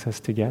that brings us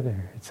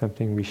together. It's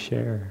something we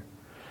share.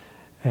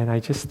 And I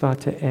just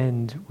thought to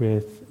end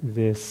with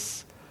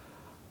this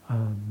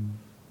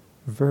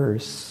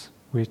verse,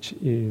 which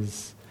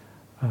is,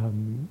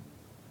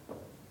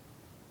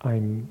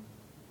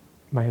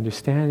 my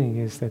understanding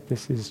is that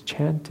this is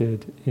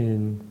chanted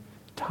in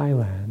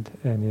Thailand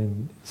and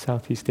in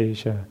Southeast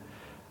Asia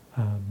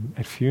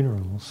at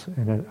funerals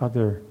and at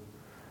other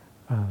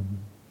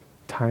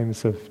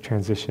times of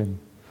transition.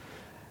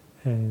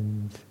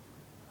 And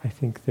I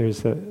think there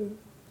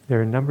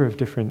are a number of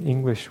different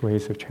English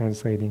ways of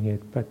translating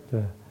it, but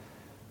the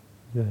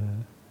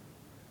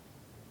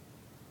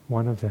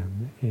one of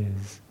them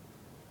is,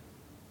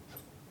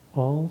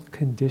 all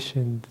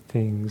conditioned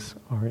things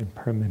are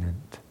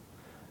impermanent.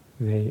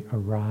 They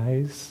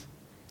arise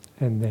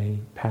and they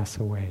pass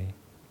away.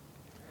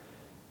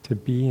 To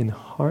be in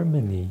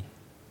harmony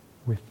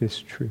with this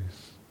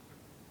truth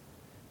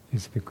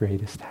is the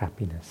greatest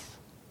happiness.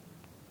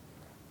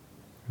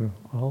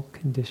 All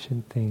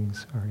conditioned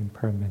things are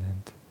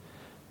impermanent.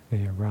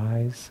 They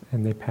arise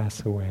and they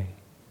pass away.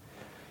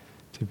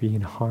 To be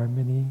in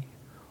harmony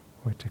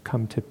or to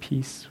come to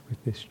peace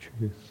with this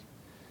truth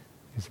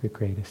is the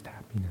greatest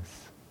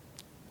happiness.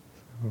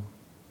 So,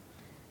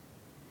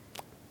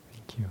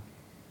 thank you.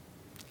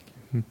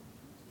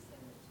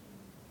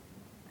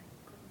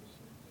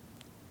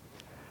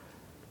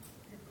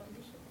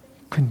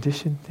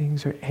 Conditioned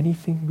things or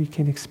anything we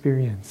can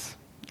experience,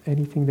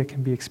 anything that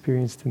can be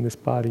experienced in this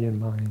body and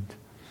mind.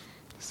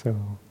 So,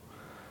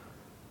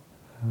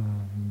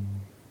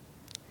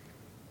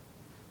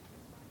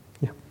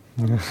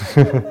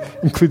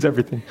 includes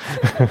everything.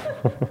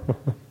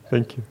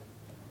 Thank you.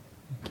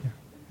 Thank you.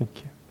 Thank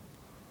you.